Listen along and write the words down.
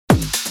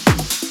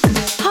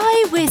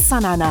we're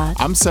SUNANA.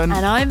 I'm Sun.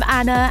 And I'm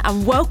Anna,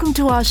 and welcome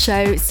to our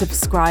show,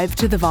 Subscribe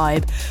to the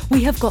Vibe.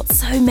 We have got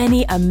so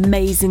many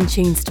amazing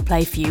tunes to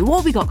play for you. What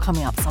have we got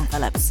coming up, Sam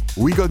Phillips?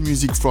 We got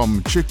music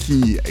from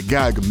Chucky,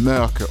 Gag,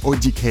 Merck,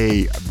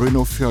 ODK,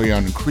 Bruno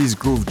Furion, Chris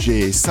Groove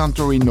J,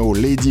 Santorino,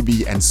 Lady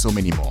B, and so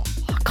many more.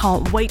 I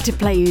can't wait to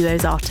play you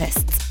those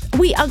artists.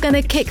 We are going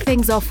to kick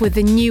things off with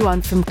a new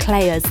one from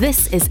Clayers.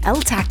 This is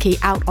El Taki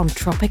out on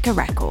Tropica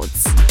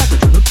Records.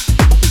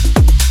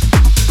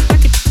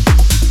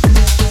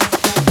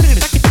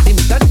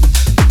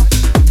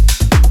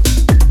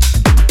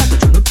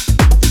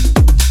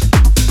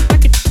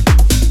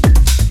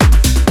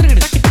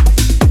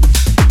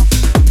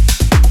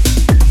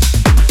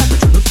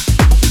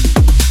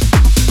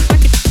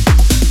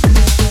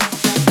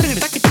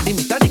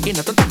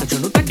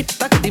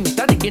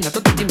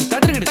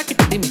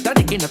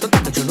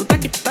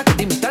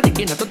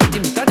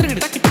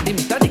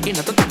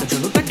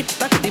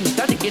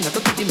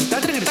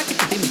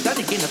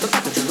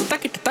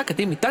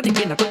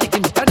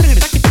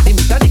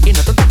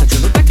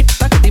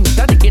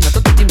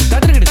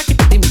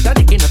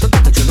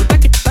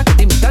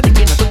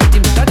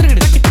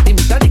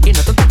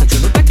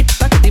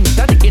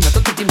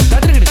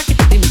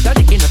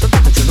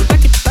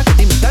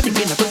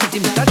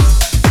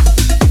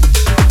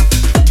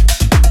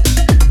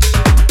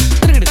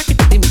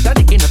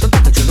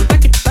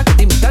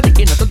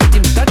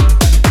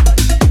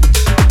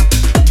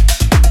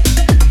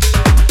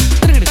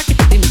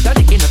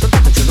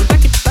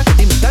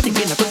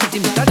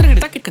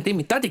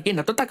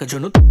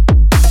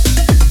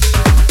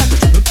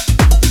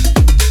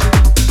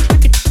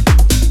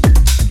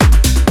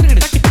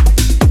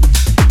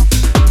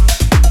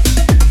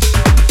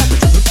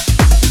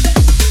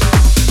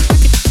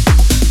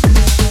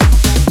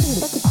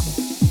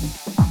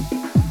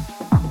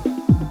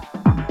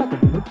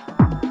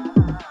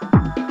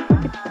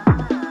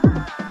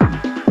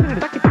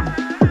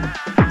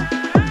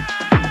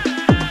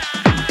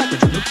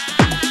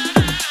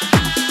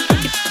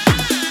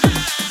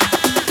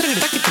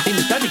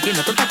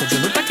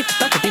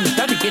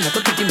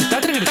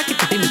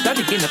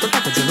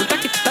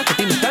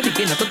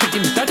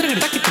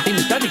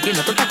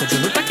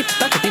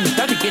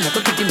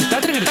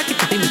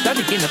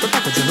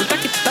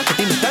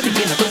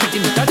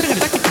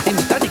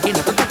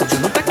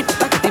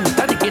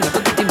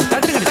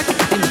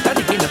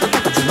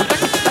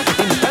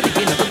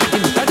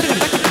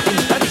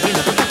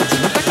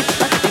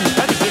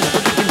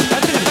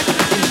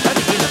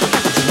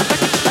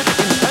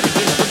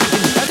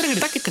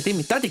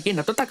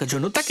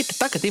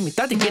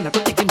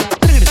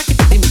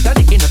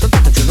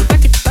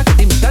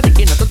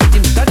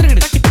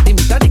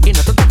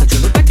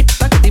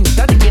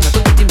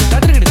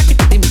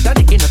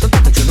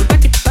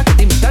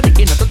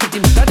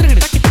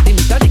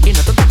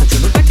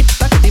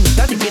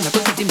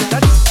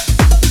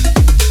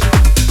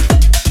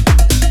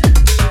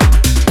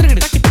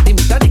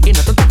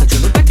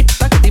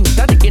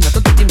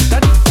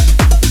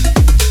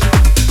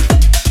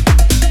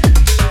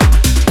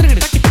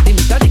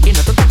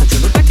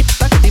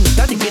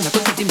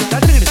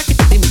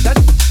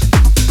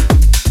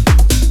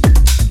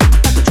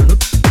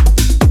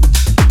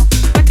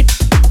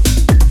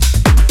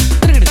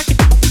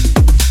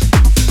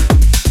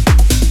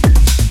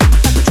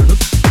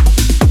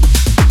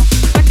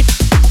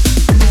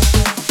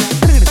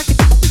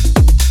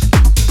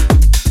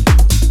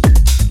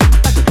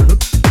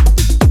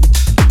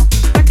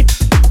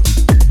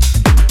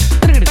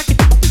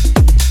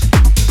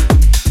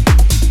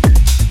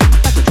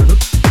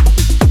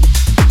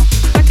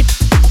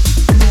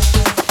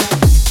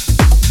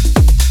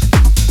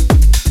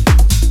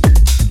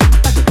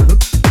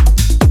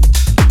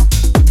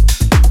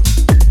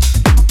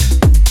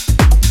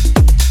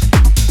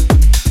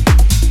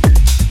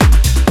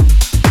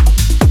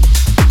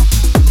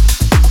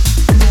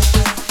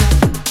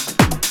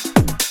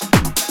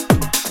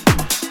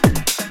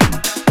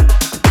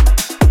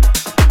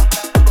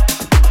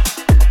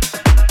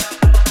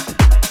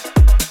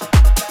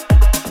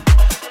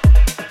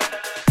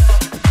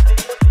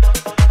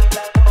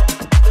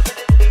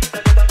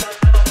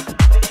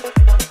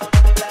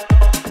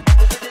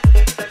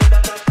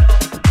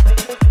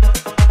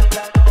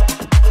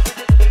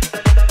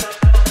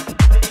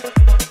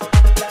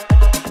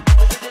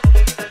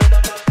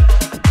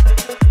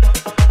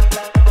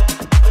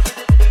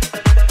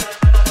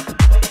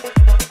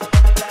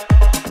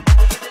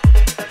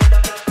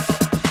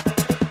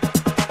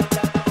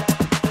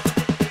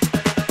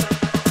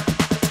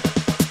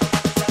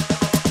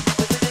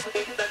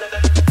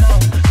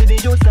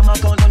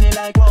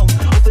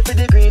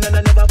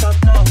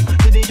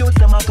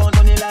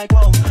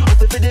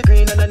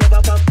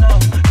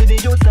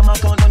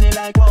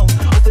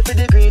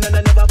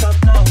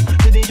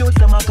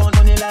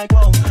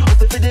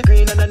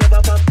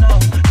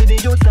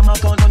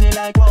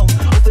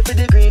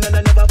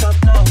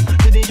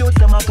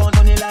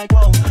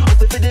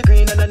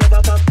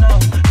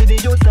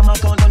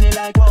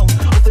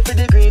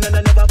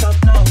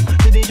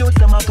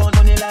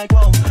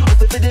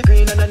 Hustle for the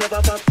green and I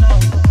never pop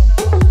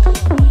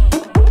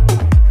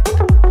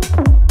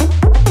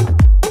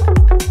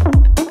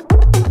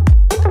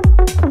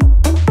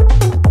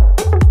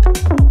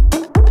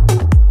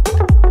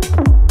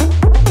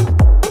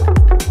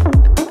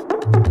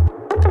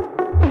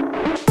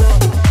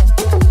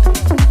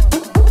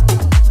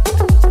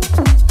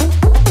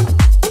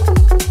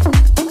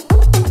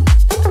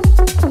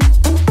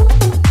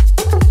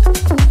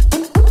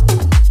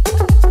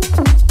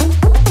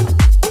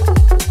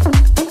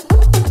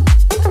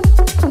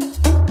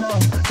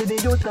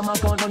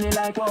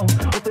like wow.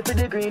 If it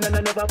the green and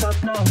I never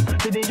pass now.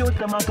 To the youth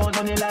them account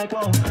money like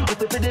wow.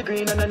 If it the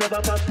green and I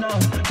never pass now.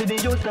 To the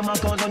youth them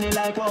account money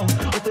like wow.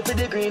 If it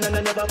the green and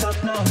I never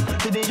pass now.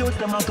 To the youth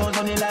them account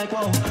money like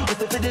wow.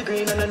 If it the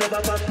green and I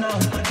never pass now.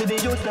 To the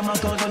youth them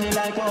account money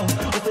like wow.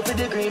 If it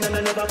the green and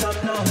I never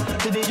pass now.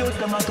 To the youth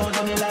them account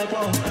money like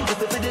wow.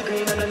 If it the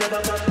green and I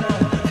never pass now.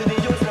 To the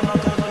youth them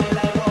account money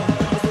like wow.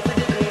 If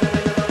it the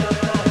green and I never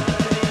pass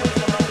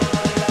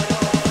now.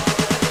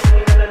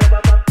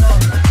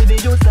 To the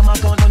youth them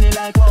account money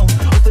like wow.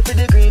 If it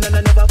the green and I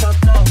never pass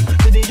now.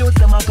 To the youth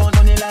them account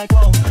money like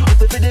wow. If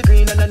it the green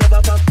and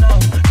I never pass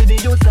now.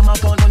 To the youth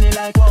them account money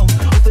like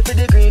wow. If it the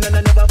green and I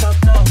never pass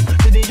now.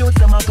 To the youth them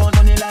account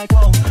money like wow.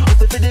 If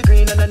it the green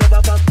and I never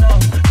pass now.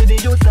 To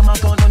the youth them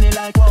account money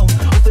like wow.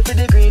 If it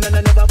the green and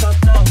I never pass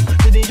now.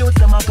 To the youth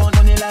them account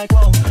money like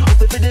wow.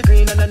 If it the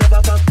green and I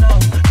never pass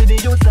now. To the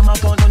youth them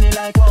account money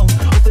like wow.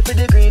 If it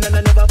the green and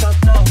I never pass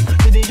now.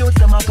 To the youth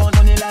them account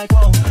money like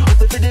wow.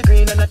 If it the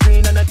green and I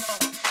green and I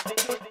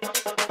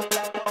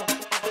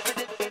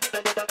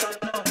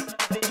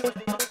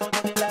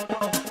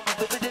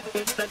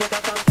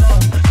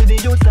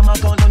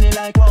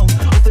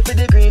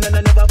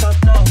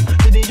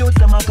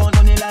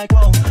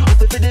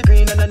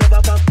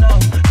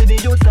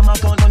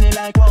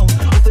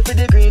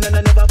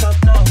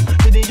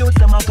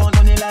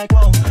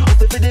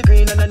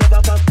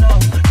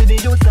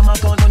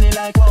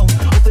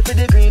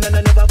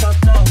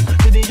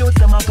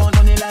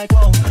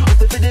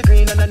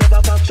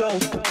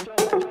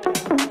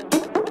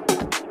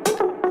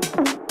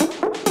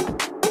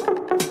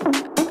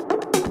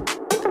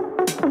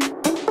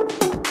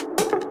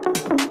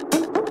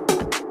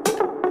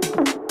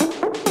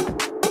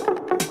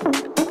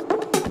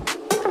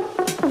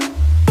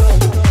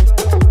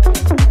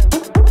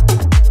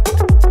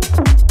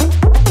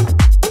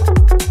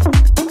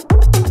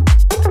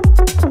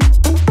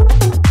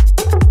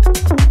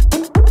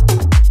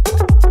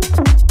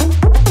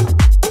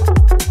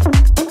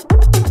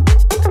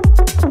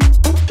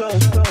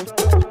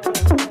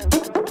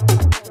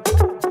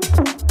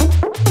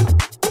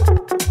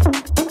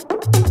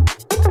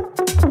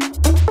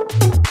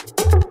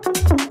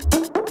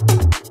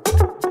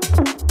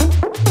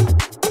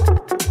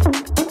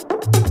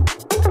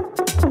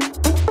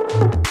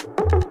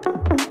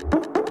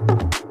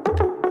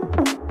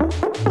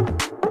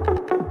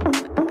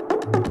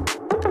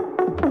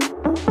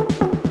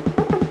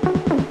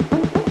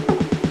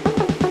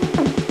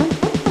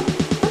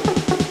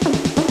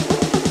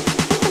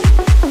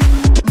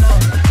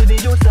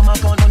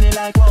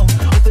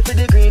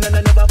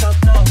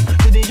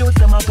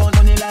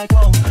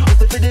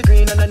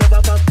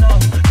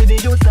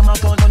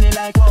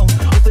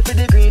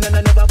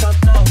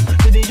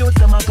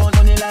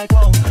like wow.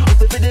 If it the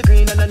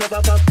green and I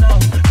never pass now.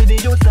 To the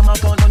youth them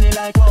account money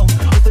like wow.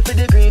 If it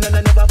the green and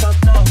I never pass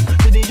now.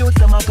 To the youth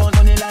them account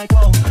money like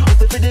wow.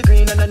 If it the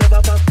green and I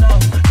never pass now.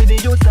 To the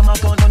youth them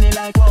account money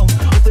like wow.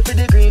 If it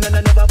the green and I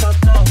never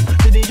pass now.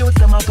 To the youth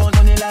them account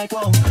money like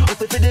wow.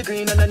 If it the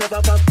green and I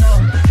never pass now.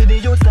 To the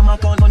youth them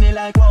account money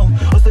like wow.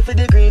 If it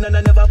the green and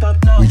I never pass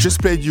now. We just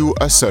played you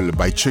Hustle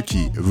by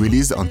Chucky,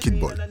 released on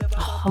Kidball.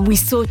 Oh, and we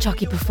saw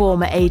Chucky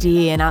perform at ADE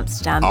in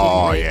Amsterdam,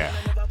 didn't we? Yeah.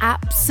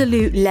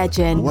 Absolute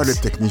legend. What a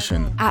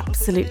technician.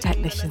 Absolute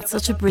technician.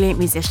 Such a brilliant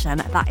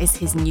musician. That is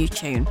his new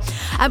tune.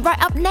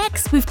 Right up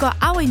next, we've got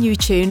our new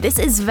tune. This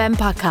is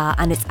Vempaka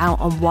and it's out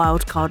on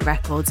Wildcard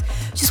Records.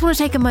 Just want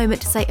to take a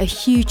moment to say a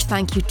huge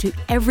thank you to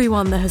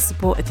everyone that has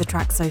supported the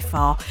track so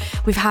far.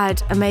 We've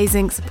had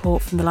amazing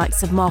support from the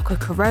likes of Marco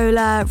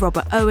Carola,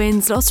 Robert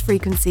Owens, Lost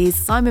Frequencies,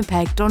 Simon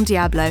Pegg, Don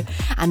Diablo,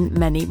 and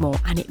many more.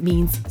 And it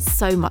means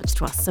so much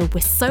to us. So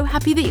we're so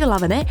happy that you're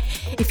loving it.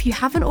 If you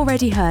haven't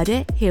already heard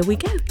it, here we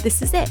go.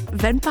 This is it,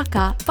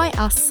 Vempaka by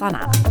us,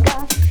 SUNANA.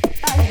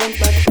 Ay, ven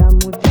pa' acá,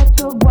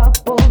 muchacho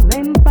guapo,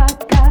 ven pa'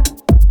 acá.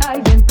 Ay,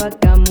 ven pa'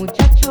 acá,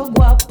 muchacho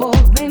guapo,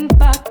 ven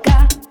pa'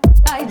 acá.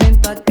 Ay, ven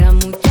pa' acá,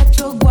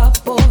 muchacho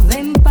guapo,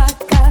 ven pa'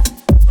 acá.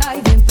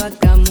 Ay, ven pa'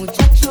 acá,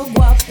 muchacho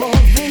guapo,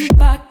 ven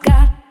pa' acá.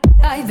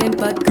 Ay, ven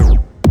pa' acá.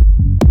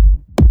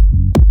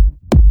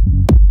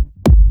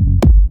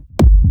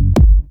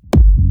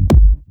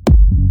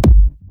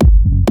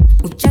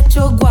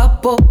 Muchacho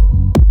guapo.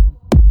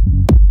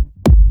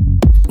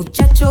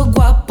 Muchacho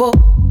guapo.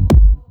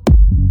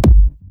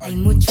 Ay,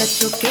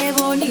 muchacho, qué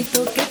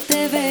bonito que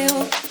te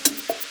veo.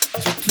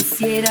 Yo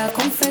quisiera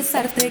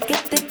confesarte que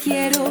te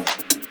quiero.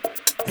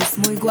 Es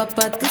muy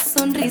guapa tu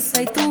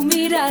sonrisa y tu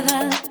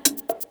mirada.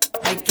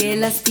 Ay, qué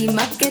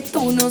lástima que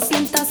tú no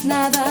sientas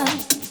nada.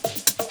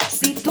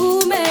 Si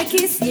tú me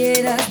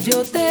quisieras,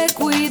 yo te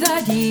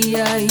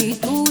cuidaría y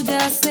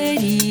tuya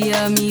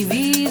sería mi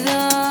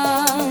vida.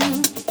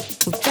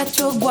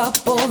 Muchacho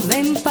guapo,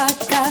 ven pa'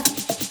 acá.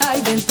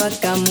 Ay, ven pa'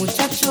 acá,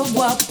 muchacho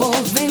guapo,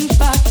 ven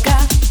pa' acá.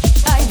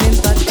 Ay, ven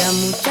pa' acá,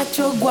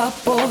 muchacho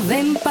guapo,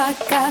 ven pa'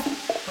 acá.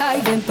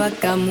 Ay, ven pa'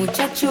 acá,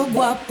 muchacho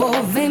guapo,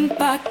 ven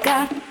pa'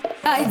 acá.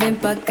 Ay, ven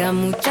pa' acá,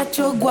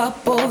 muchacho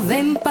guapo,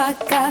 ven pa'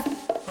 acá.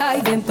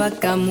 Ay, ven pa'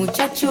 acá,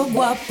 muchacho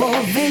guapo,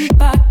 ven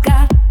pa'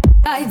 acá.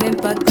 ay ven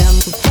pa' acá,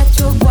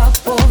 muchacho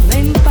guapo,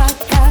 ven pa'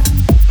 acá.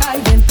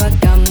 Ay ven pa'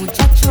 acá,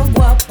 muchacho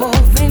guapo,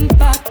 ven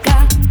pa'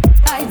 acá.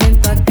 Ay ven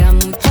pa' acá,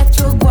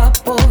 muchacho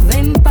guapo,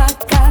 ven pa'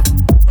 acá.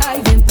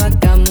 Ay ven pa'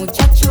 acá,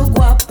 muchacho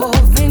guapo,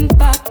 ven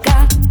pa'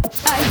 acá.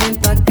 Ay ven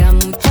pa' acá,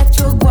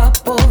 muchacho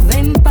guapo,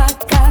 ven pa'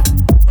 acá.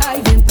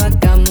 Ay ven pa'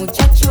 acá,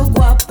 muchacho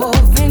guapo,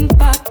 ven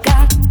pa'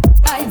 acá.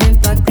 Ay ven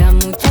pa' acá,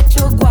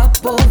 muchacho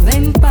guapo,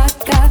 ven pa'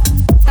 acá.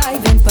 Ay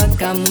ven pa'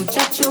 acá,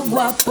 muchacho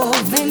guapo,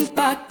 ven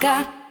pa'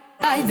 acá.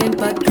 Ay ven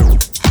pa' acá.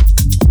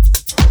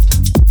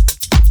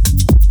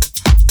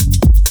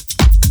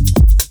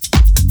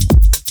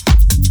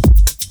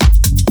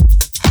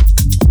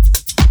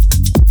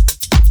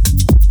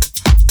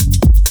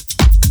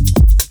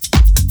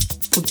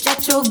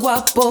 Muchacho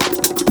guapo.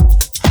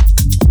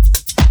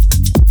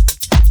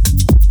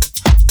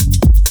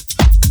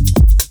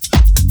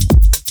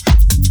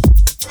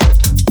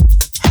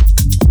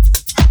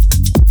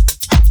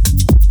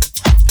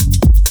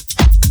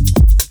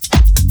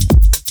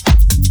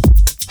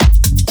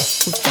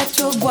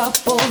 Muchacho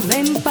guapo,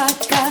 ven pa'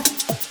 acá.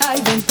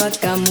 Ay, ven pa'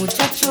 acá,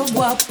 muchacho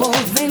guapo,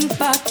 ven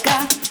pa'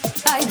 acá.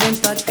 Ay, ven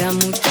pa' acá,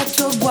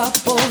 muchacho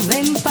guapo,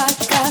 ven pa'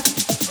 acá.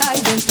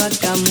 Ay, ven pa'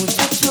 acá,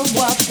 muchacho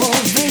guapo,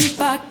 ven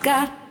pa'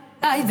 acá.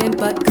 Ay, ven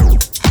pa' acá.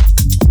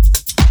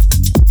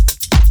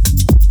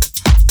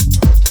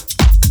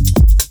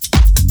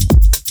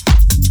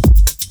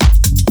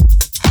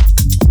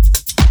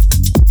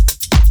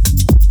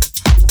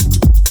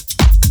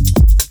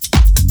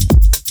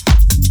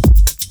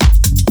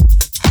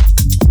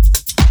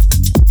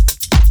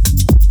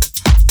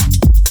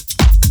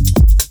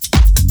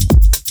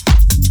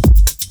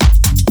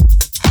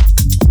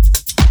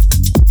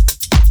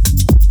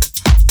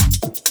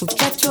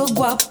 Muchacho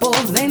guapo,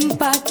 ven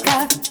pa'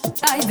 acá.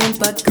 Ay, ven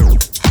pa' acá.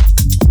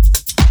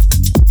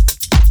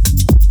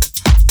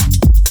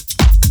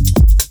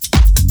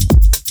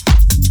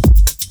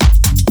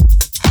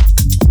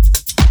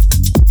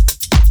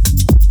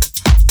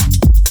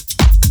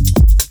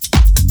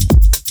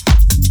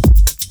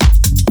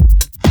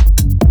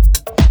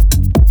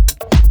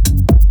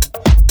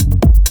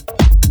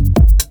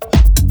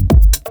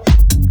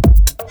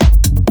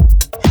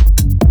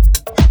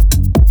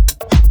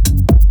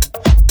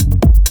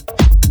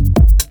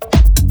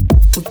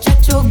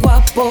 Muchacho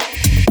guapo.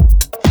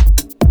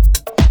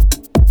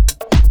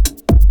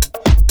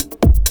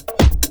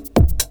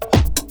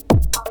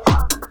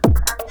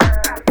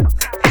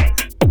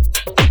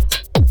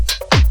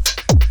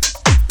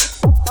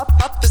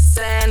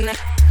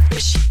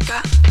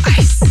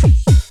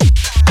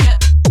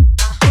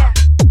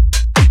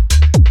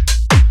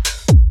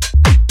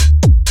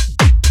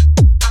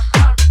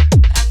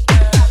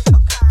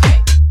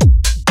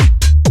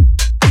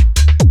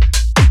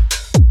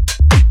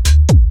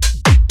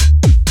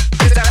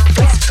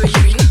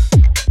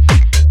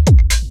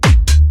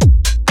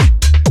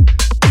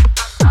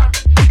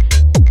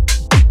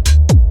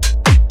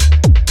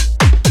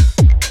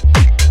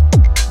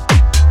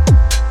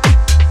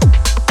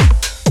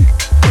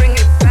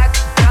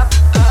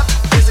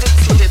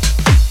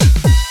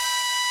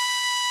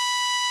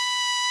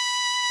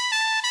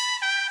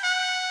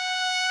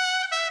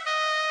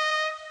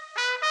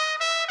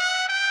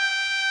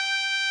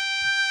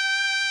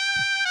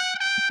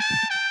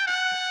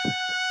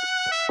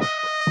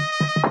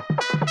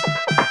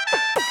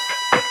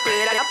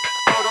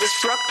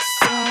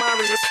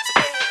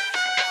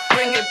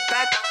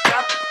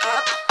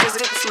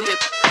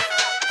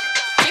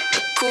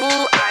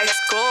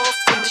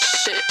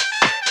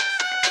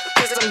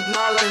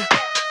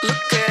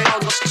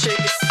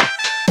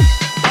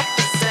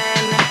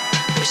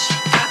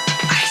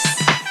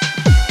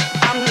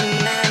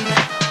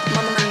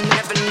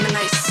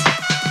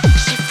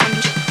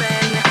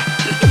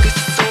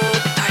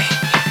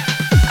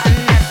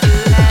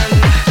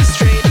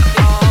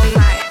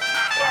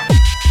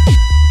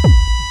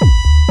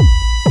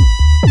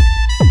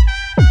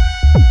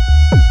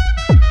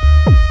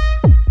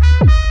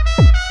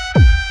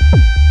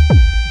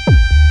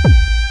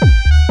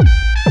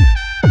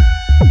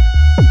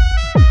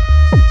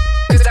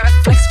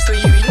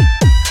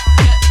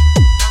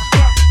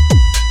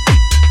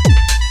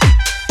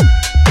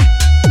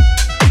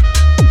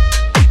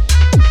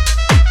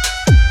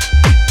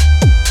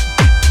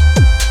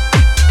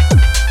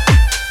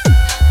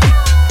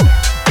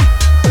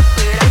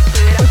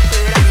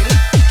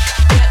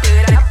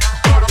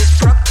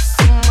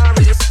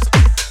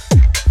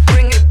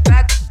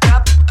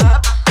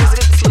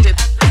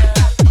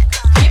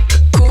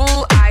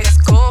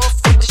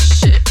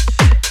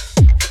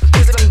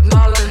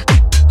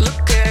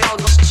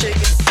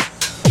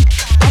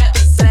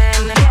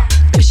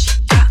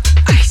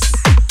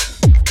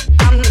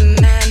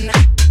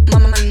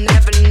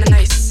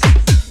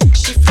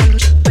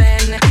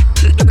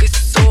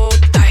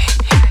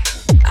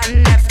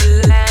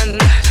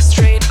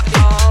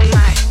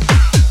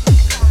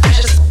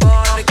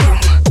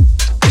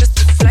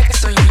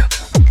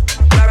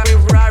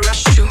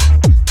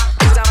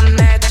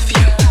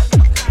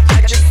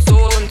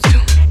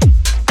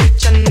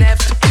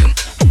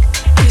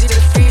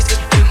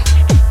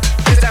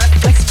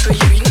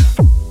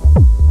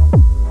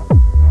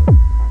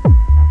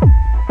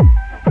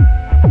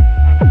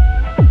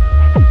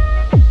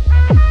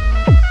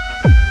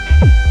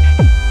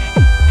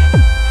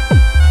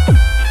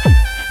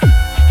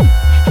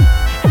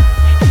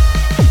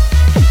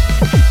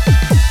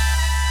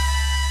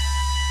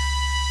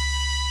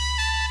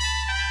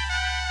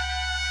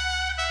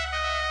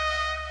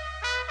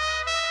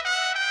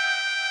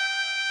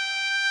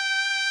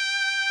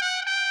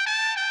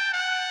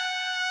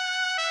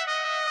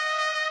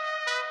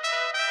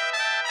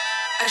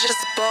 I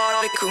just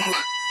bought a cool,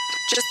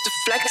 just to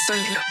flex on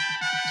you.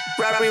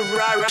 Rah,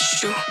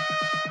 rush you,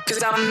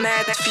 cause I'm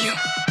mad for you.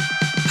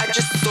 I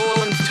just don't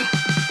want to,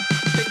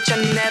 bitch, I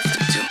never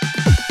do.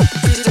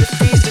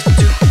 Freeze to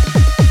do,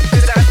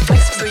 cause I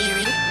flex for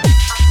you.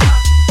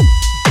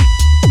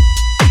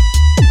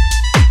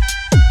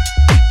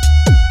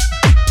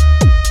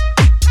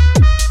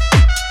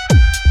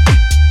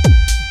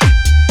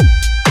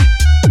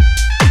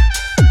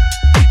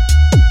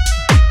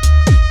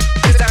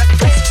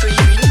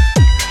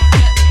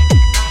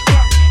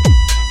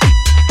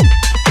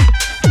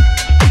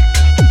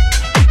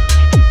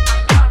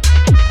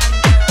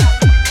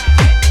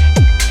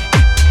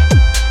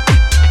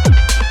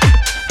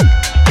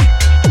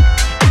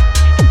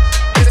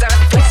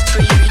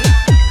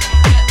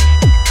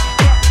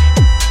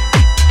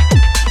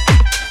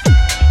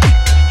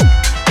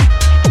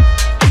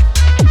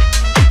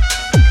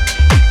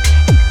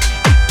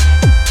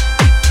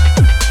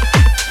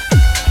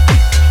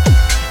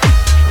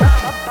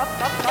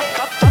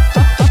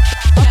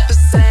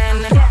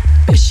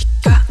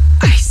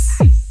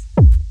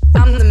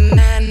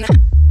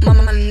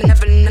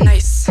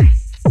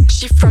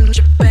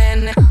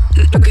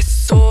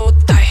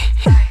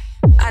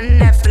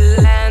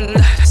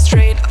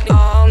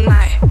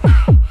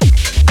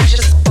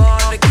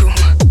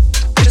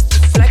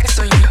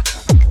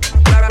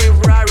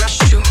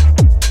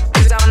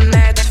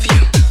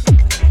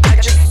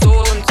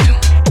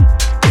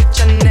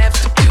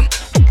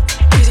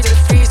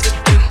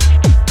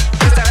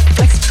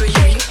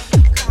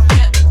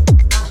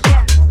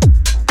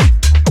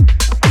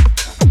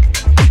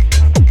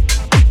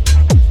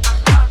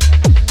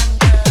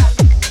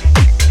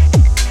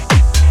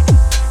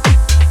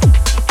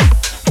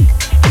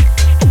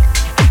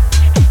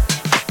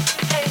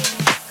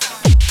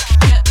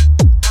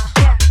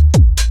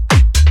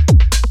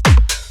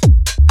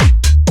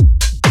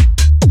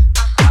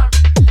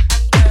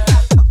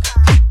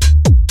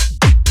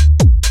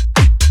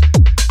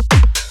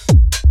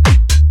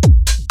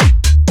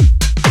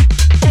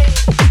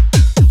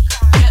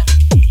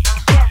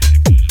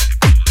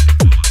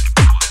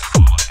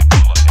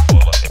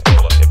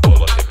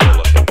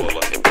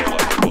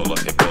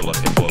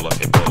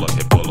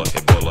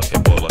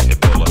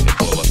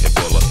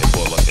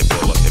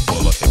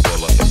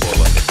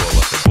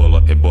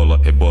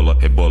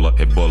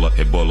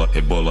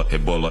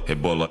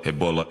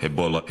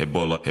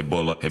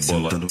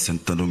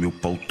 Sentando meu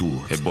pau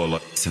torto, rebola,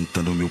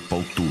 sentando meu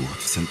pau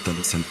torto,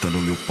 sentando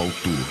meu pau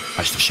torto.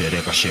 Asta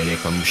xereca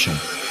no chão,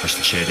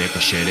 asta xereca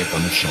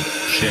no chão.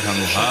 Terra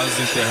no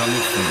raso, enterra no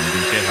fundo,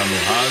 enterra no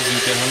raso,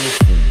 enterra no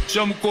fundo.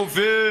 Chama o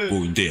coveiro,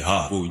 vou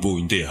enterrar, vou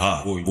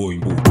enterrar, vou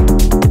embora.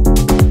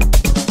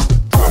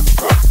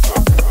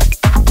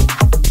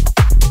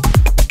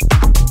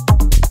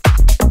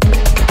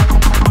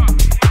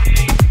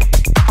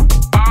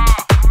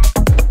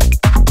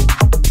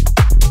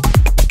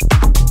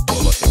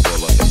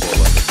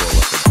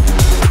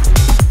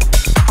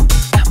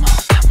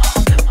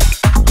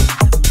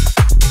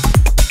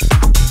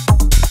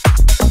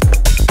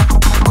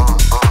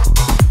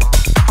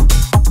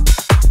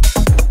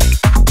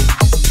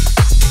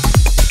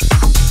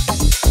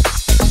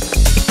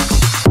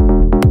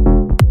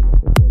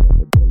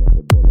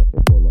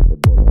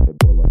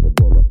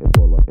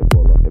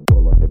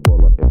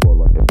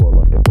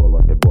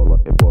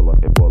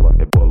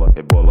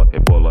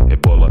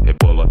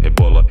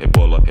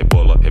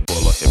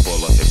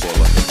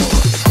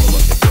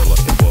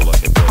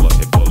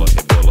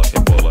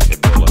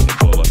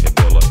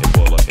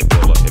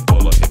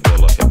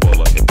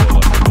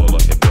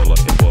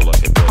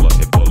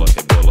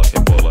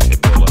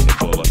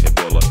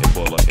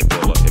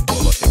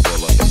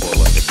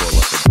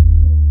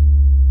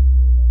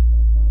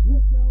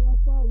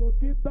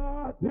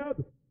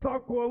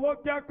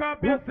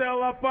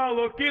 Ela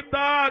falou que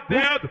tá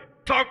dentro,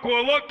 só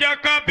coloque a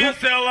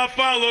cabeça, ela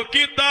falou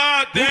que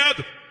tá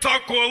dentro, só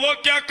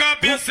coloque a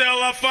cabeça,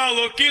 ela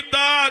falou que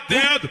tá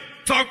dentro,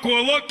 só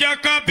coloque a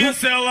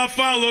cabeça, ela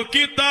falou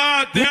que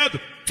tá dentro,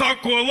 só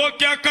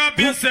coloque a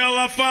cabeça,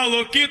 ela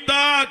falou que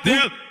tá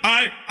dentro.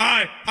 Ai,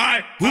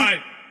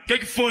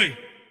 que foi?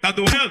 Tá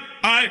doendo?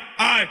 Ai,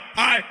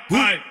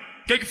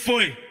 que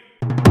foi?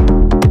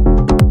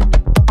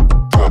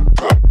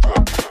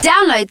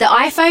 Download the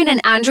iPhone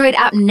and Android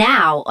app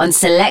now on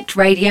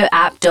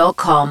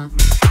selectradioapp.com.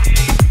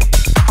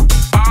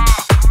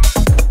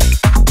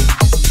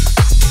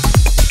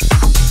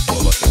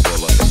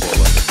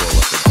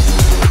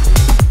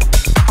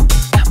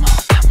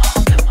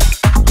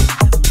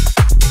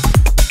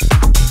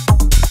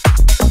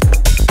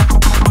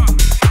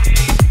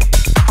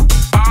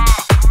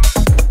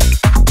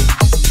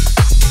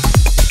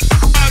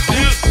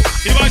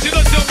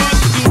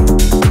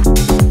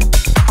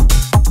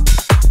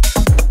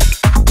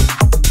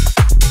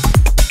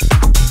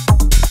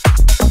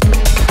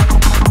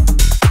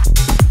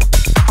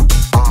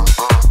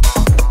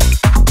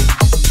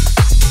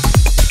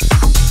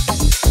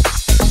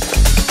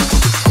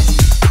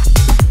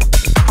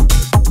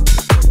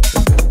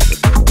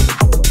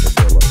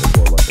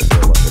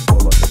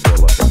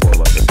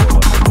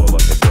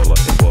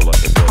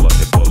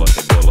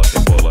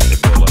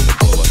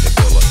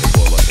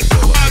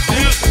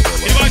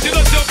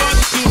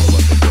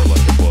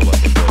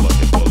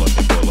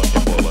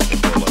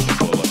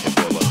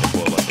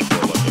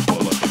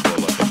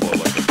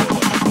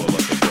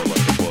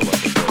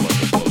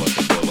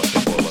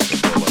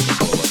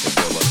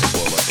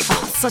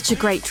 such a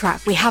great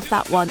track. We have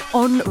that one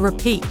on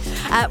repeat.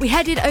 We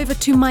headed over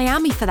to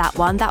Miami for that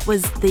one. That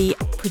was the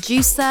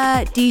producer,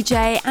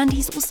 DJ, and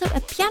he's also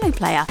a piano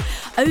player,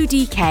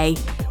 ODK,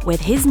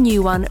 with his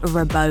new one,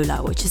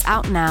 Rebola, which is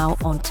out now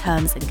on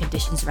Terms and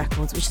Conditions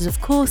Records, which is, of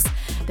course,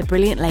 the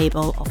brilliant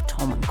label of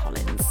Tom and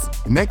Collins.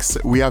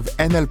 Next, we have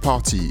NL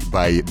Party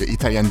by the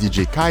Italian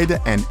DJ Kide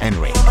and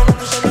Henry.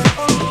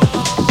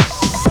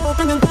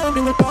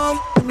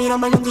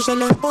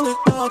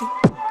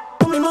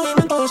 Mi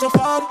movimiento de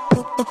sofá,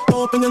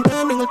 todo pendiente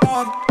en el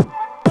party.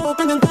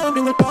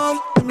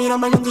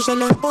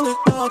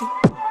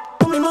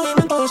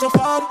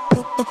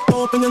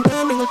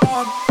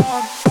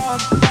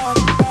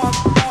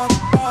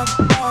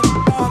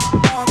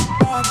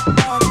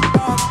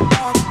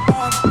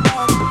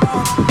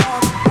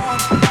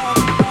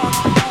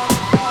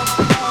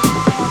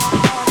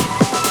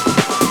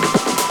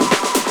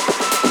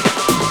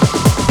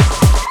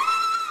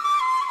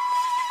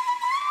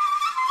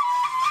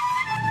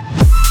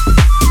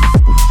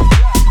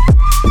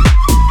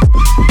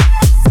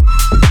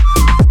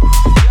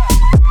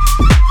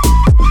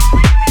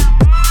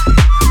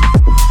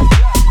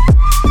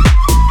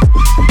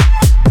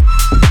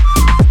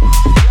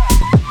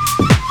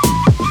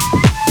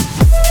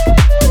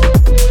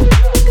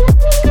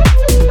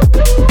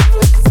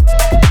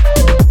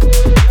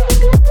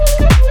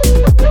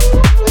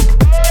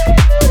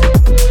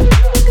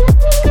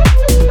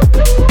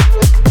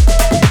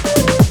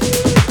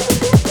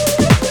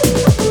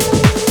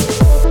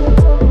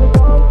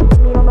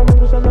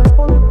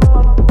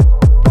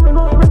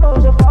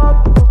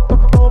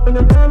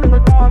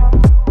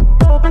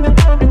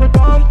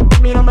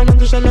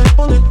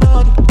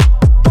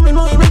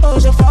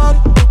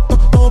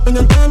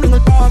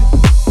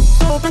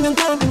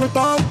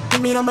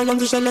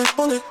 Bailando y se le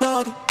pone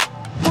nadie.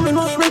 Con mi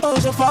movimiento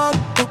de sofá,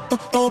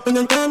 todo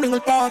pendiente en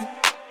el party.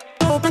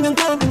 Todo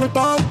pendiente en el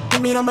party. Me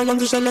mira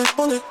bailando y se le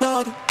pone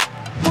nadie.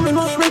 Con mi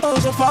movimiento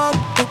de sofá,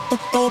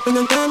 todo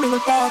pendiente en el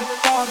party.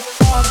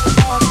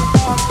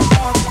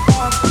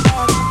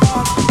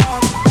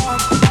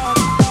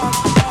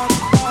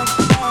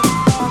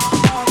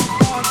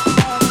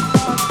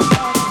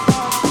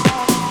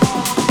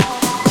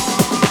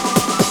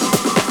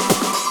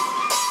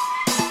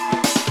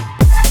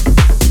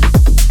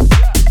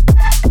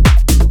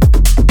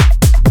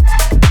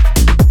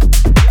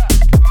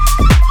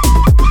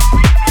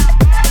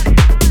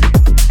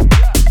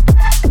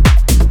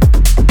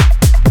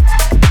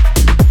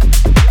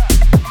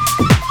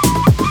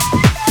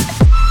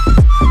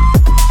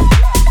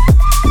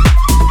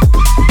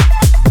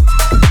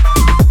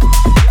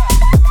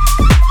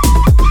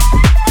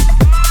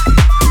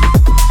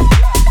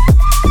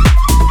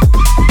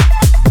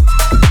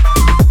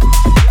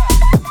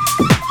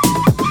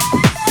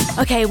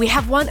 Okay, we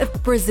have one of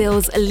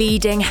Brazil's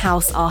leading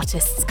house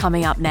artists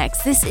coming up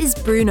next. This is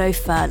Bruno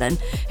Furlan,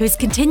 who is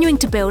continuing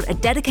to build a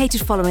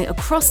dedicated following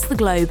across the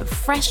globe,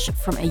 fresh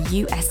from a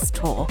US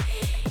tour.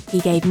 He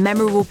gave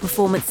memorable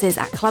performances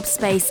at Club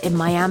Space in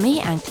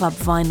Miami and Club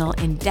Vinyl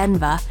in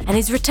Denver, and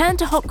his return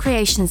to Hot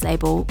Creations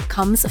label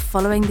comes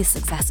following the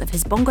success of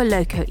his Bongo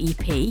Loco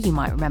EP, you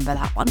might remember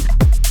that one,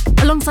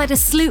 alongside a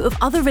slew of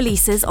other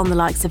releases on the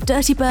likes of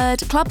Dirty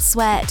Bird, Club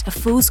Sweat,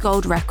 Fool's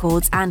Gold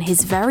Records, and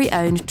his very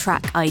own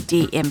Track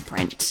ID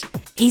imprint.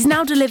 He's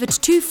now delivered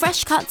 2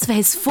 fresh cuts for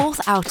his 4th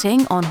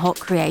outing on Hot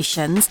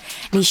Creations,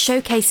 and he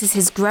showcases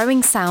his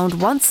growing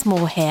sound once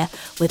more here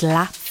with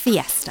La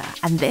Fiesta,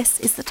 and this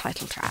is the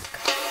title track.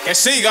 Que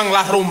sigan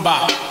la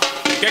rumba,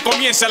 que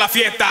comience la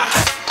fiesta.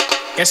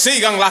 Que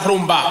sigan la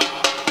rumba,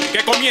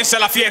 que comience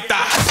la fiesta.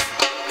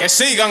 Que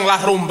sigan la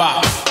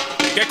rumba,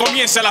 que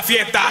comience la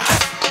fiesta.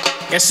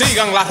 Que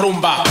sigan la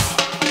rumba,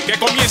 que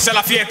comience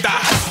la fiesta.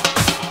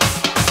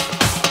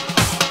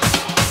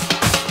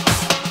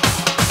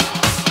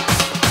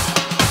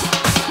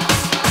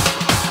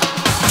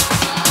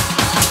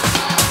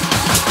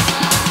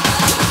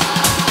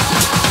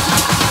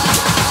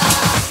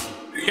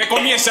 Que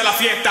comience la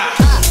fiesta.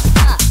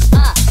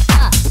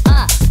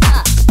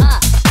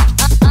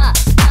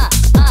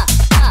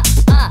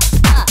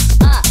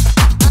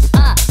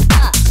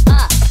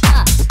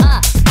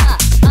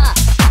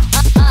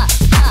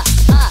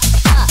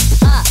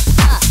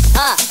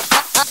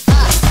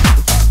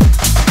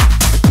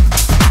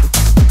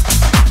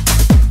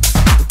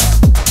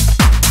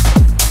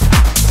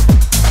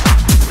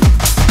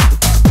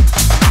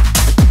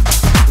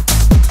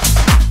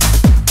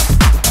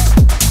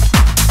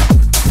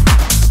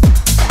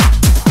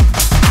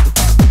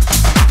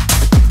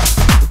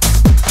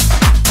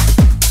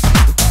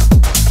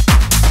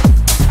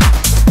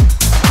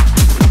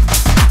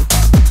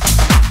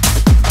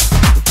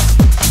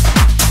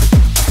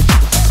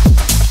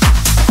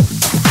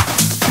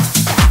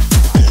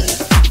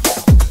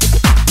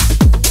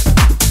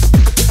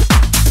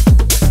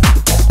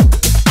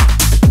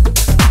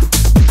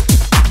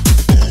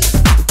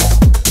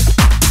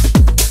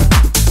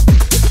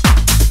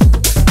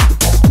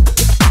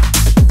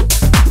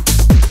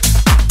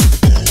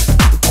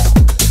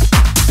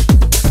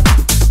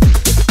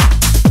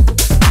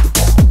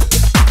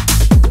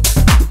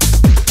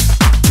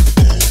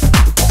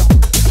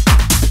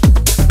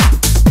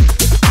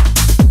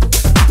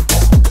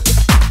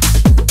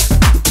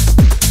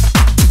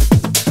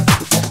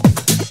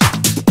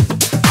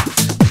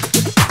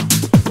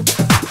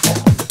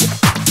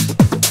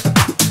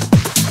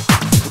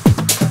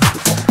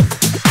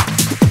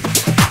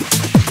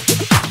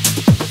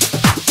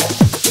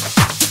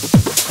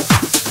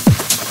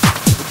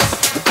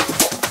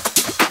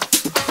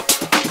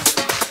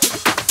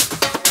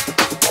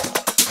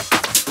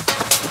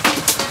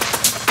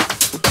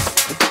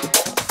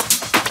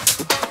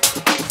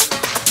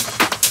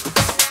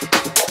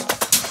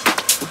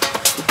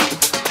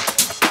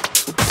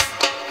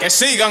 que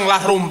sigan la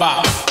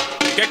rumba,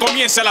 que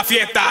comience la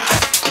fiesta,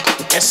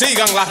 que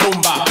sigan la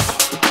rumba,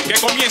 que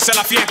comience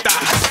la fiesta,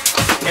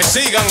 que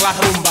sigan la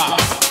rumba,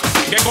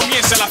 que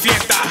comience la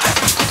fiesta,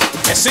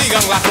 que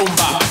sigan la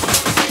rumba,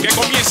 que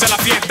comience la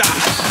fiesta.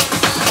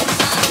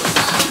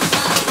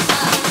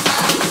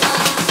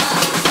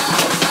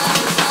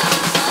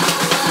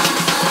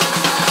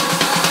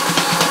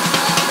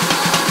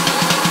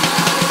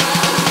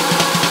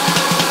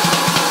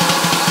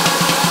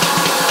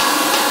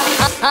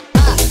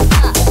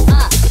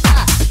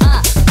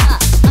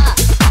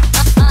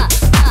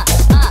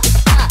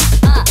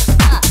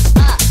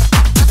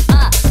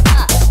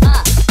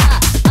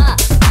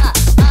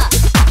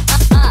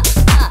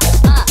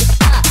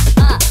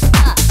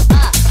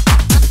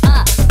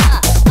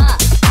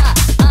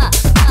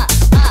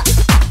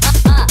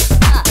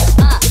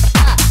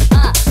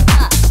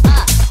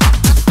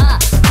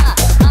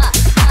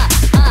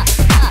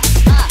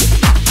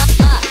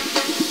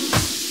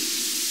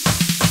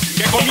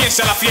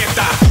 Comienza la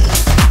fiesta.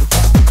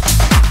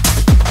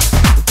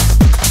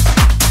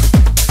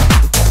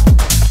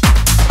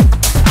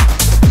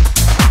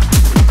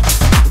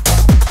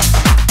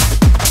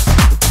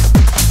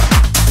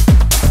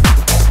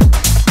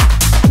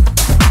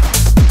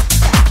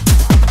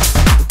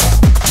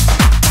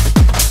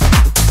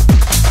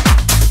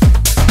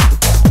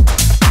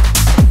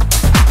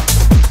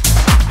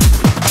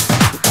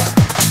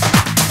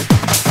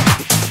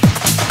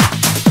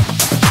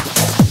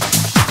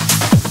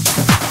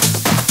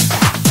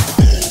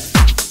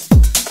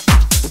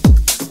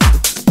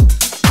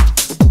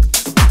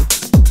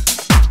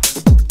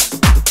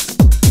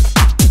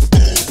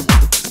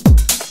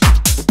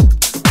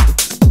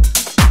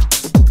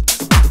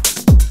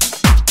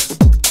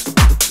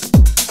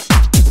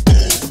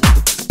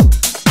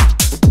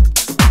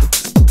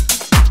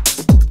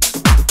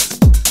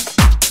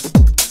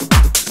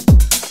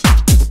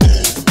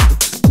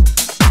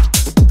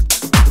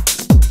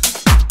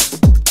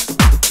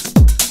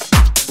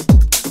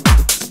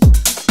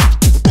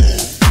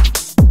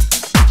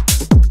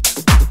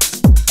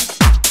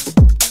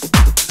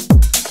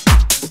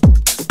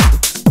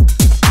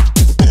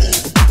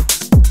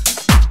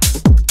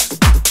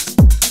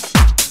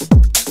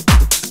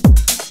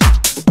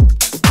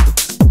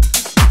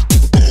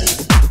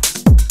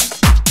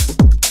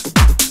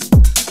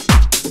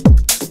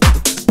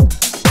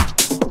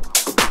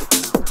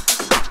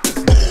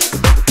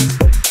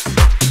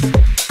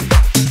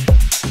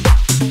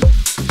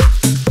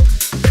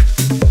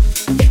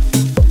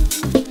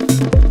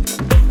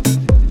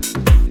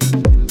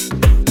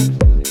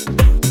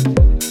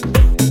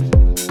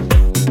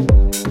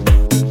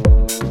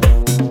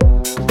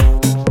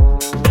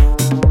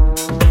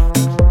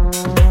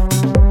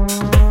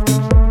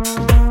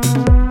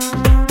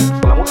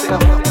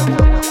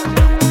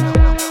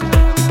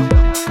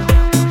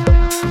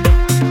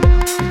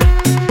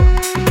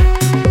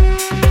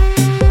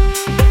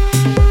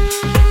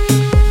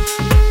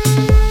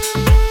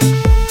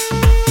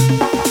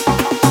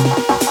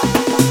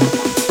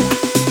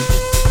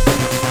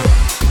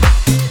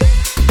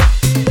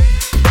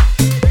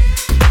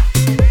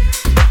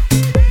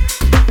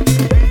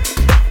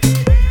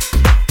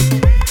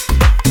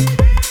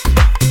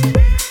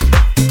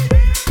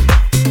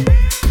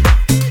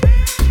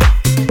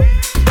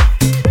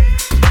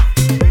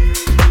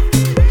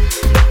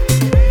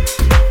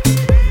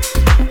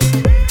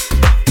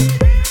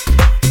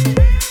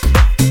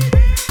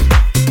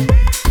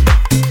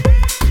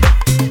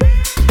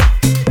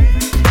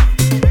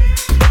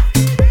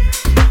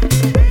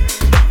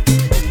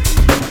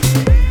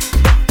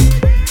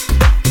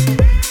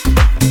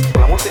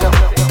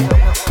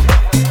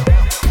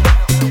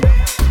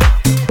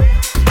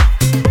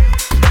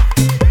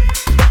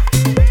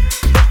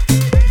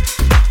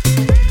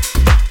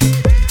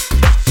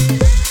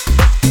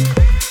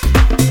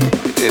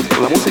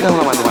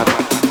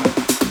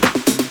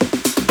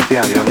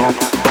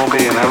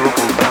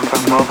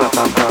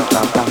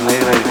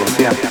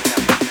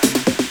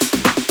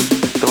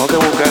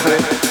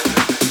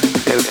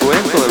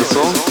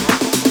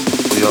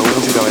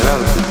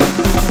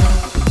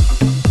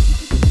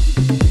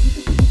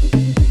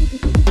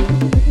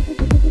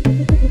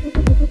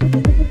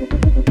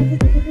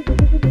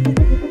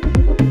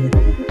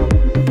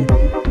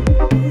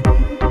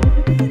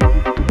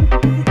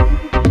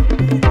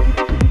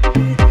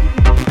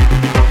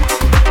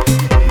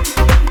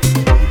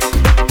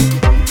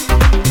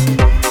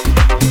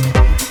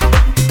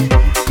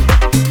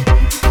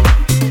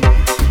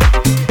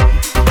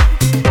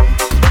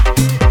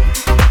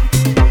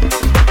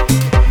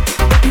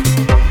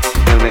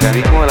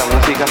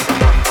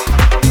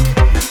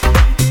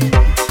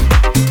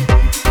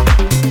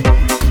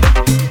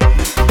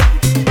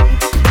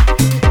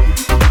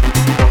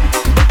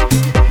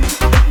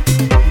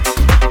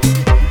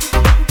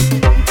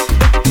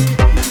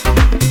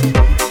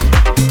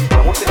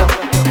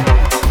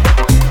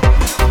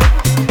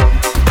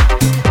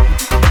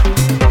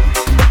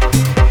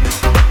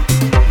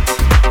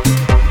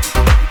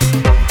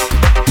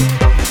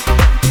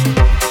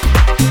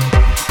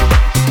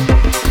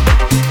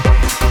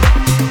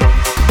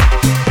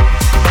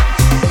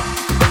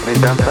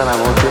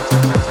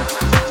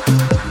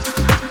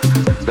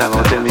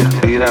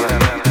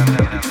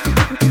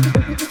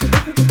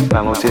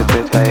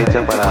 está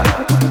hecha para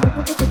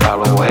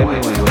los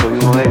bohemios y yo soy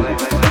uno de ellos.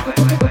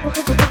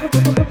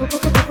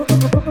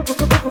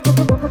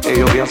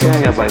 Yo pienso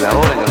en el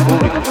bailador, en el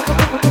público.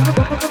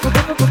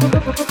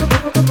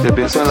 Yo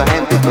pienso en la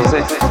gente,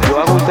 entonces yo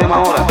hago un tema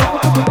ahora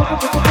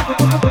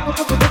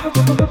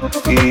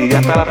y ya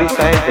está la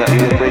pista hecha y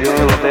después yo en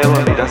el hotel o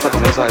en mi casa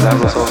comienzo a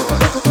bailarlo solo.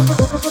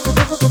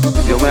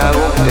 Yo me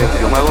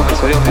hago que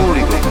soy el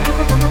público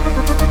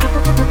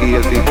y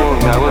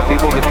me hago el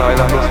tipo que está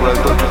bailando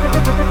suelto,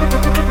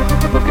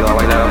 que va a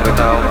bailar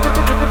apretado,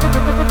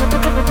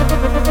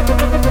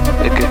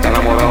 el que está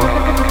enamorado.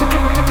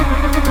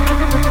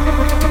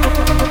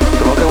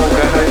 Tengo que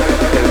buscar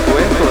el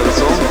cuento del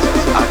son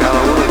a cada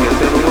uno y que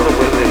ese número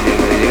pues le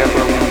llegue a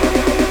todo el mundo.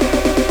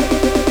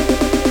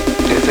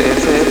 Ese es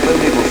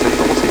mi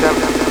concepto musical.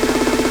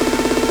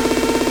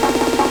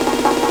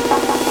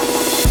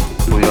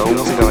 Pues yo hago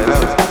música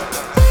bailable.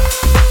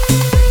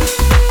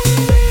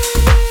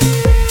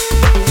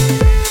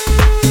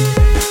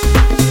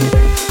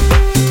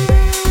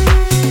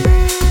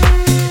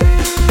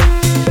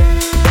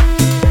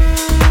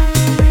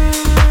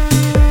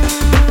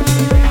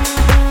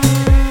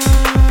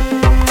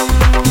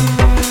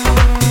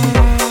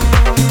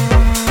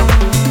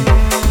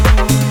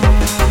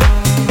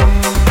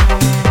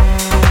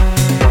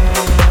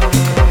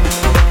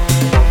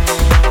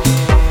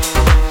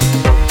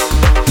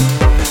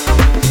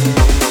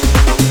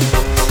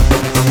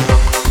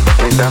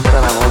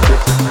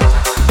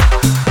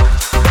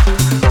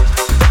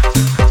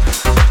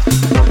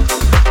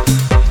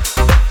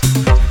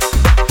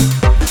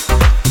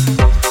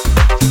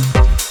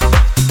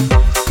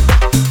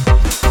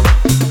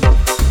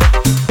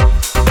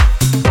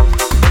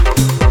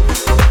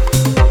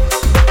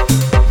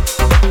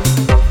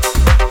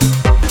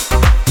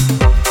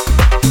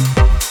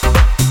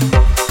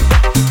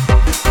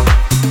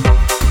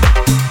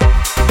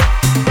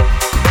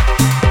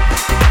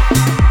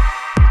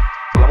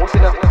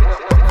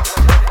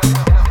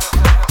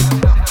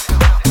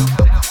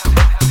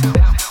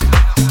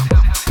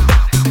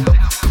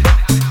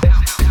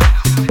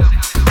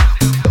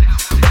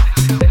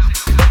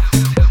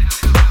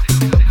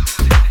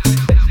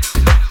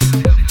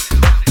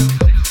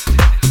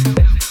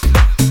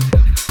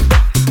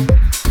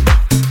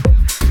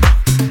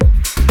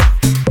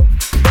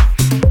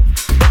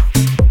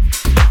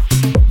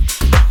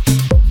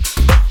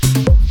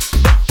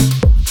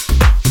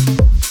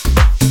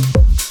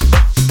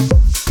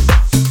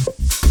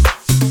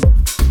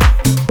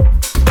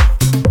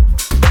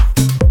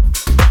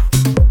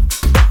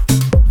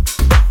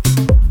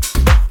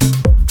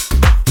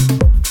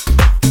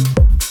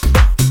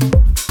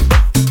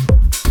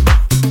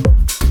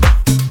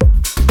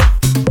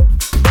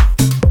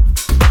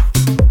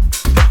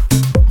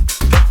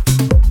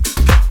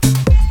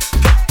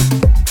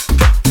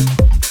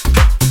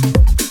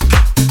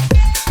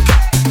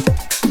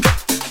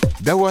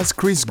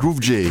 Chris Groove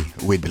J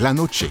with La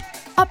Noche.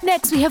 Up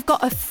next, we have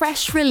got a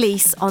fresh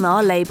release on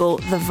our label,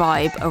 The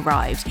Vibe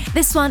Arrived.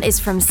 This one is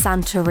from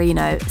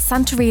Santorino.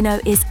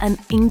 Santorino is an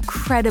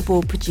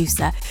incredible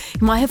producer.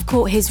 You might have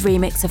caught his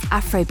remix of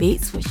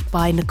Afrobeats, which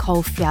by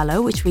Nicole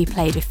Fiallo, which we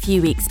played a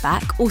few weeks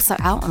back, also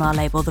out on our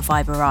label, The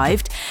Vibe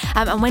Arrived.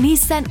 And when he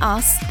sent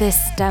us this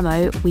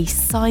demo, we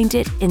signed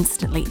it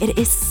instantly. It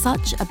is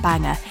such a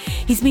banger.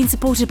 He's been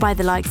supported by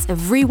the likes of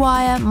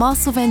Rewire,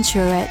 Marcel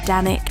Ventura,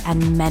 Danik,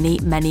 and many,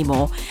 many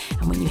more.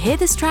 And when you hear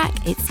this track,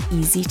 it's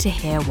easy to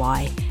hear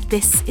why.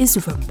 This is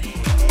Rumbe.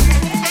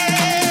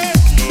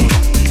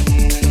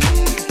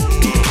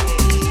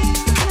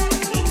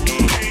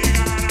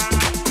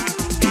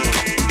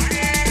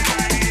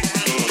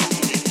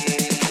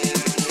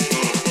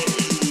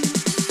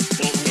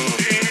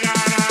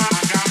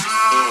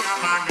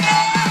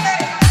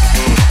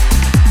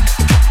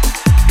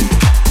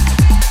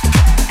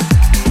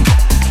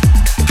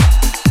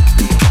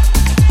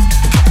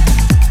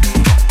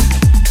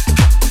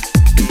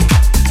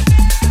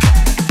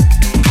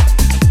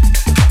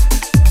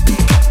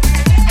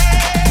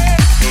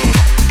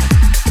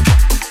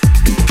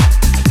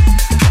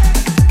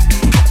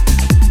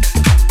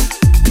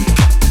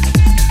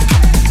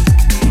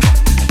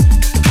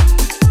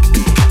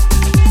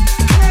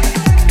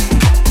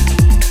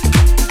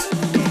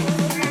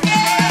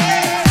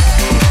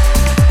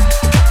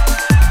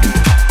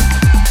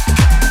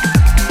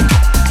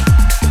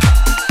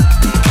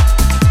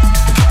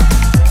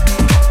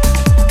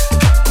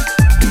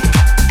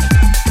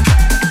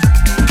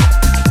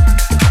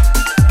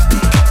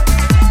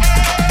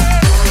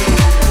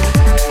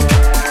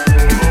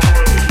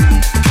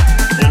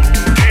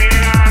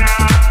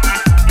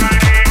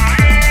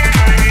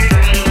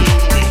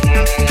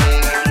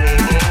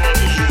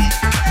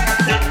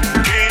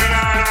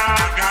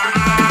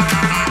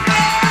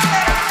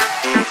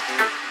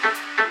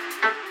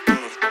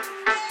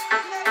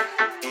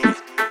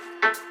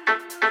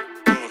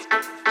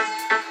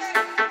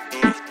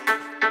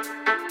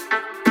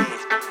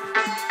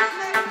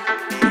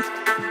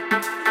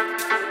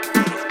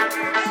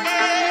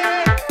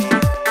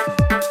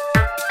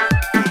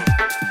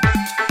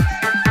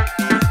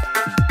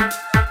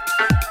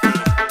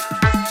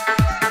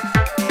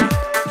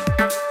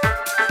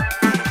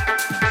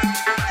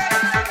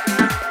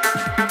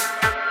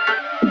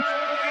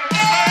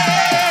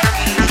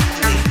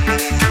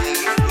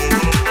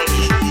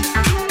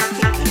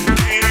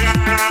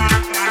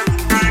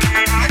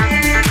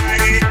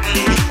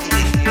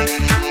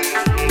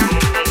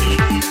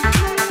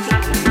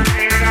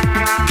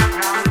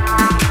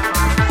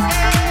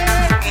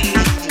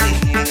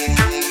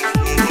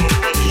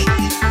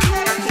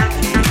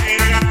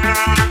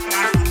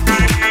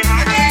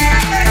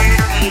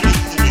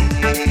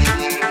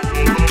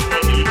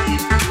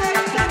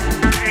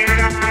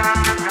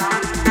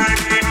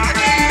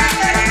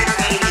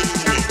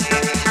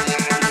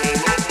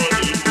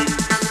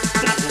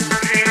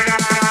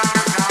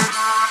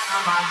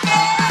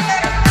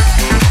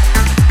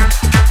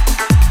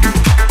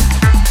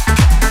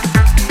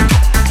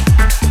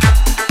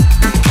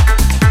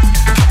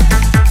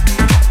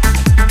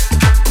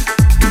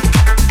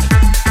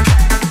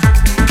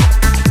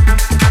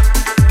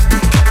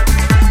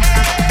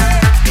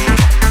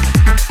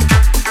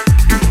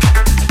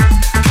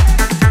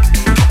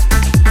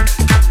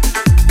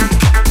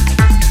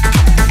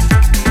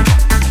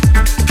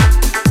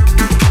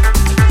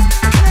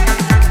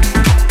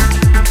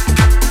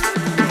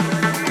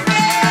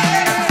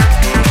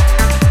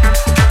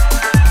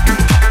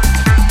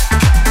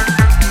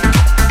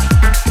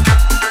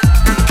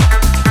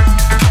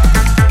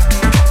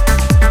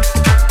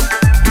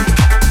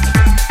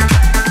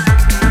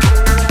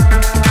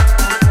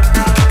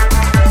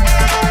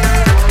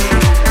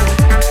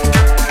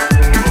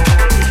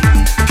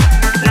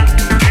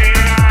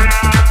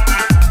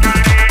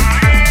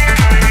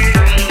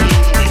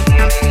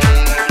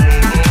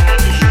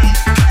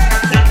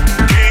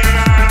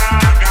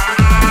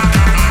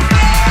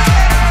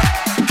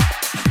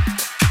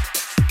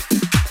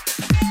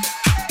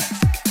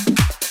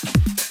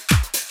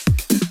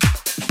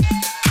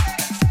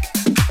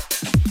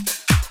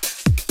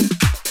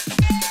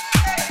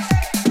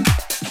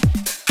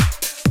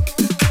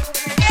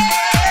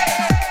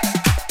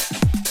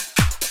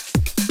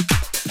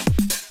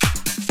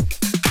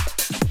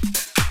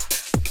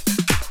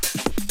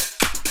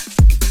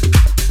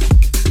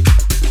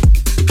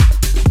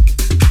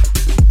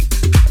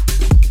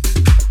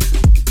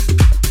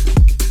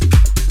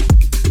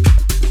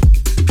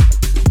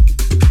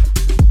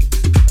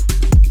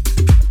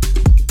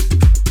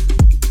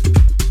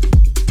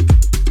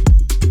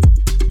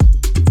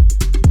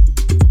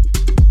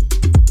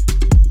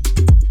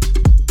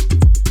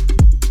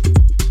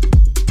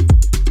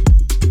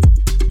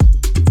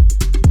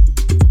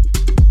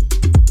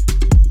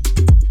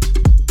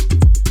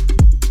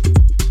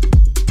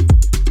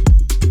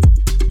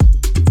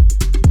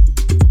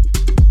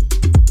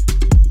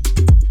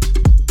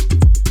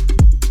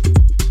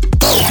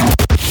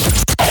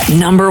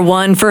 Number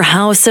 1 for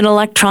house and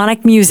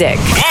electronic music.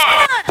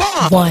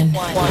 1.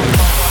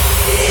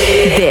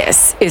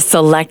 This is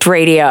Select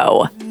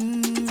Radio.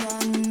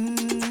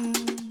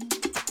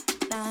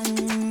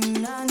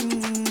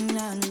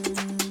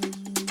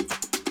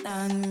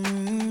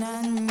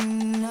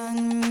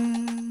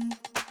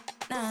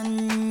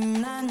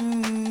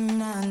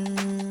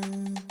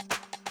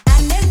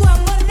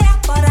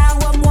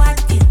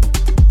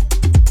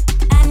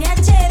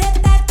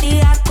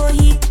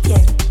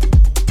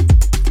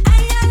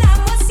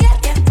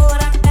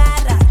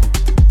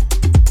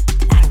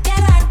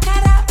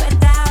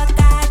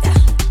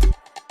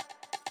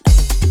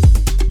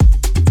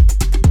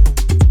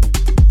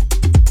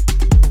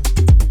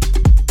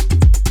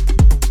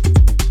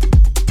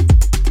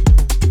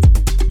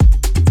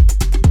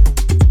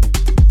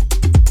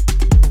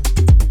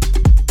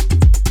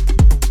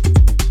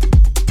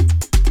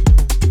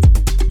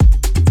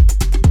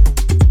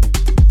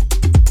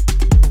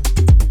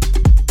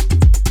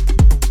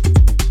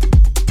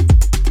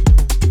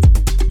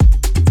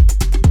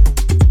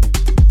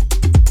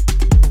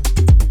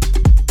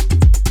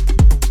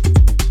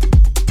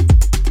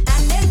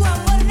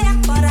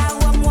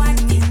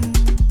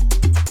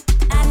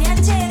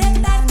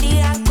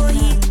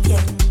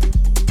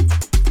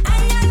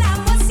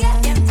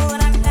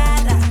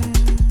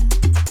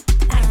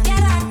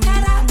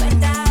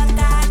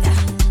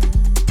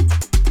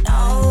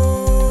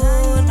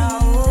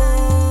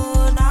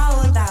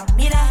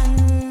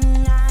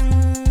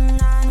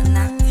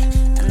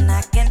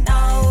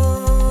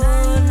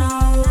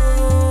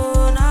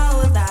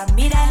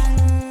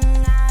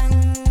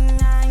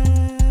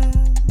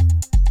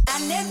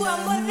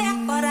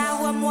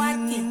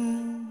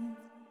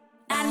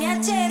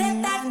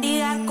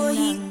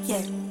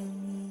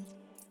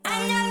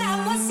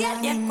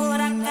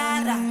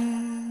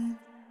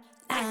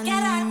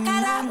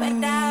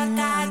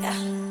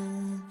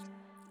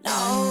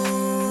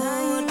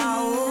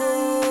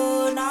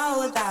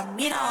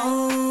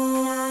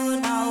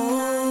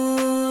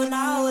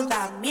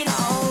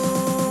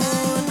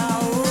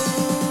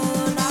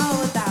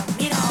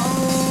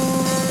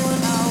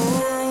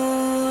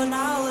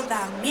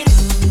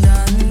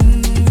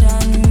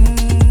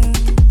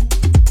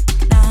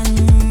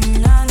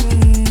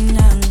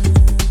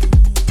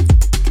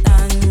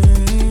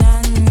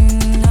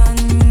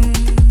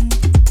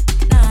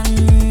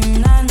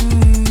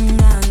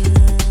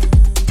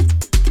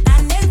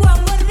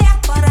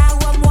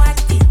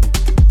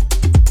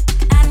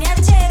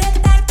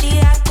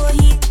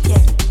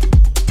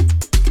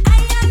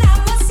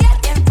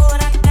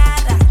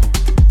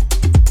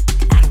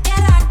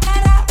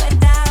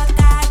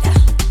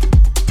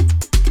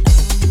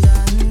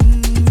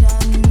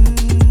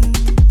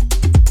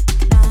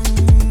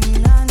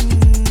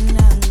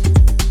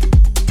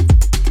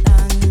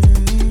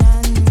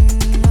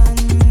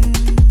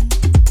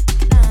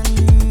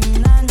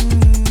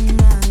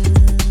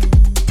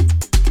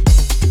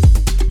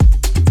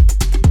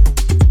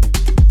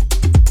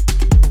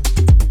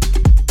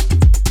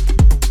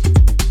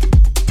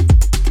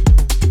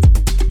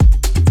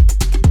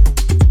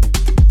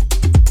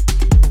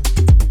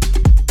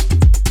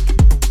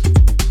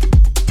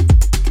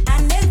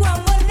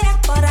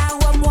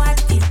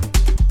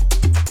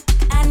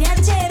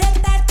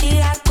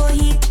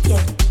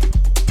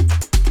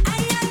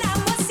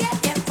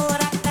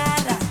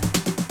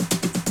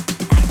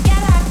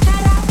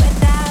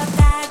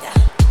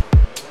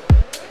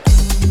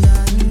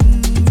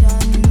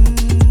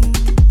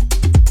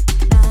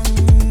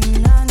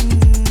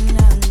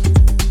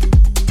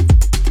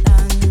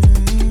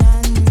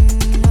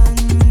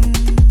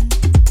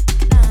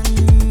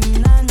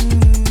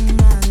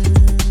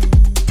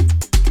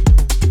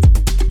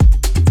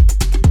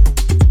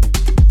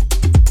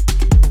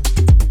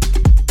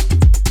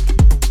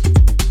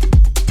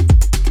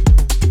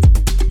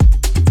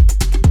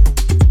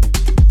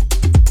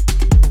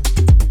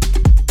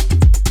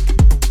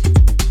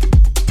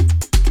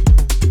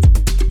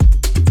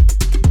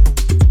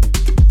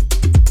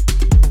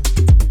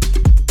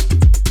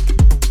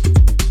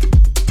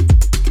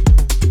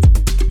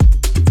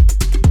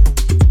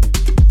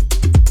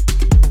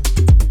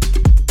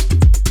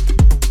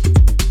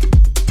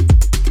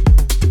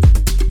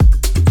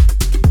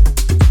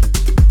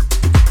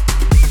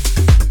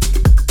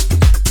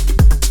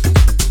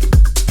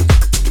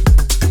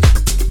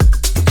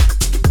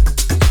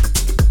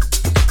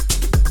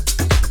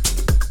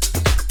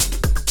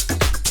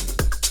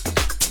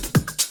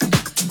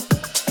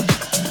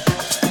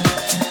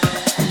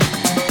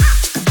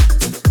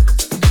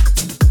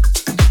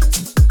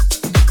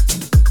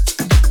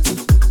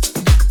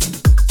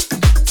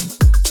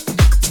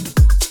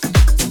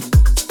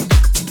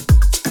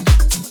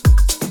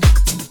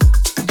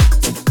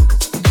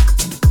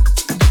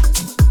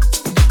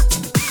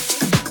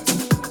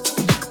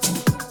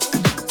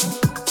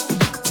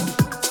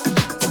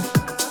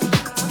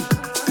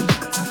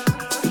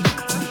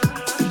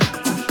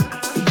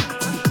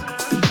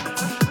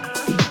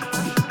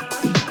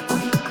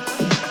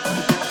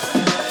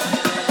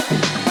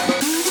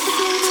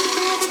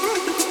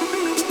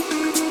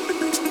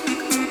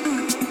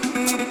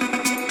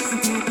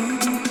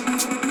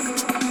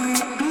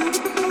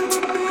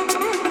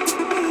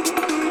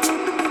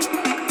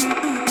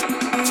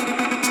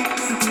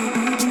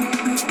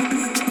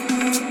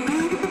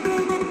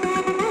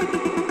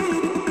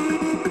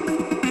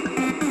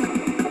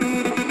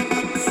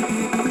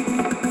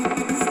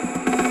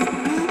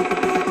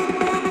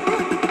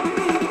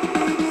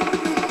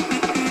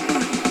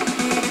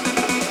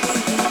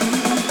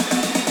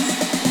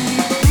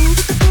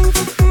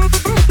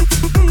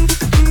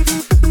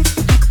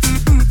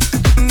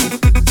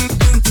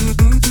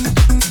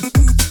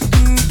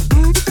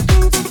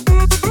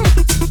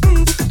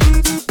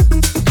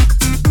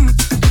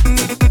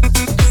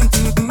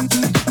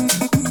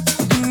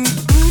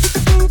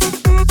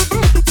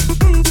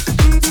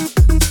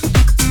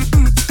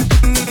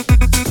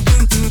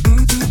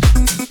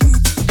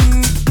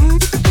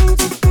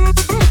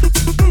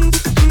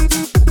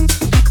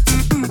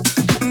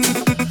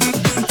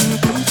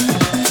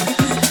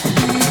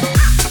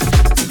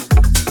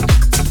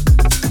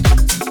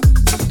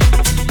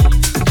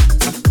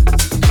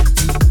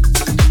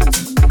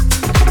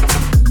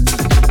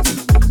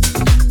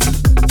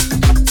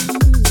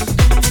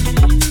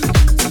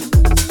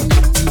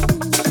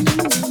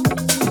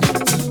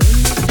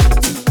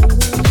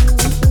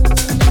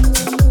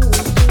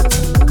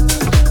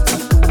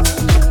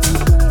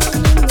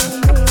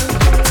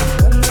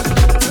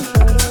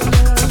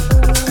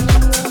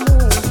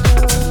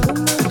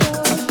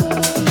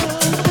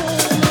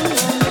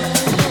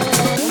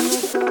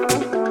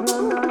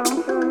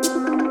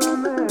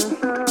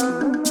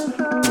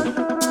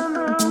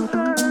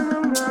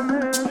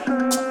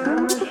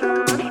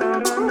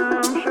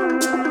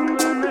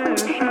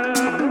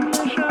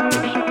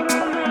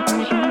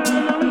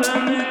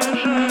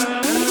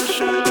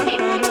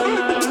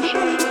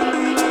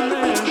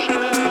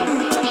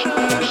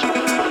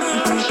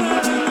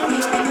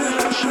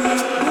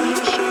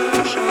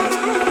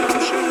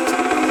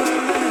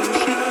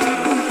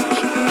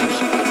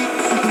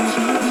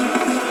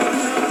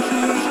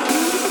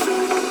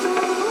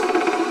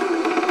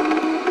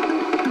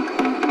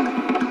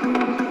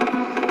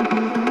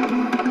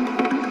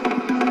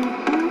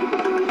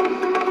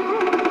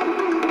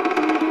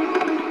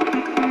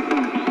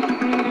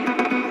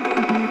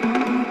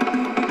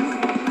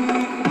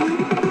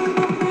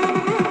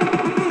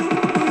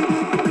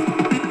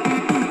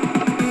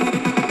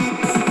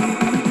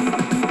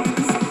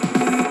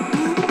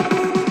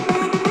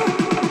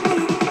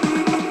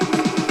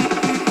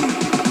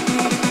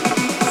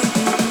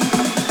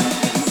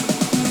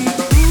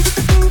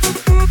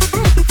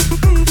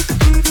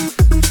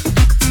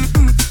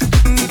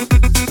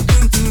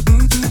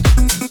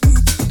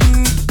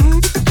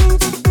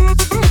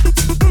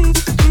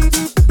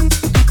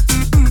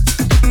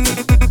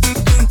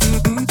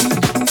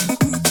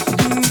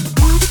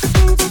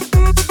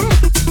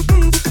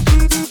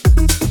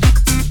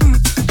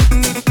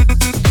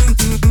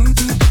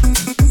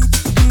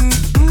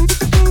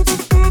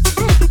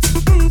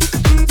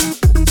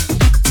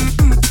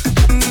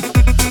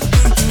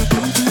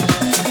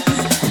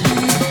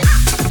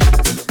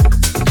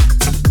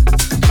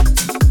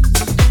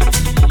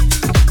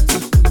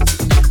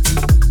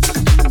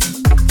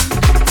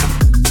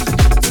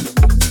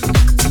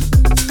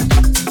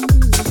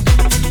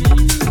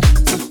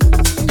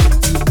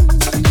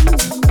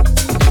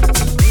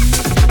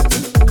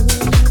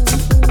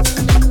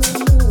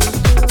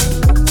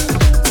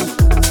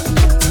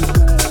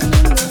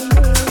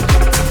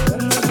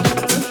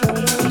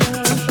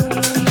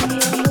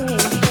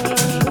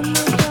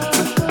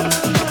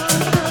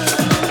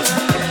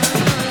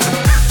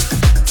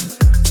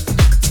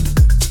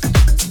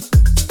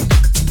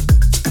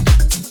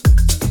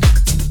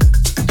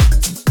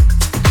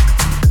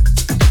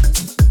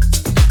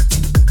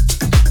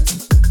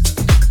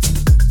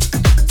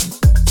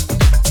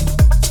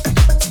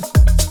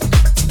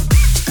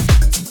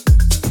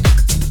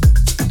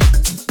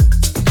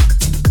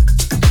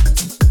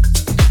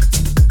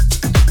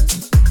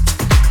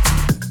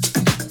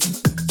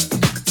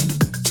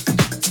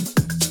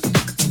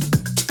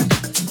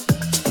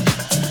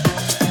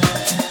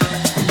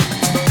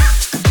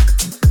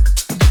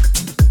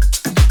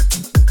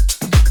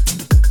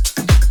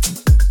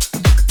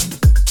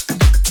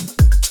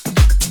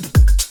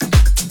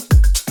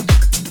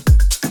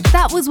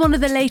 one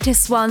of the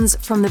latest ones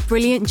from the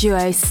brilliant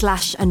duo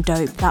Slash and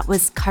Dope. That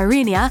was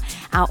Kyrenia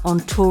out on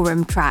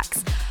Tourum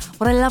Tracks.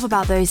 What I love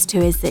about those two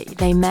is that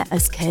they met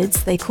as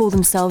kids. They call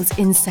themselves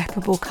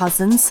inseparable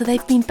cousins, so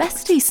they've been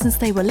besties since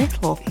they were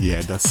little.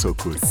 Yeah, that's so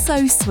cool.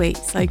 So sweet,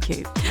 so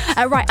cute.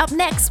 Right, up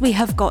next we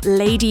have got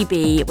Lady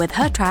B with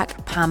her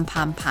track Pam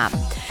Pam Pam.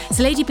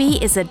 So Lady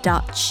B is a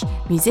Dutch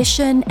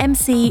musician,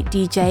 MC,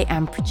 DJ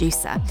and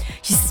producer.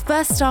 She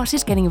first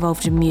started getting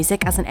involved in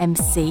music as an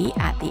MC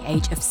at the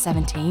age of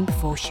 17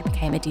 before she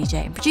became a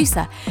DJ and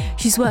producer.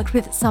 She's worked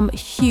with some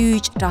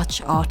huge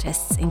Dutch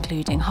artists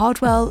including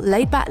Hardwell,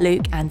 Laidback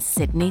Luke and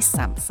Sydney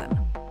Sampson.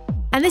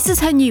 And this is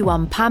her new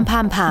one, Pam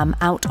Pam Pam,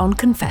 out on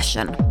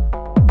Confession.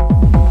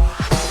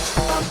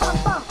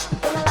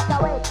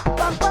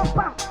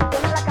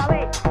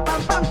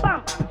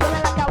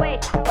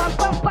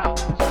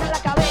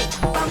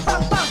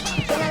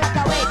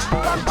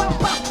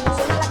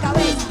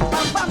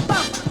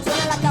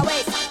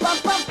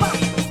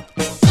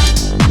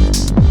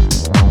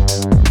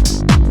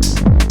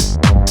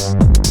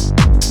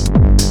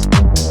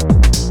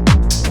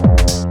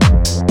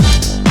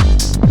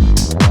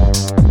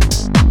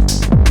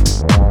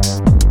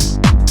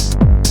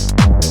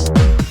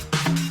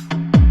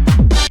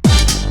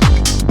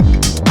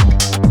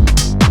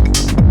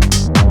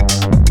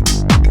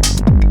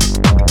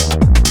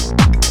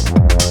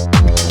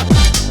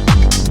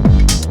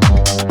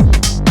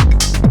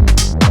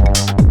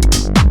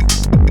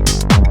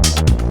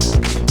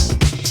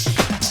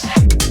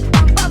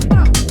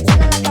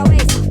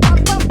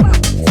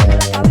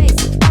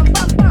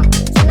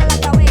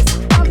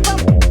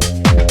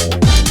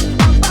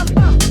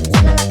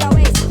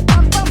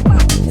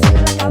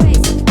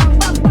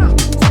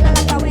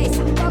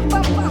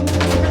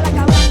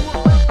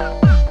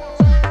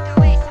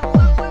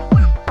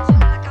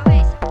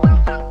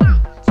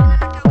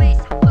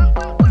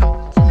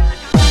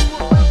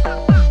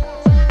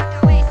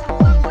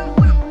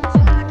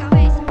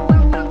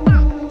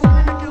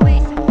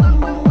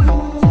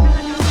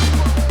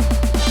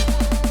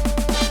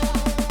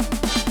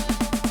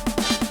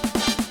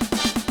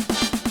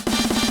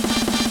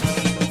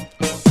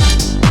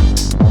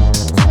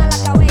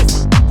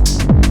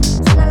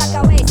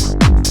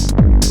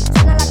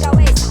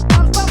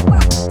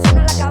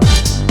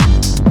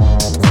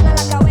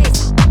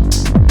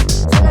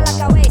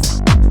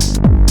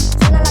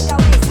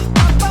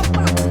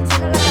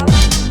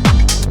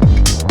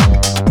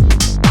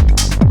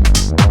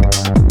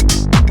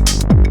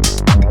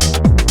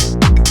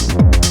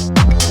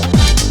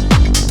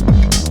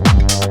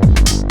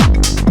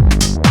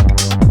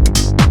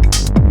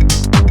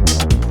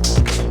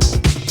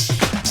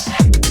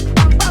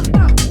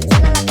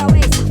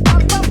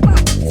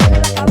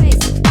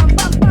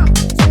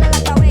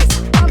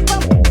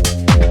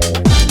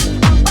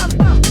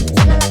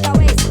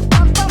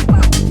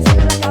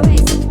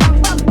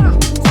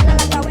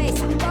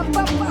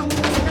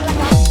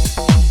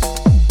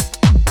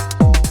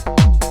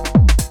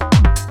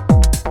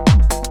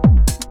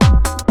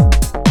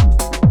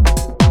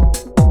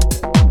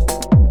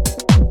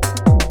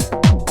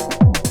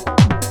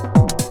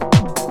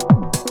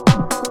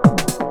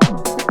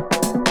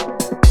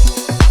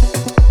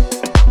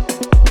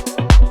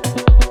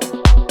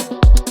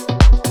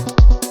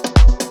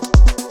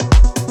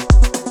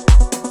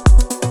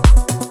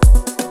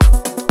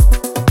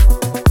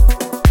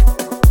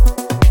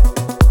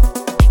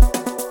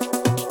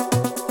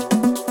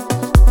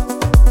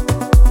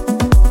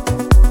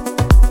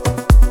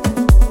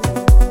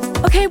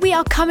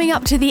 Coming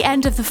up to the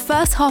end of the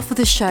first half of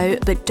the show,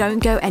 but don't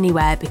go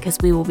anywhere because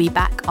we will be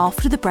back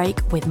after the break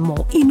with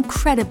more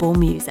incredible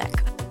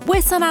music.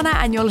 We're SUNANA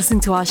and you're listening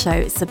to our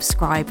show,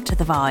 Subscribe to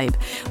the Vibe.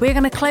 We're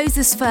going to close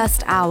this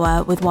first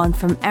hour with one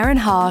from Erin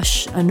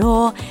Harsh,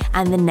 Honor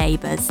and The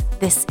Neighbours.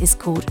 This is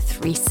called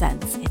 3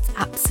 Cents. It's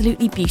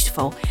absolutely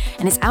beautiful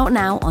and it's out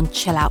now on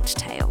Chill Out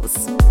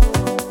Tales.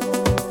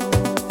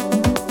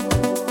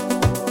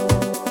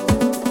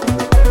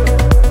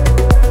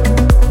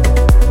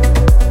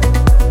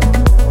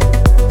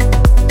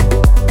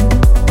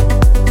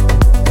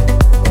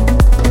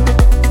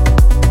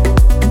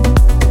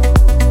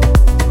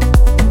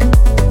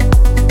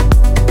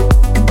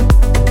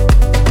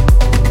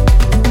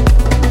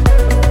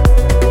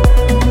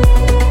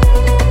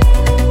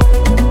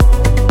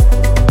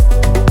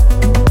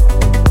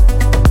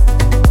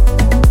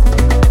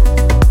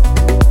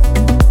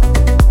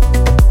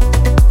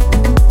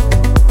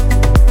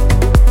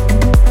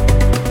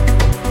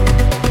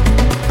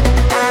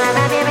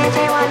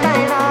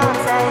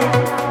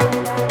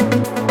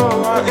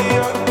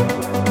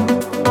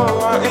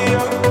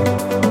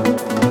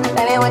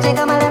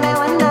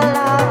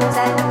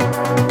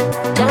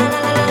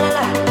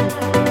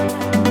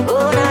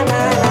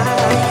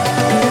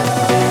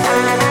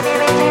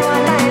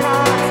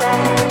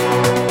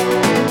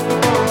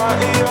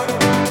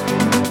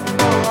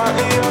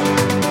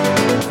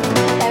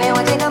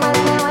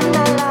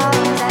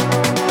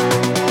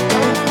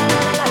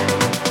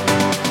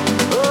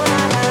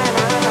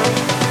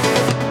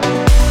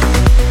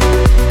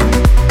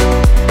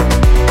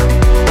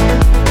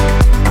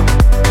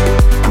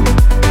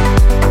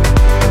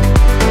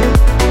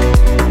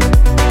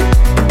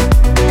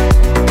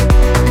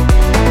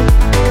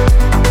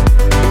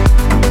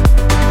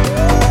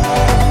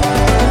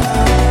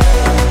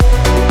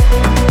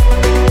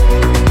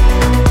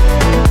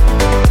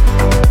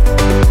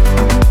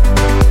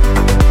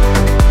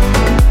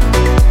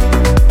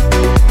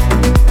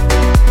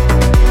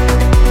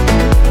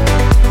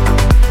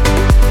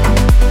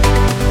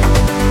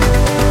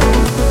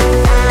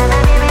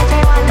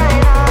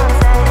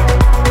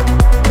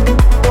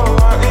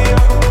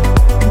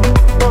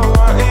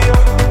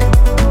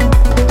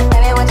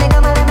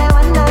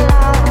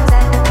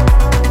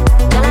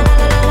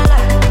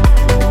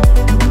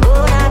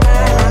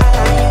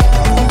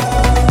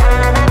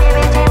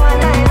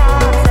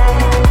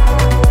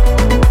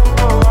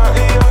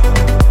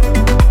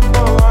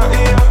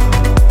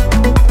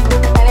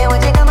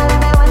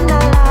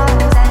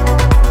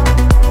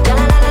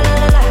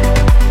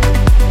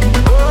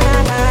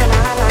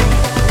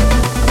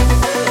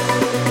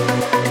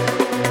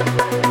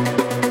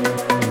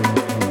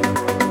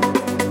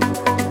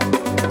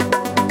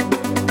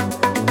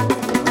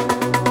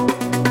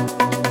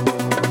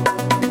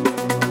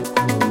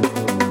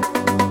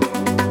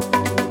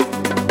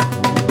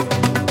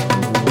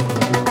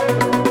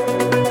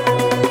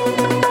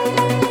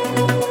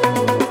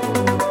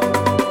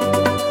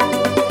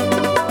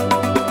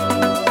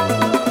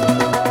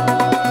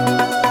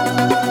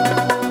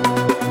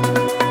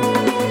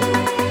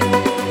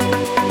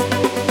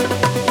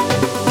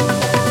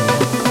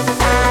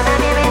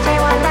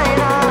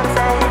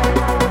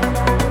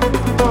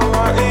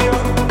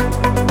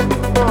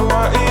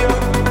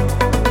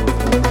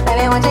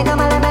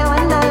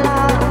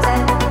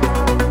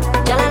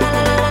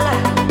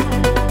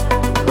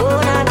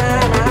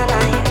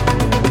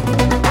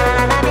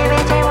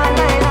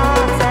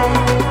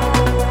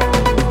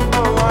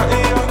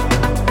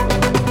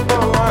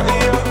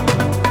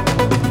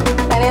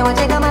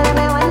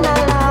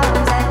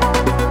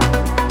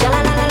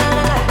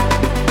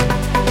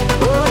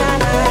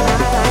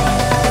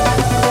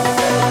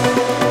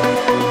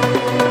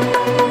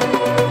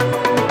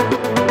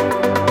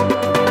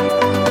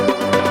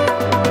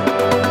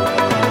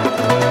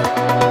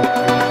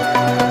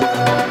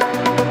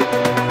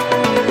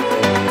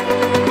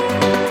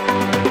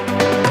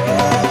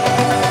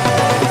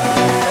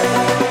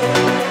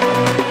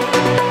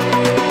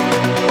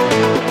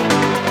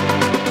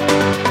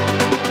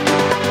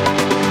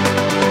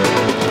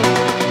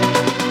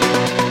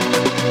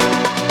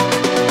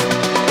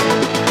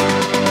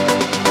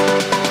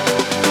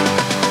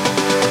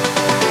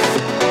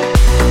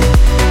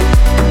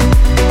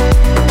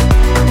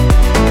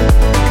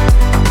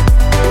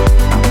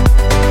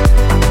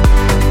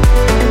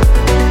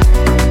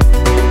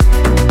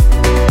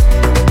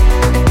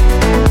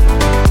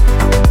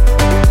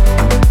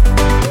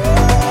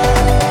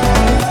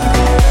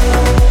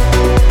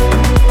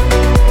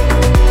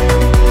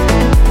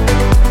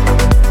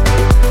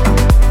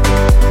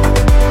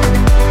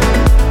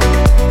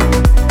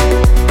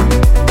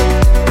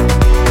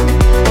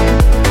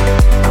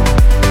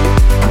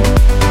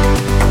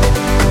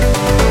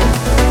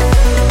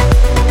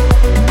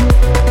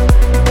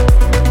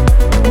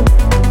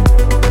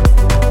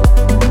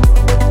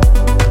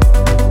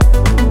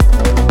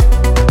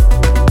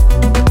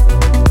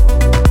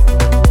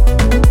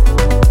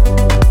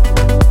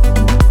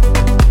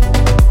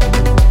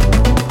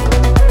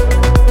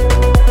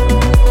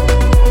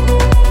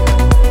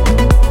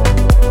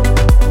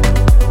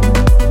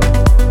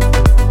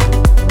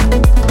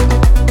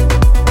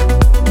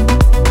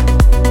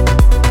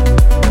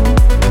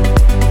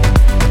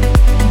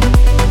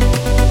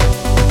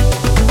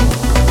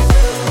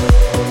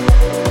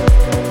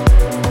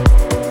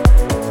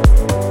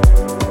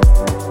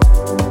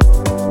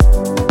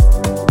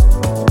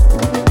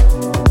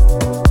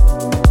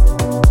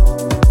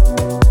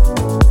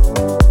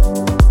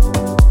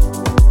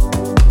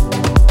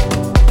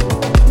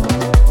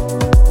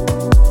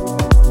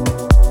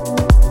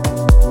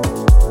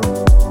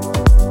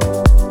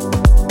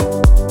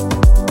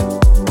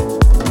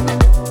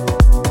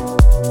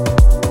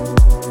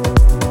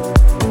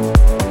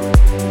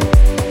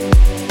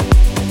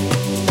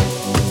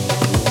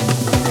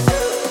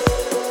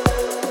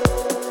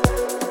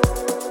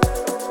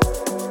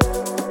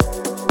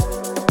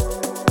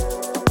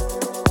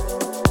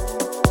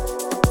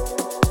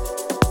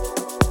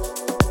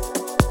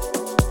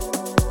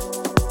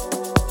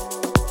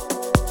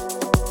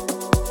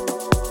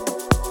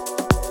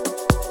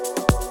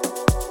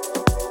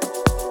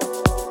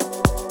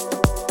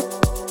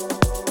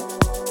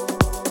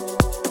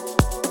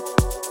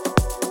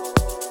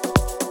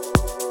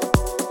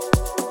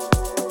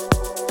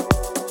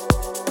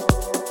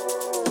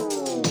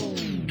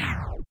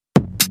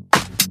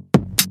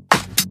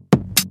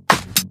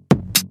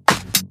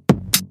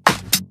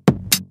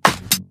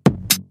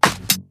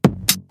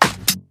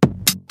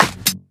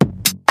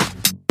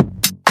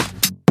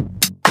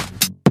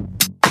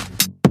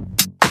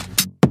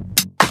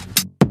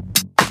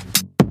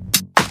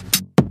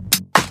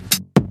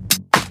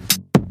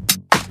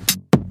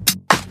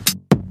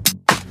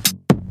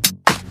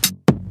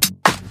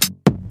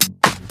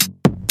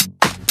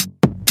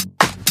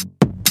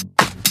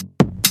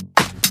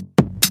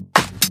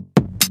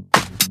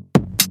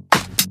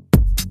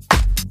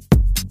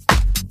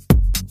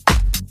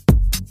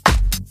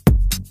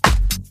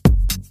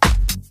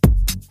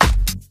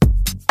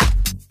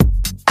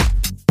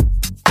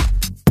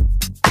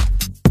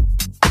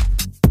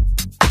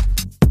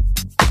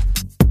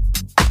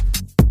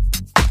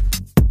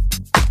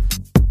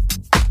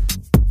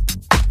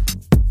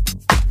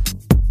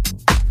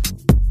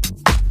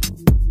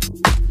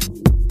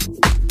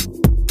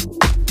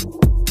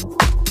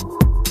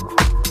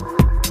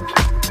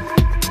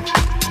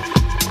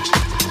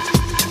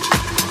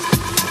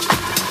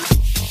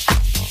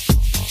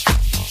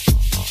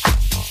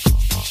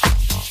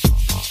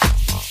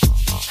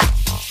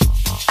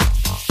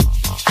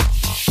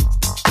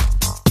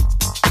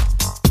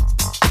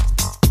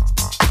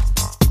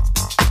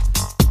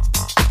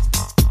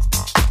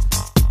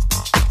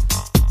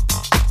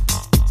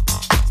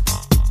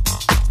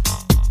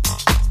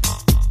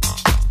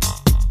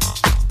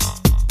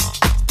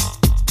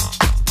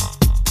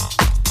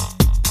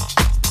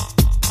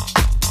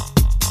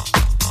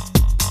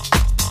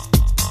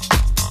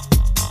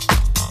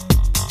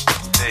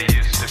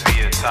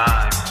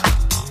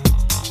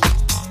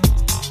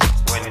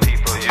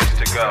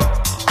 go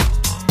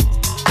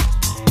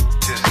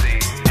to see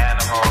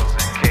animals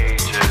in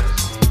cages.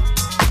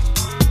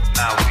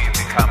 Now we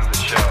become the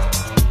show.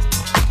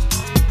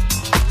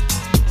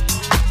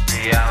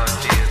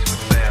 Reality is for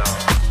sale.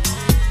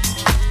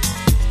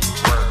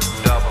 Work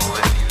double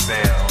if you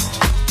fail.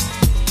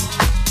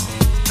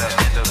 The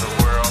end of the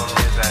world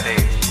is at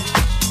 8.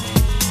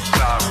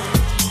 Sorry,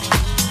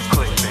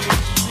 clickbait.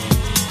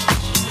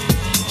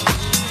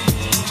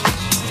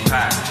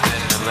 Packed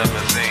in the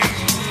limousine.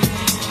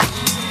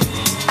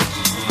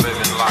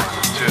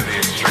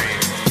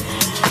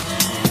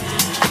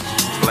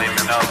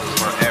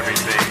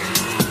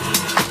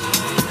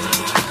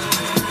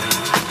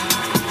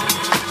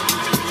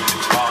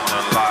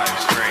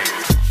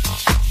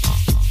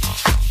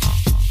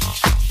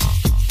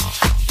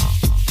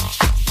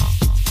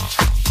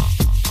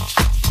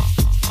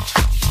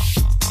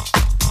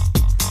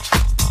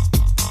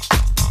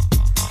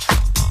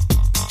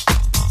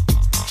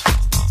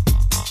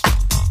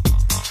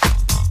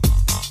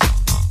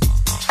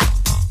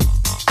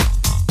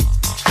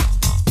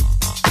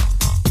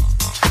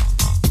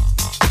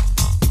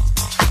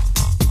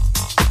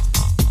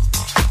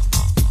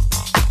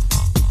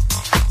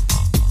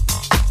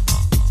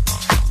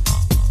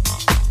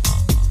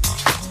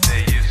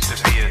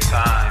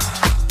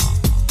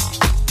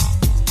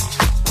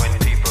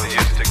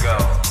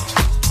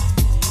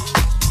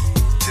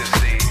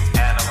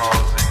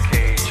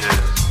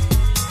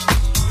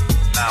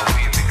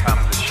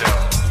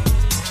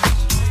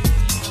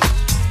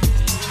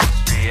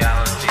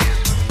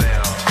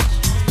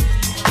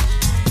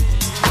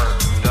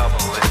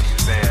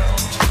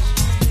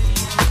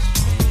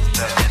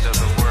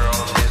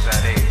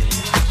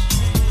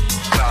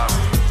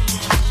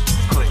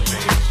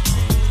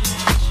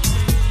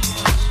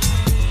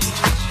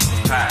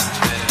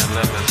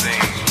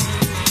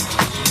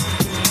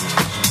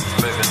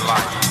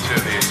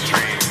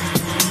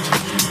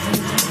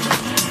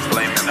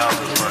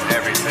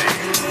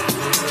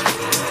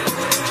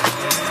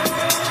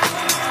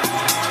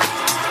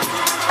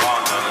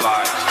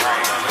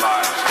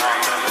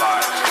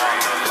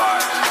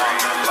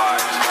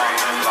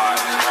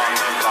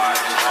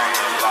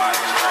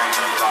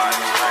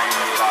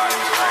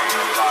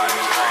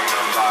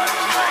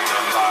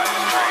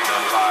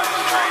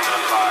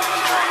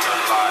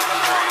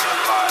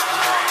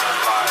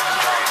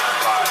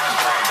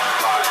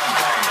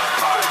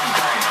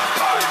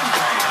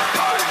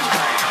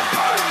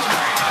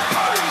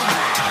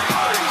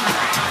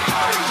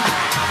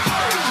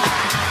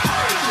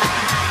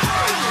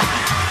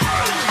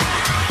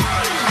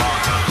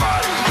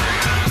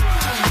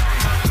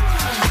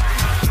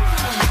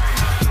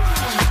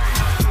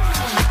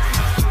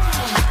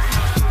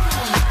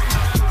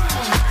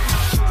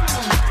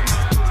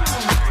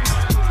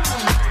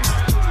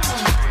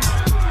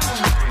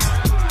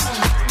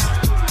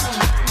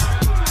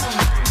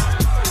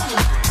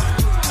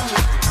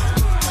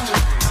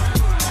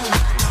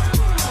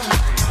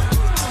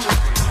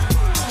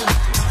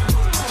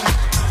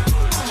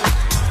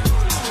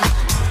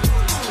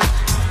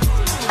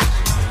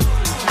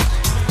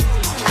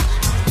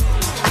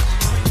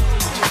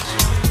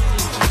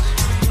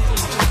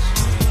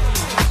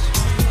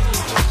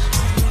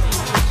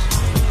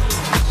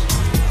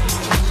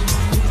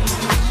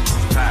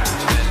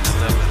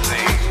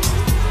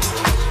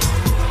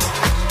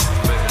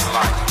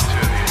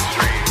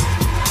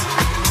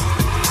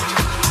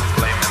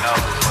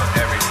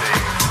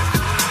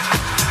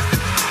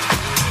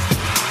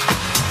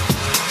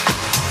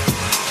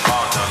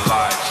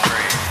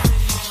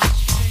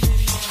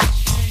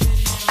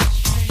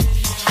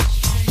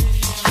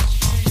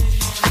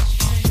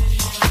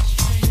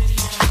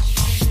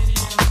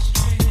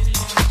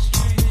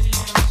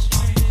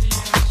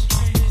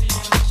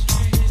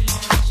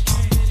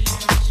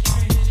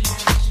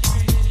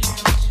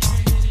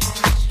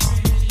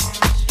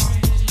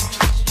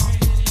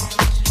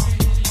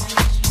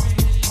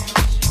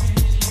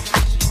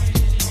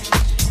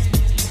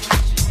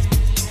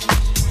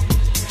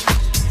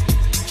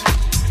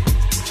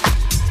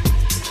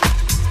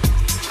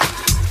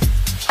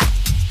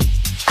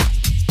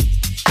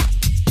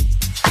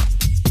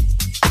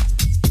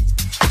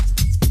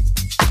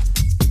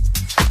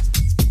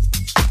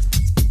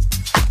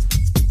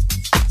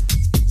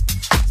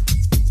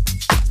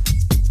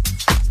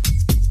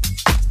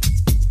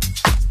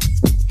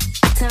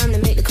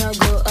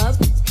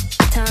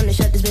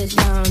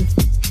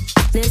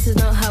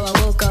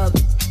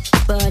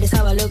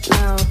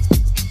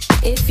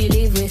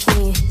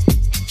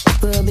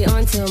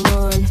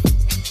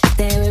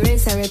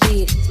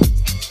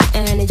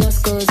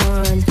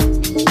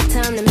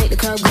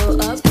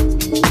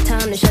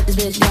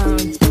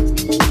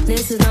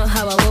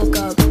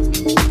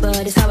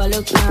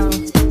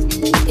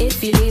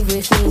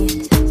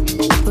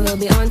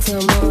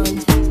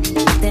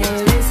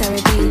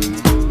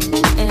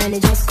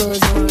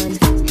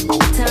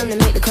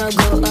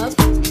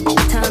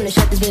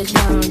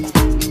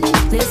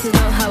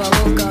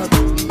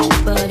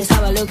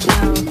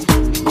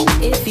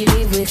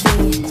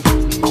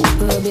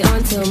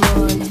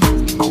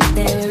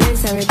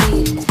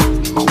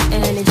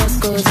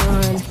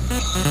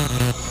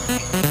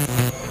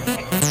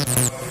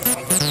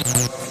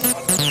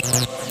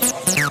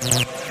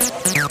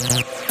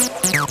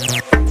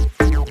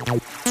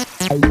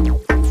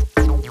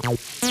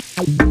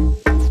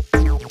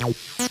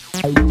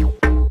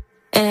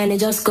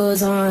 and it just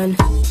goes on.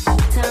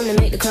 Time to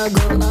make the club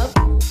go up.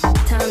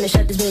 Time to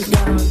shut this bitch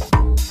down.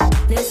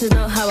 This is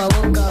not how I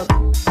woke up,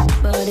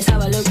 but it's how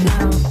I look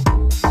now.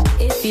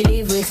 If you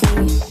leave with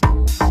me,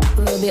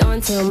 we'll be on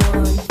till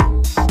morn.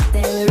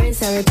 Then we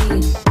rinse and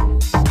repeat,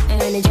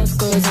 and it just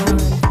goes on.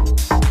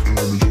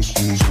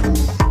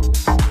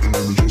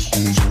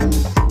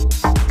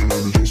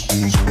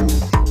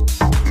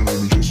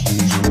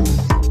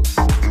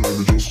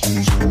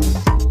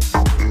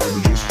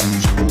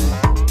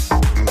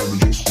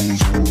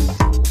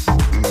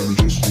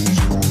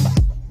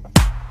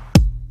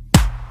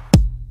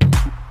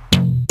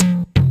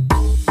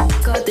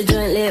 Got the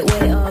joint lit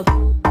way up.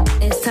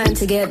 It's time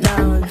to get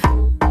down.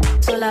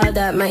 So loud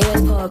that my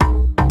ears pop.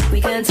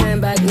 We can't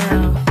turn back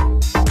now.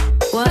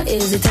 What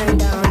is the turn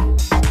down?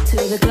 To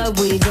the club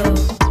we go.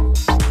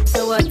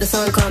 So what, the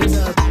song comes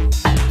up,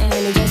 and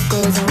it just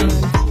goes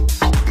on.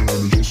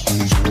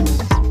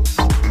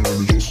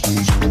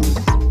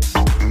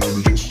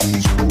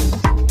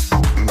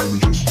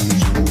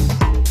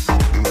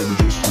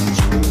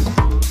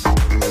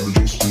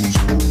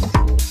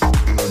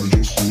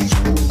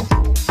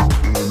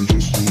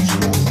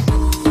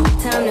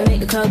 Time to make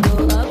the club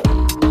go up.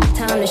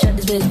 Time to shut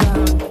this bitch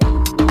down.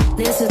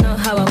 This is not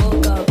how I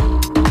woke up,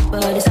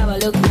 but it's how I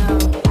look now.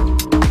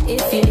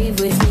 If you leave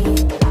with me,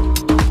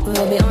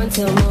 we'll be on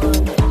till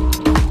morn.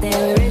 Then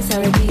we rinse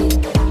and repeat,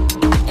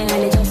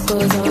 and it just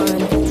goes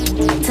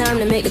on. Time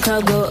to make the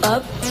club go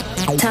up.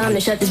 Time to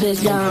shut this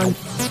bitch down.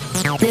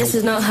 This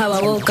is not how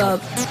I woke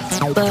up,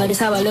 but it's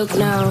how I look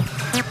now.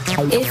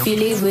 If you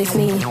leave with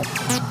me,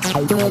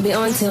 we'll be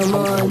on till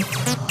morn.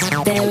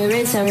 Then we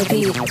rinse and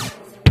repeat,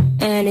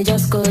 and it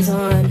just goes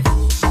on.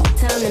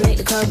 Time to make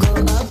the club go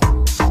up.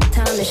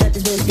 Time to shut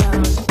this bitch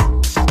down.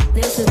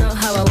 This is not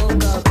how I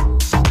woke up,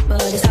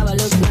 but it's how I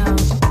look now.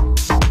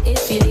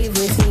 If you leave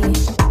with me,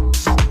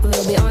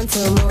 we'll be on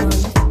till morn.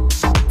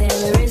 Then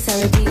we rinse and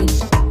repeat,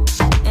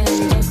 and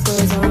it just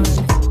goes on.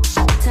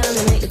 Time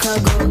to make the club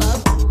go up.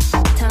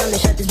 Time to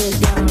shut this bitch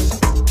down.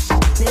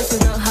 This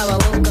is not how I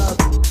woke up,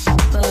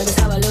 but it's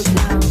how I look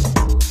now.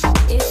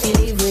 If you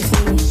leave with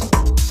me,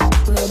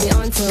 we'll be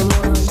on till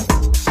morn.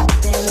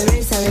 Then we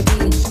rinse and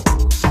repeat,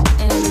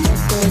 and it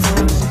just goes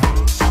on.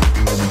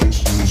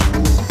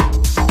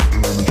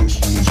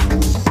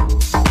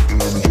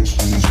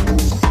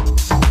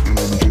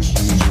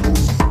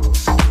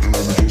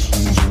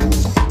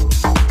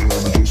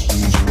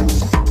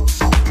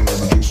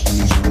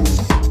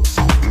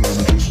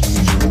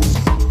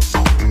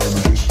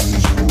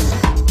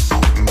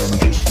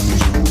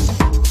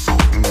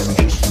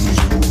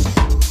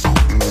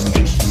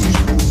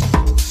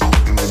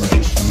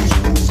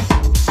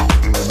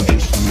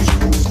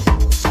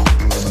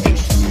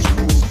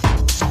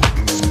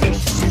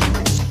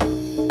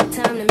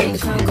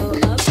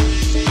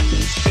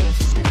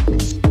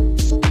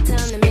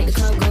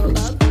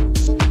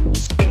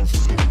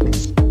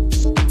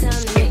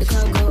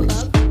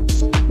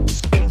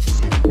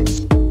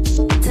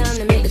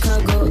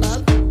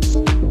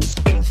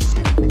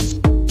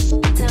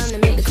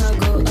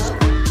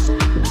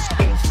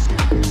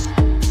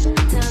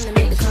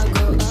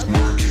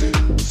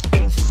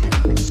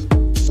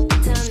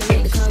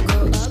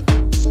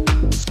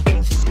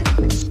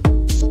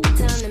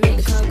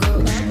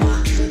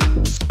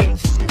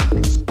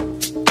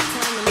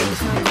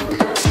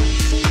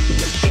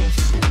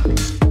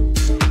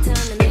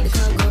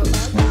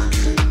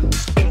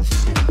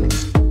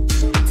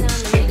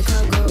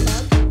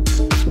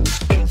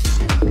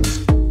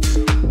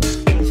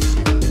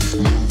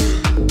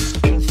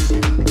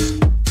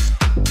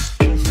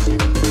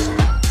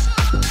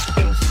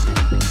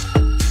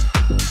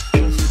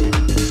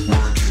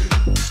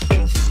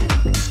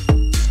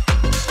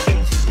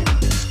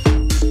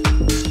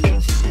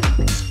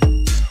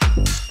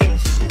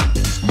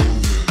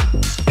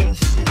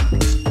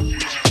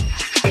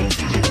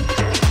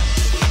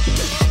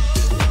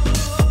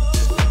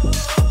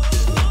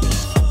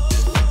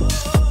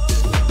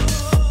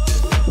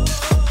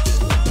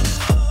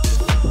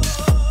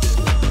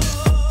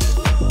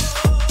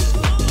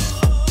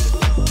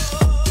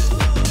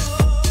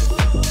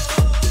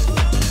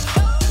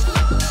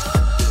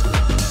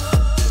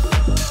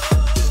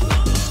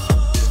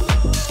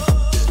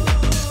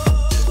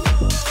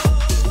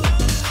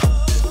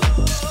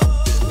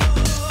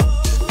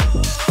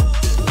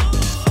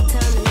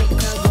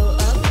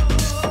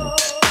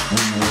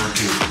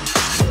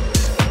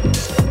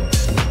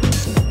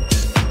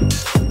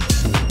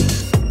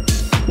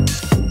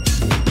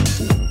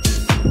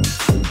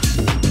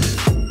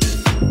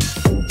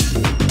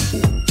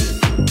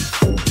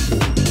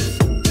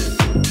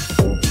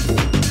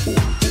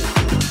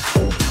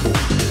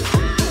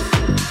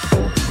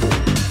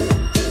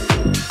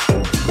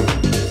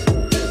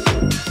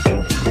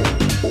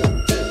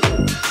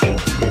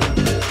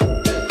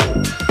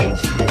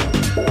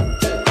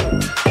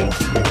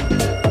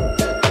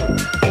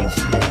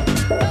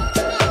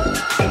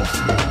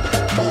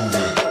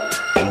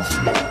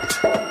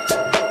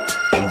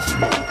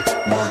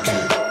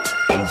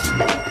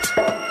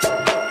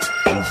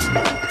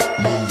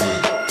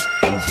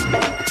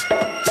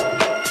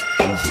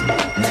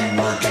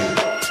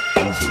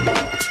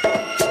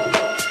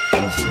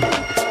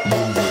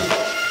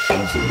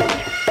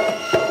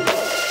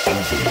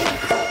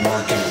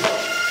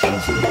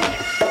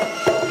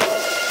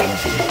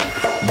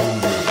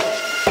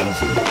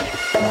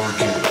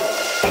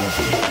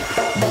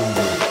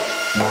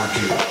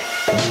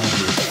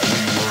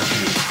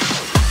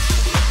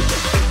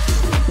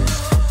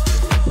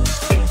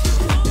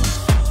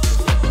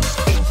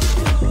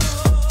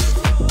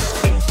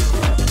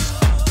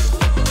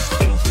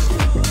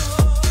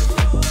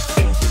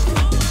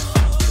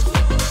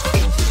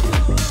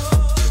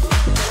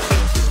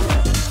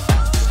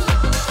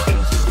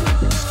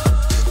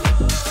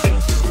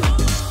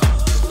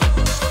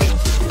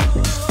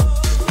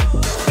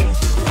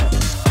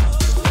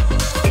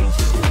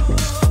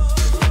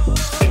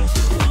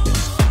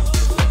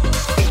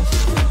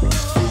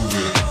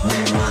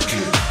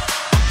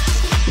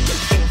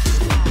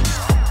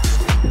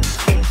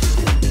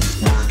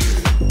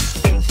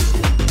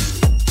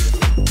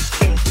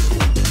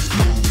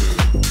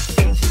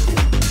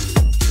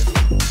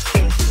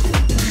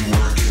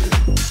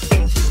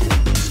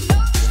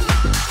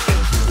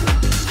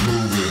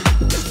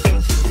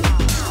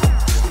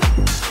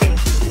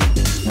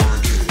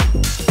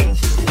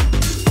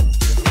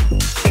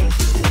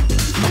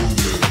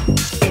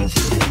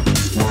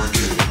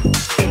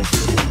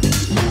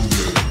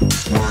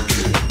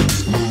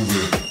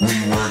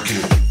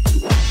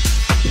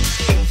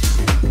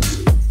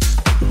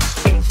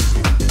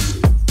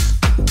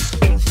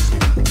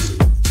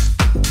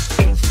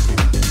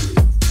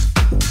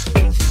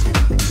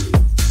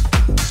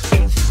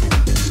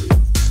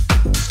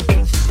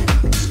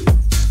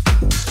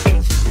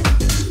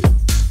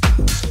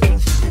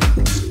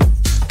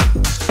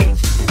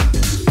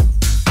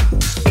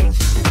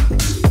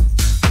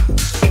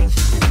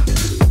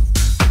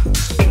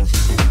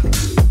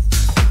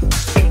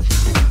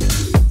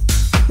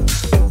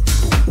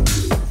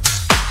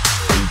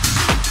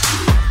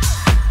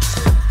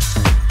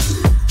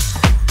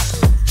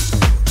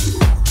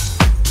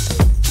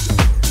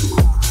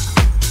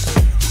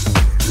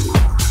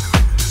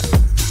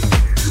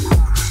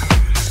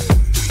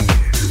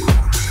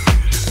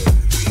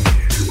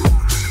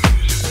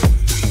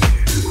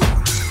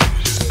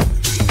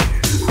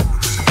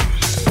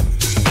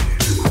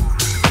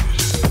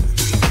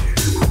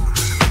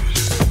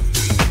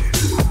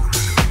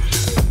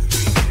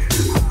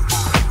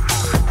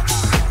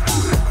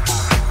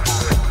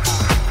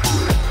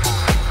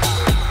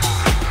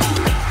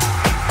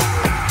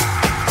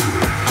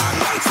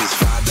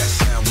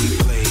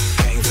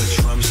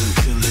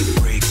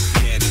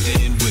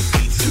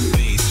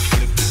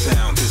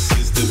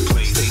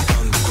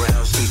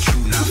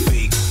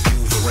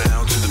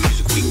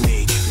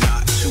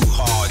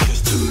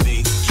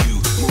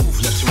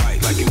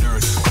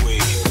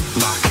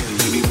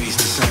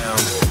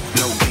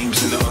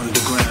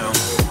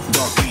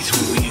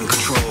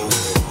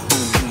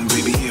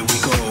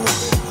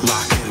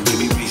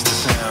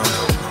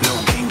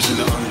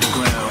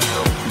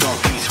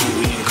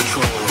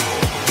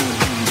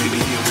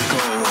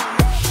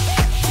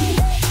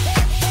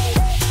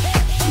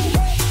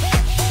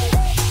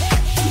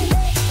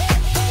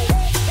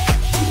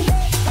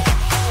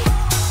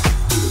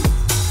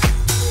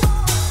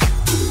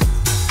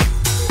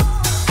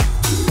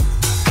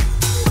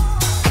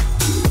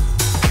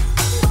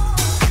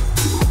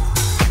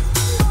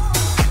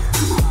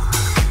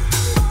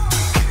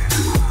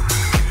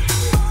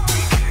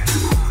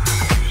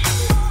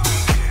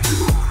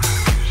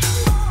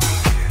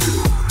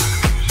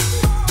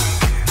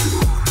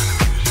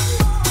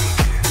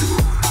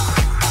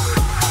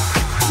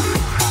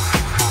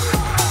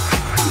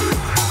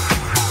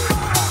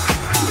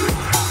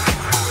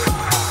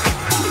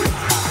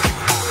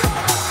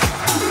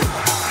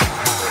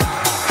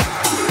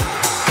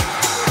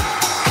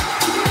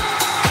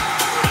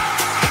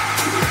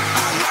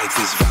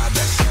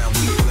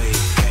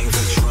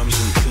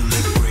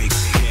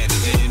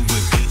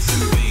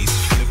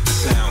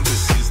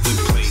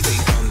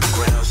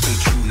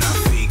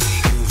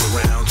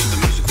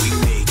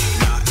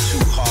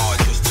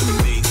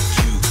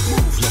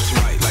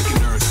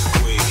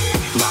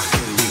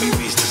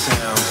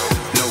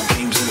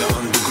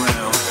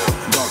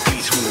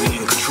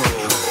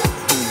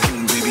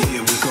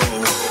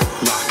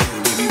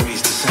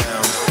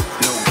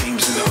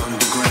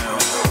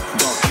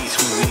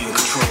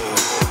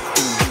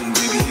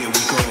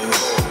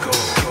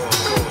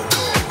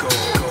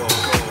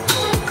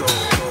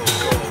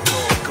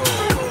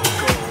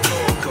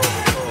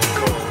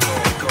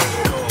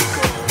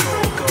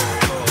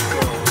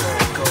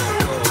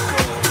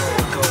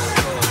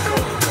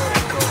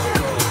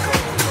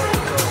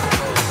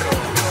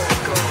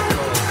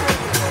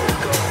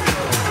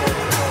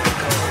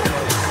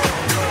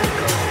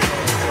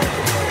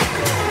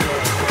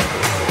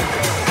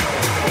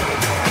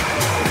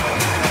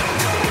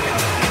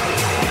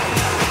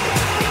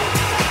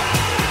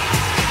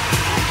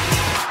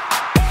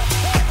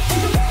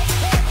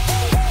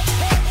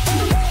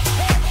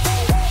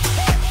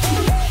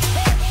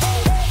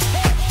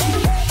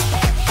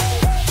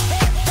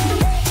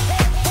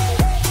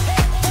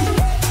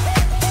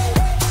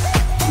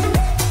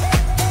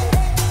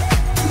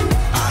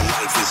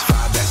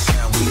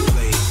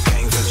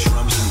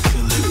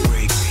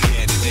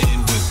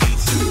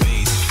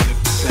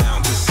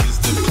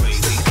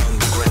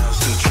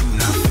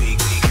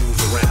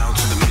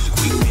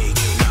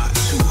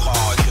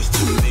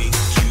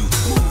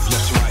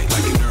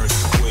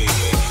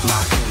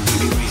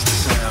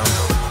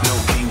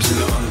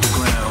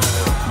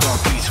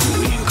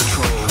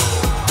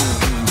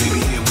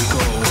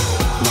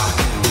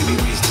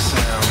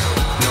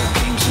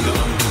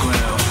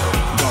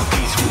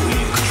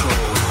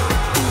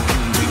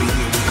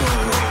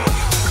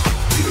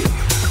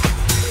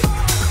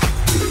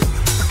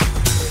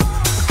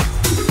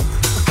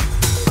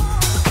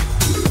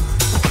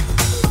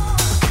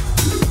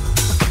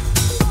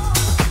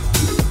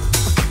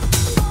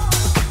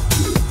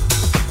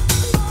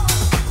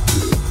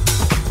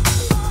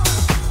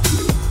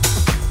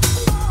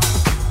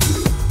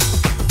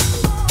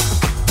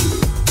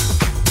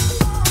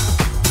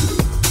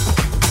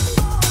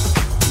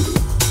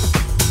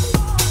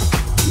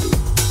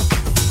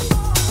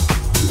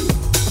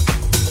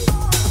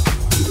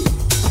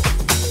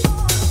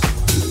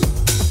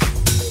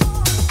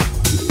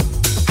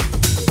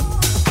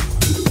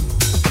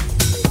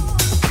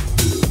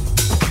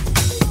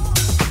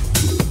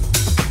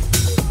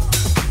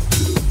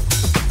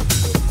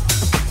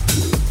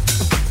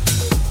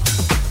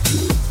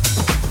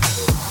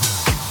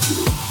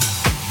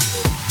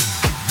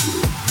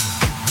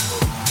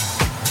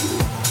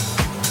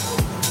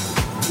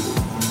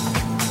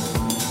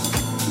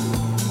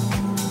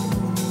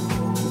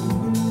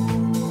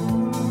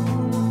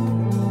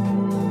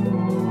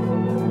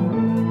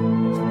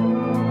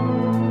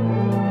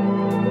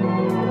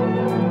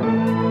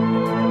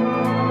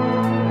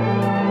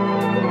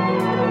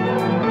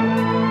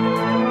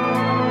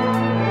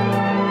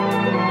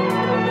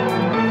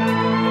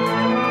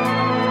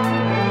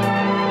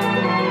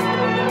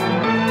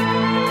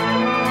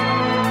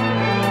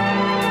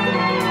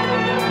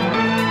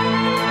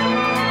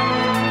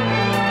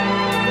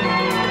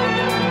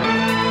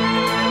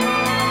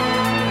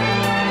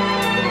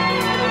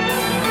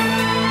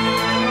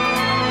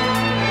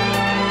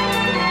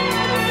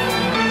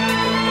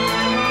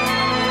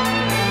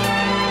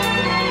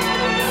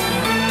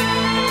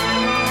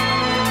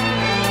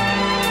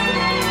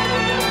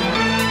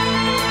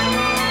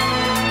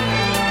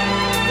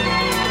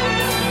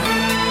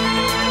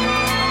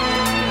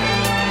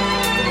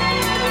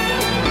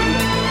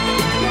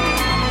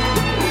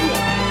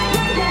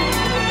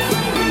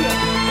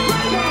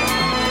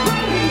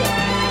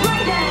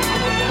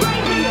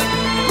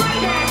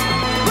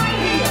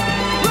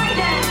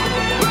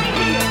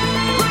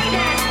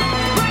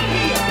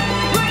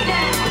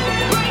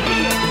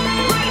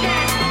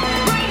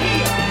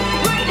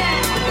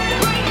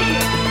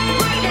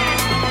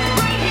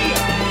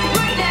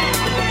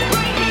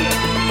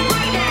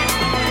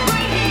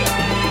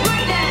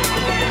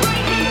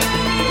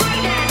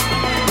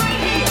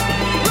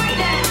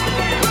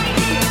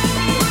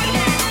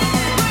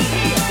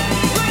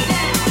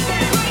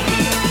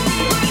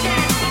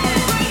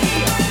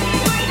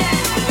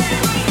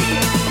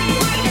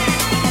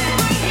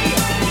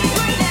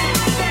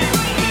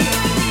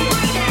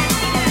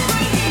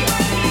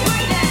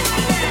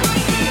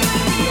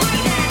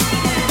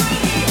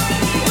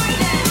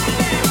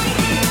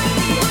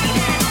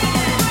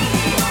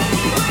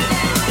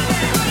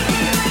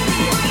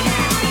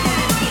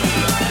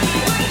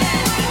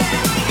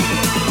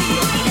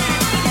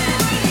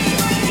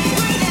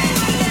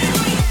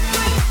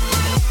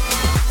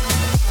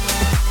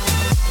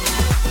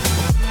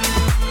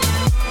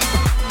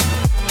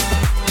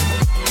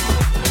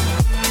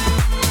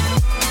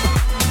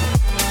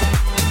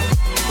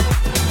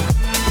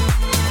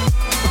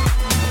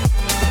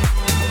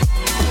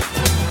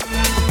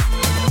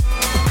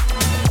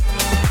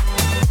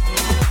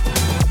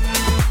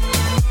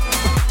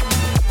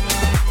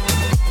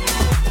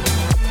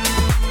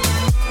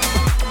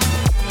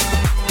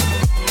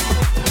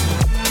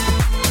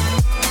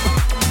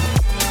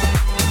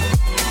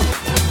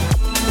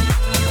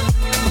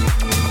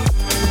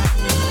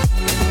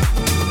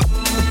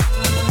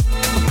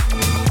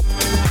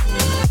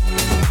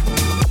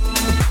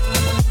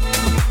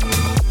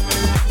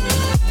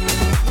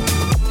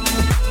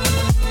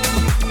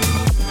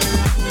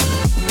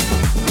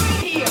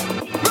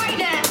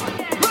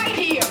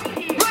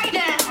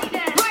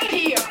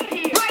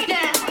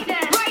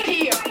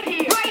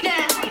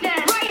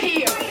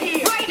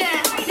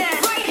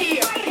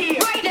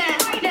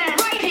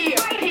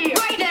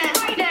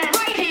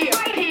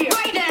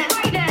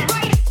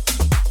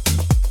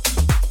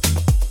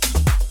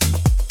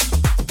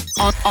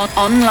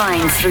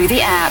 online through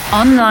the app,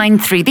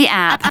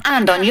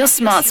 and on your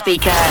smart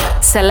speaker.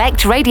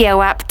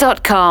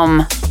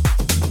 SelectRadioApp.com.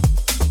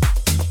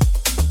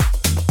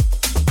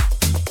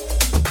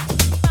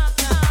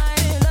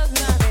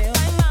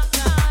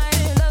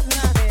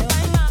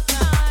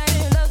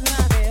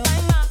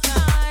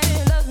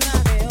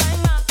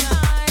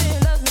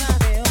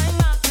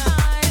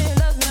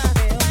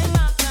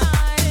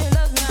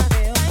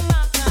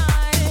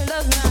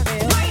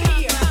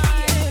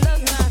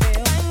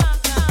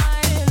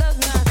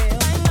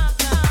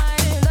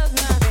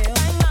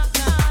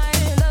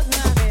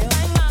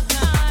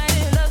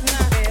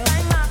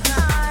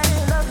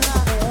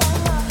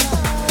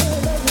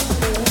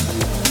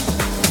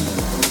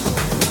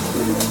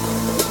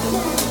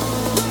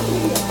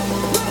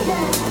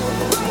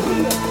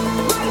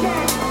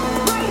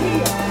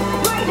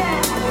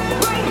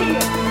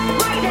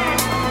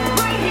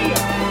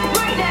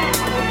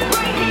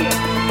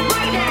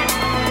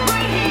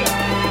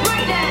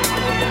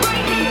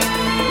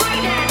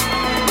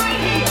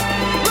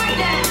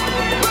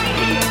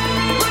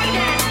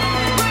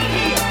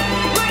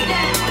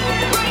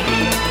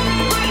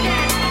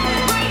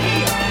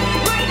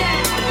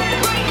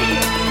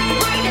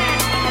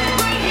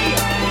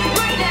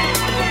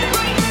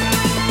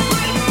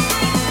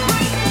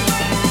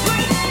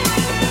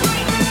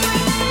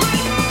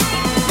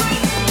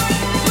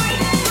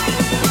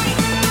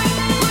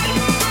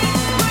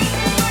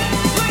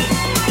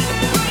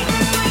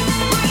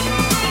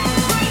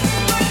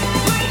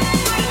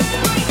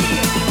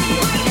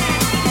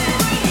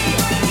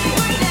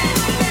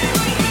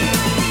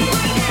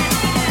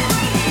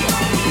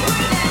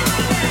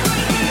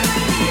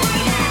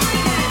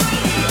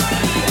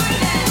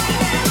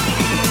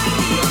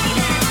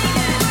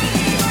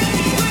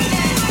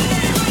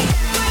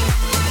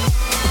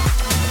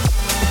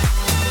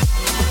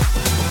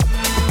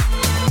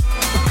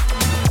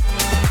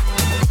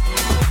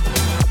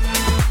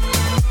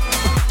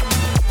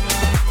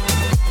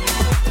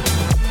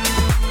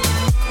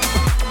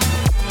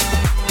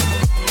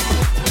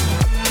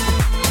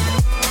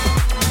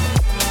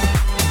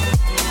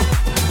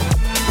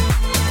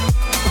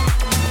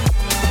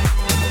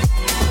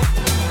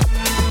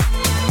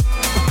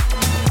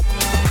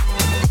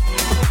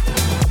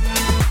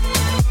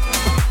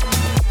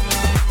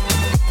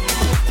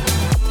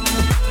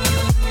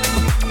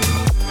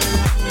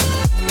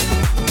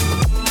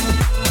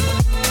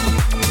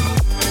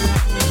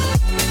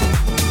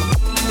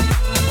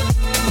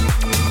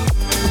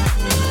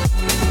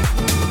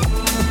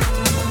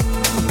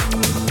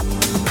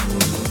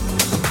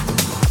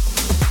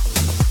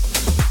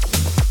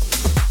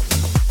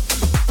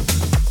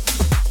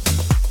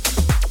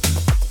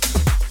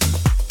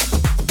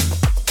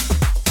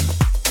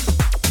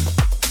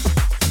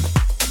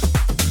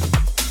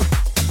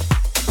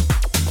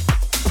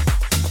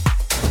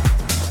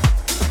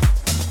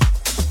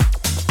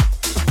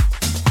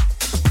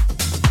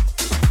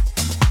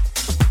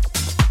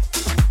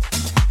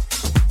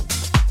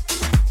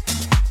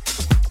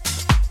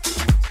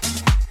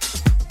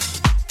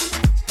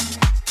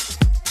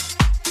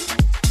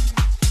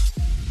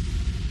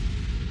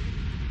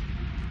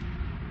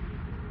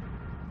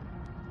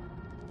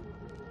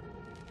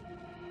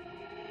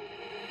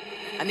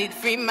 I need to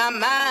free my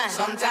mind.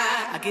 Sometimes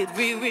I get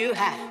real, real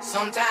high.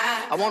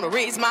 Sometimes I wanna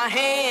raise my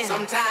hand.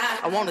 Sometimes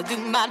I wanna do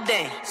my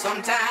dance.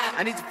 Sometimes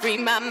I need to free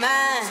my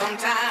mind.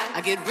 Sometimes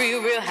I get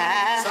real, real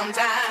high.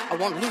 Sometimes I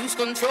wanna lose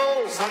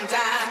control.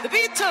 Sometimes the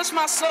beat touch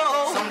my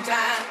soul.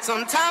 Sometimes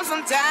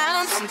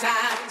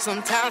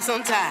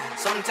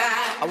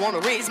I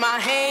wanna raise my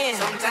hand.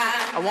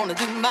 Sometimes I wanna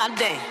do my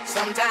dance.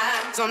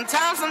 Sometimes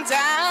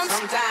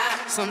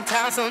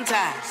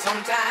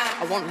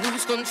I wanna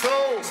lose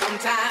control.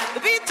 Sometimes the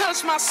beat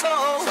touch my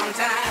soul.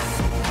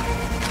 Sometimes.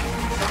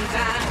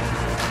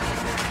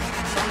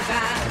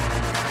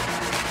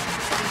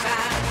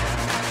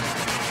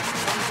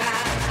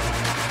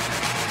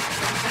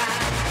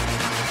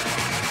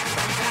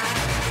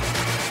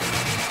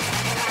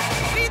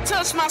 The beat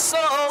touch my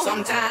soul.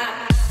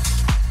 Sometimes.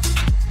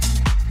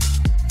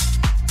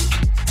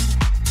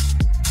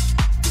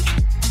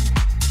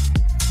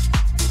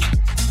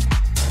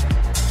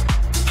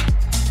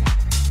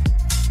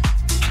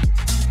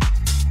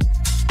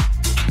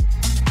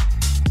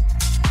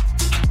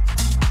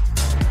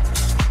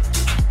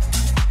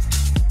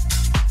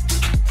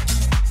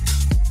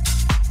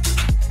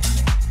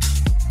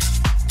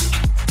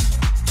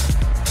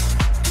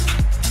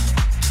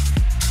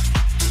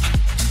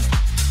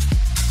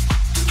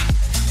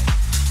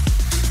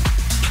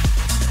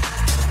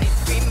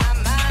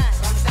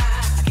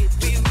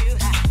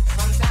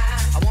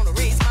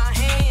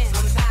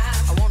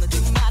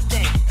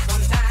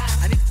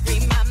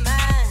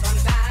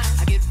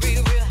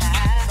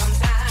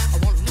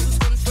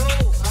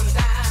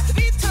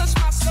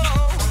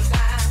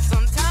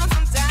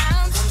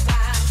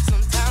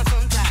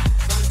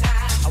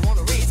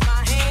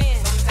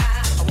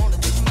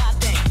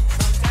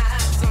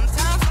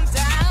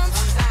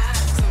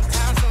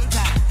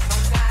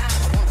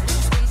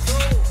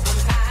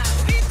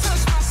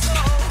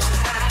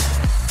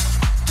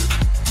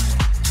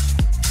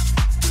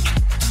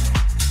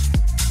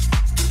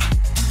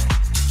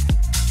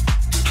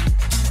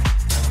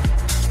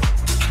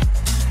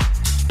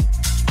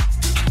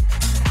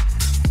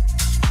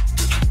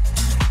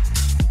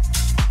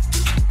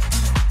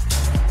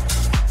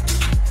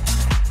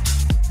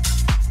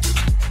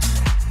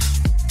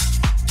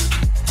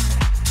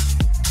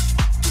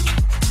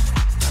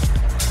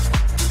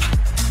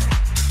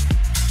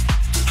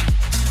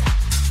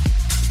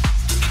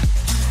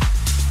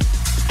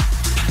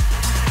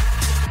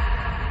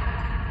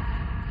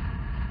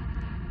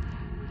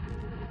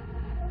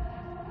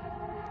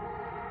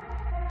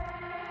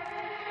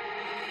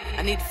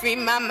 I need to free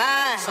my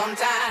mind.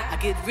 Sometimes I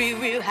get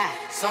real high.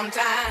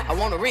 Sometimes I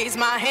wanna raise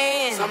my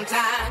hand.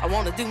 Sometimes I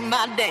wanna do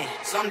my dance.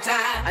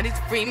 Sometimes I need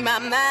to free my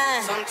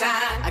mind.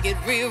 Sometimes I get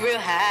real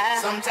high.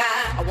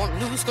 Sometimes I wanna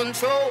lose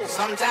control.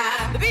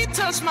 Sometimes the beat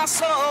touch my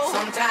soul.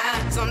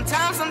 Sometimes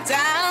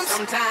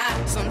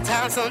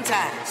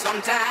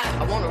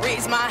I wanna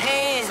raise my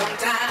hand.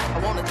 Sometimes I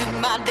wanna do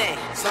my dance.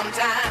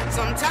 Sometimes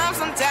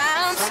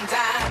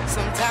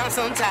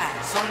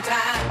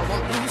I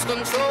wanna lose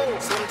control.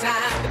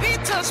 Sometimes the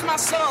beat touch my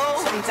soul.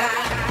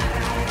 Sometimes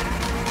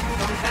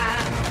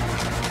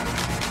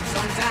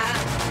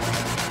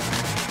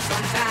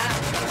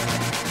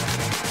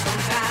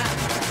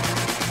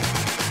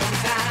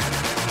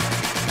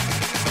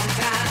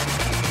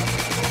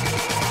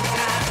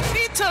the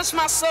beat touch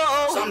my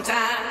soul.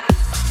 Sometimes.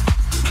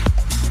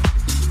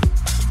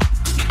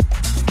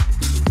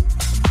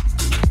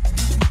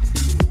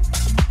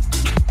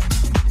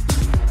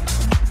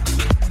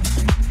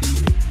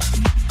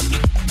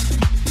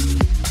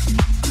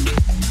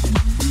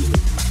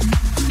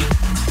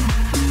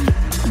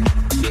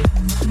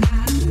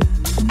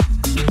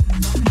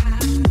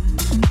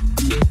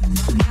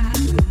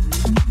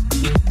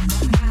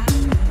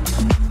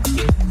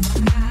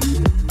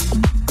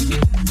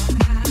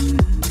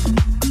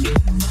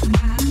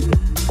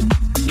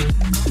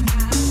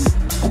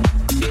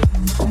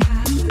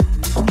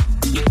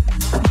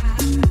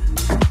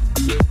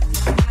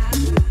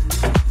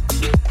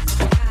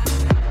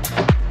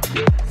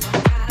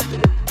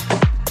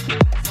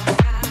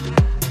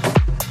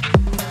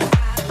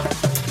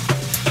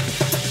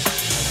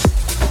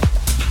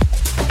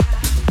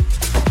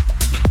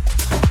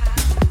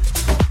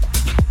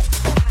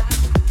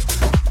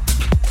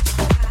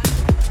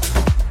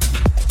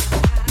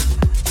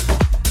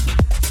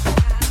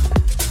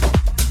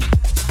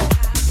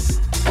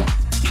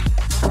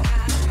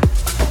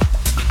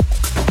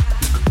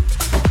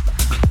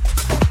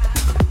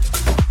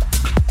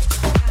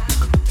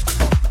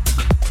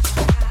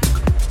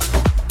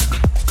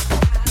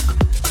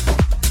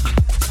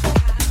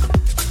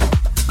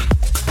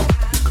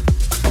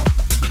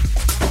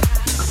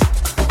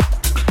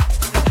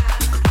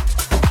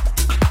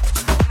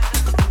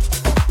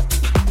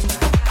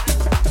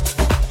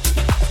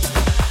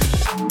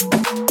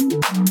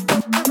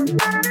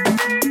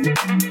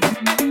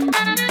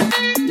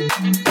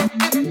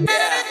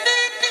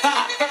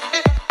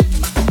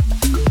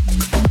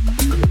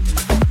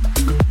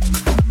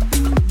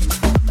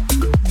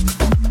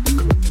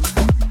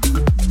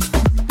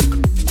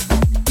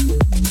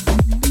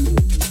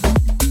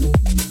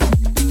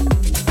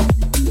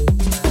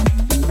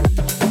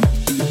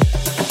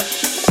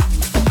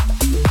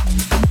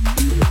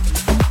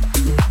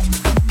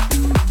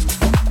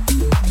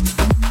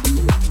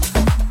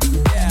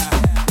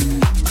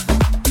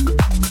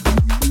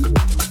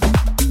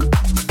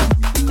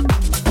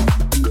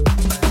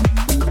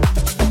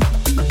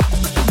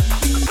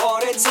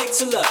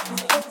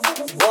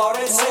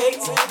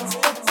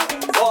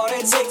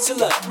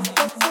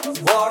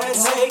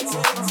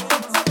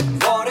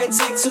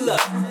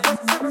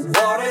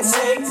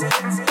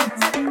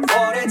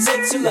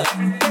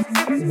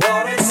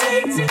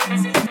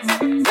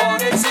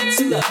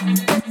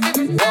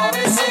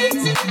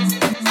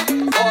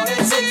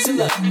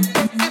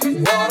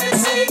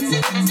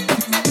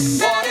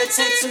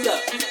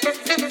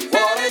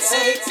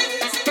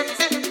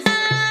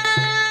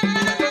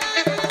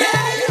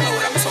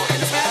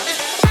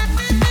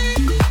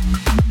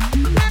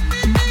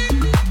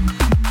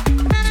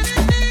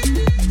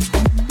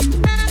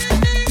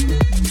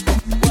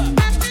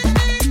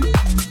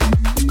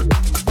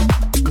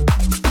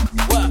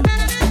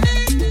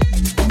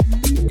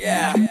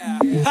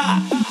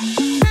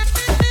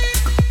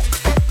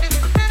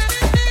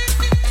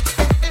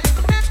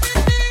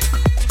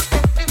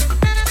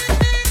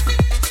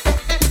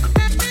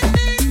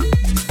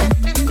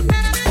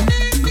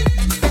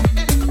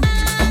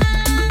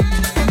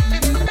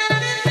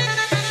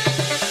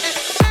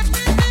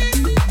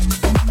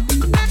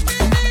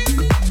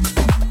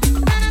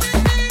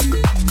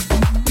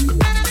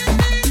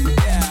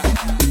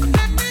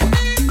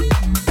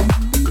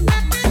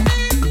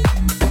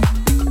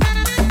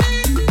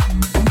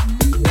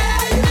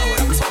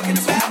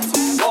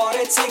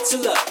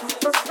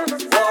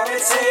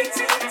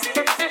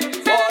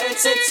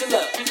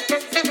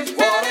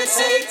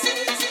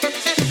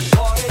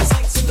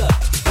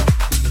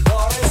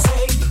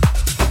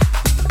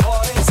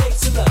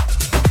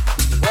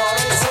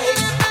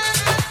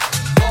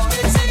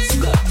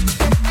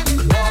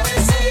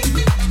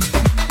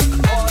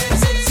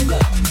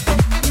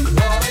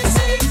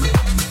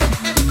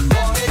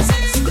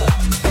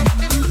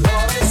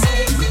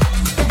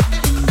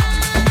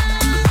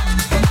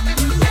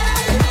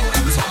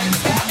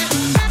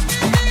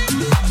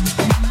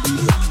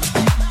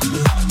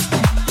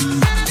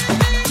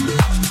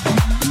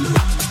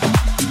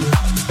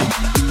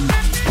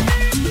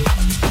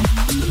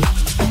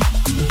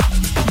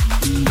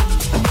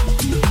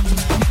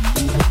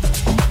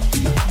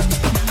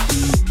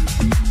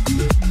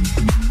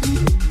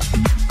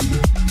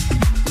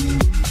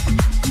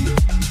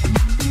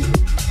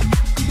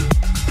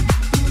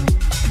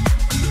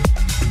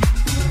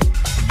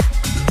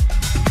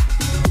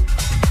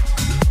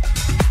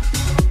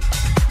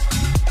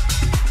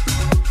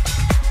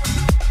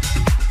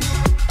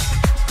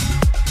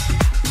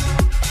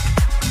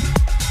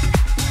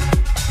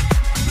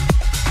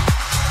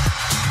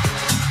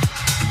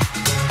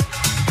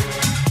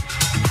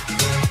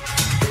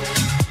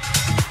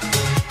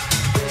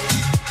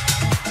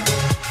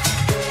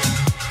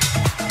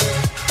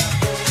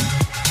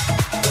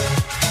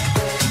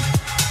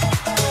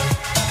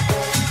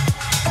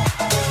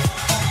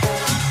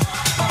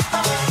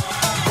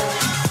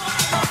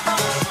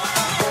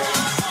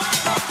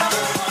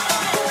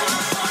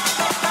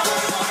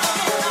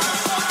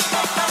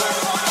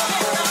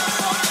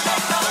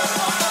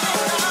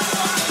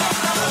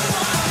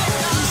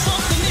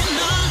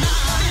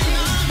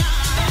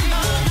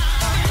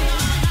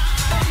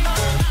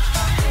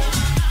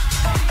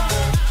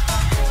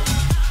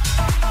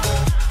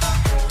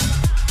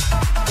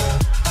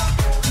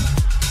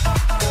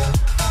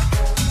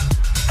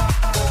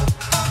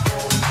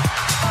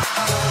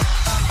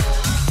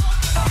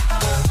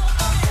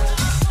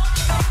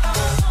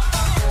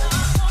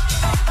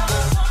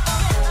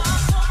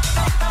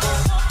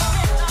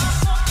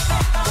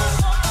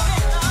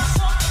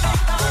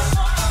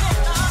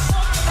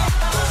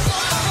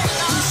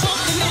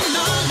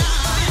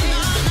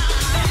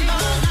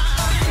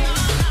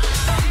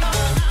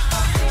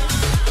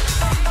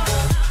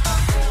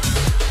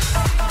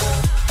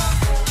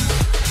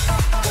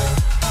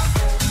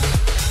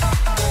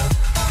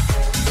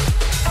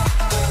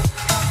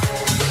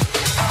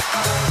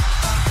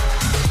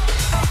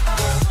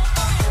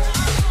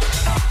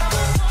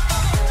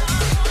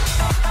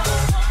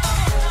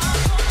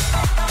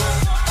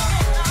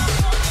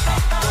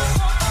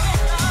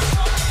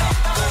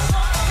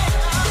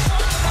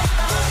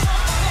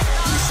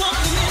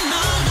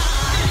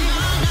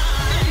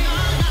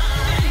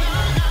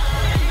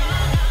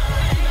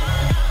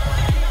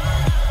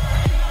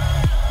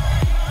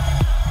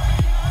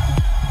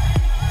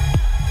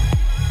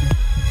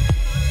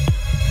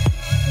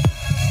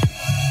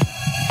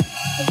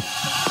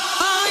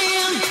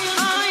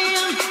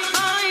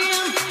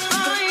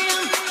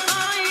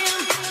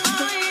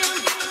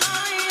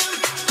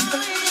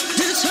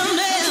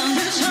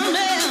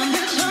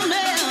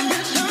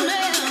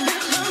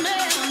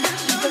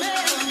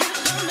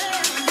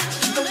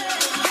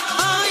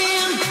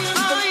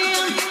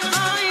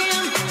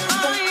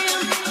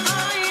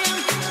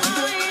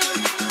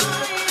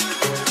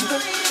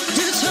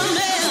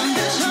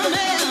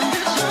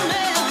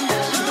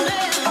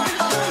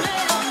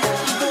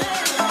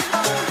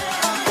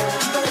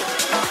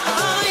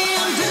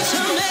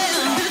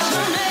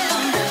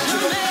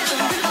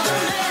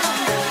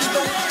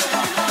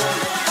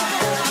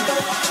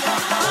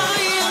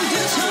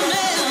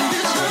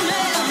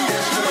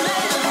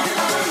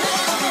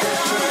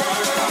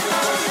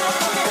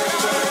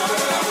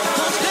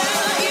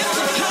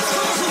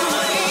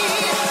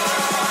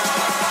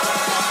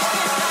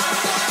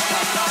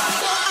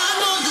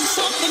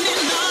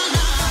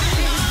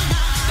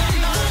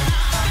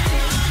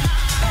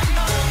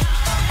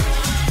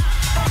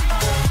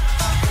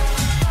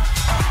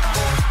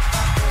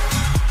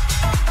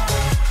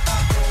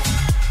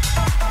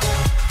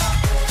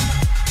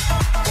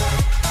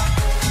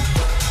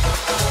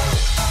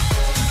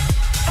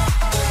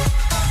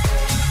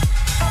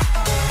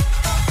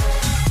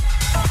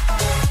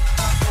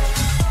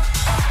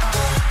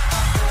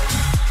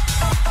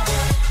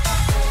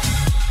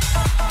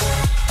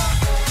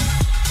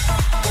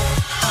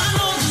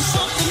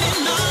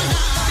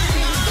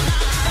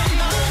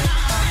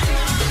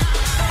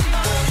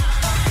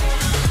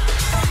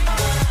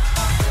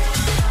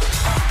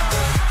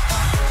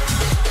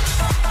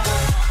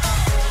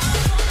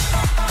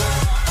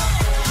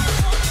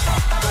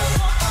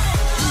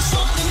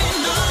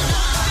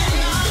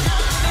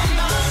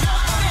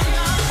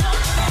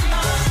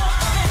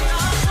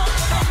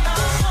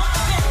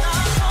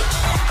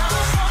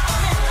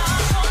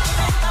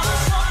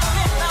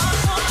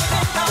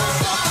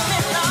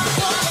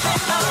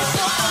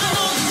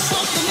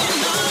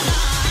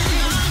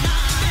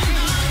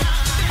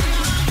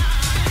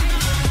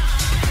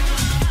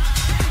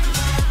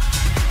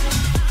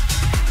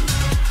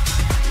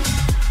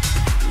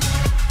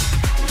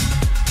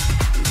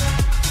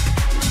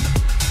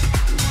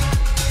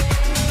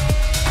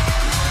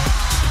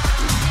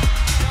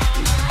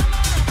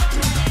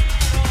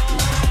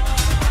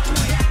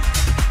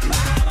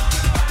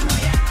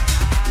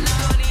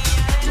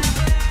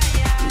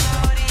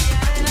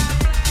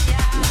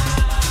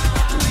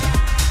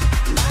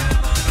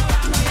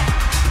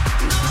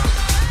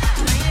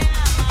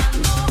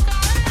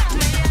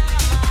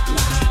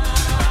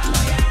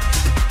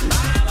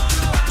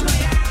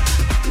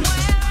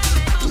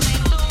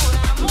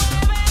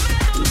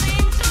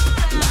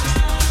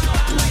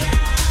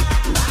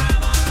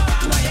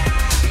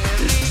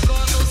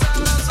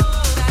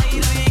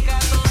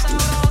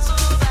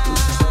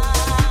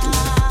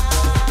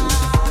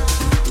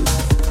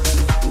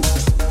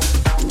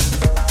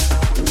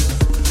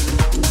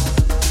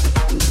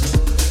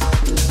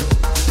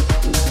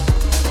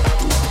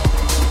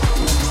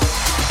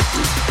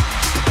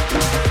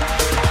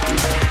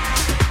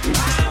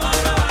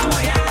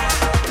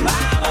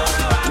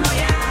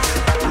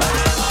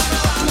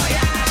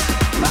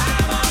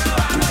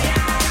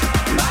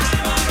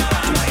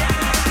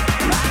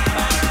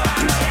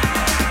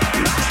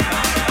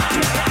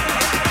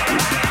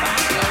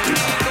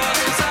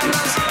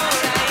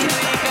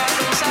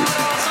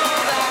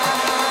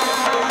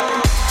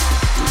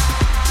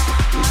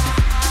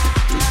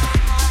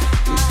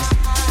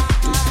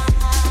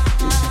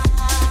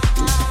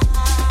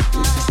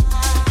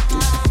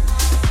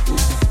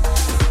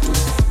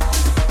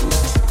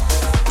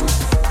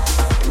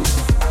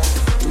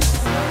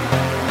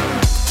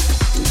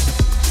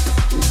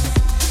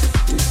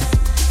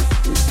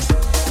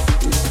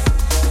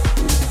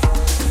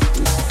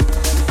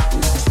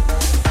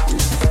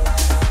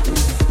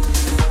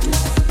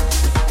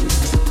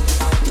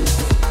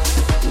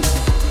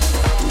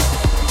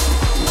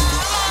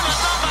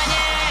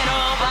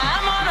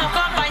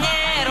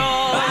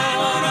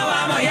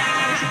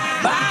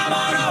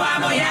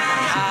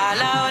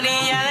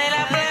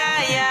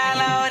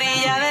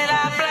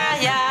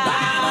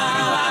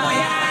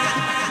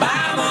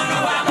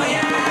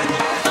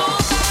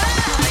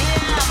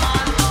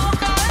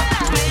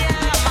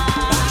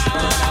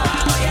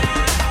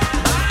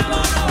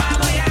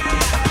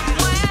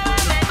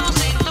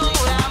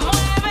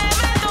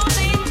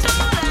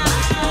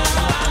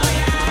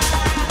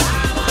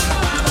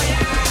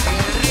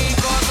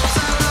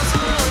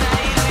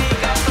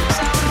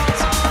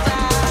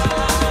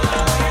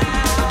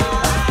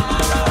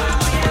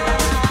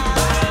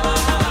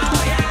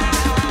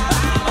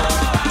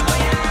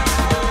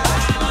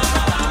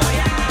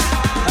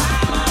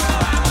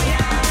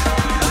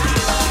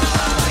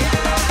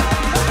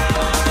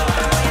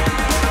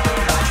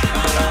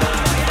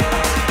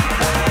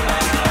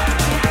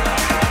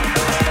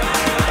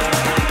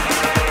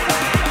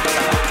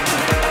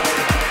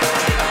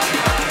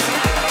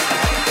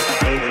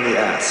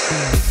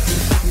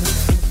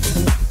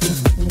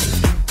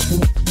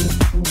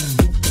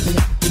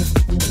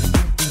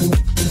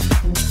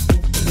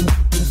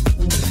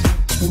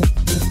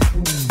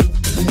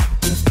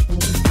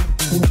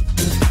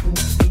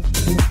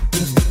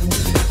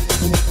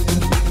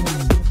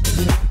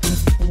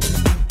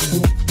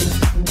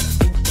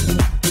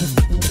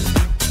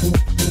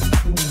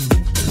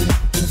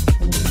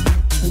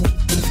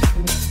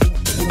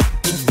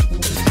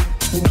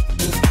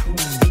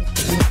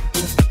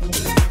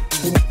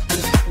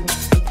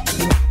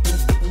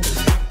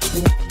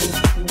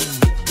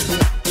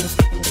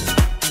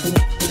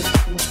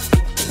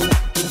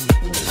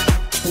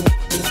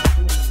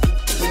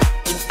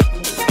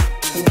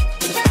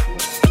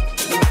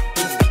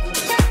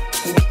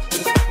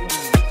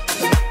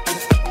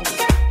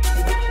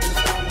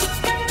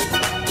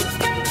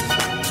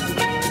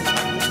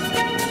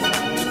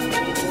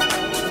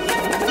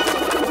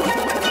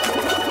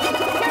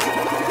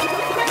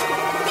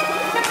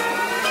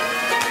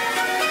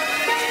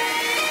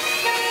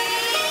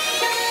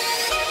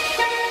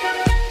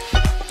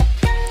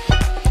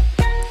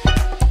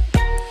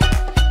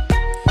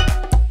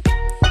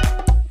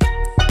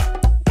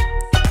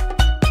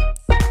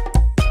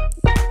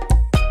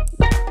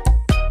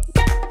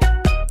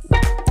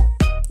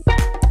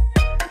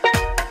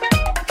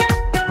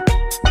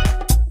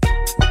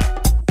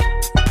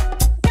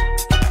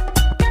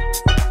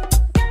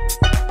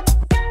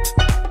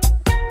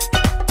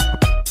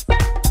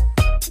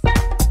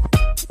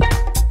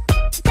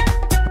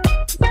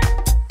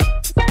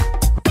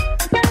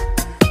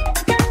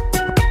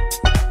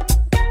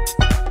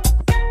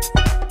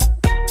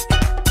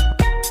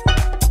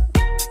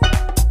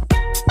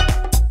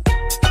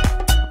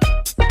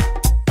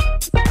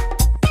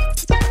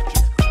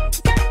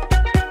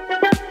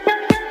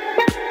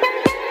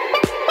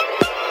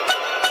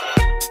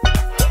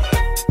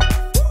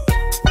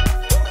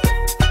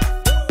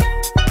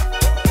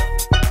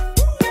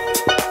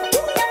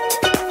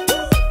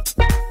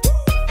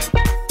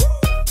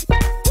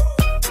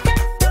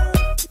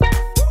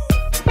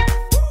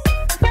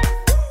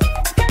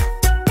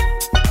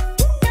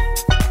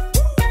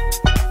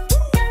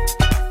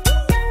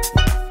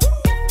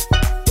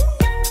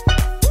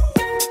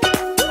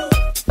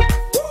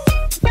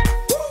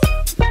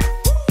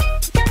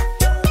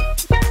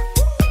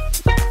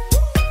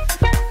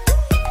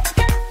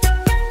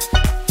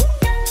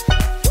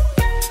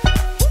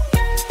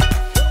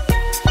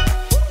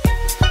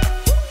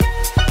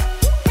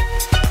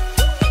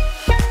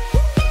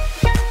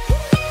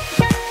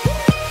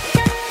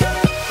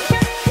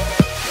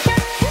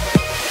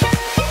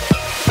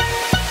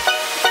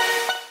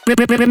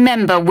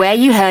 Remember where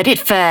you heard it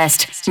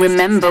first.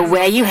 Remember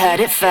where you heard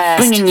it first.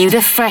 Bringing you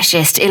the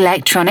freshest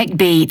electronic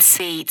beats.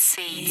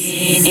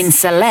 In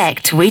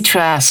Select, we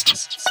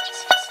trust.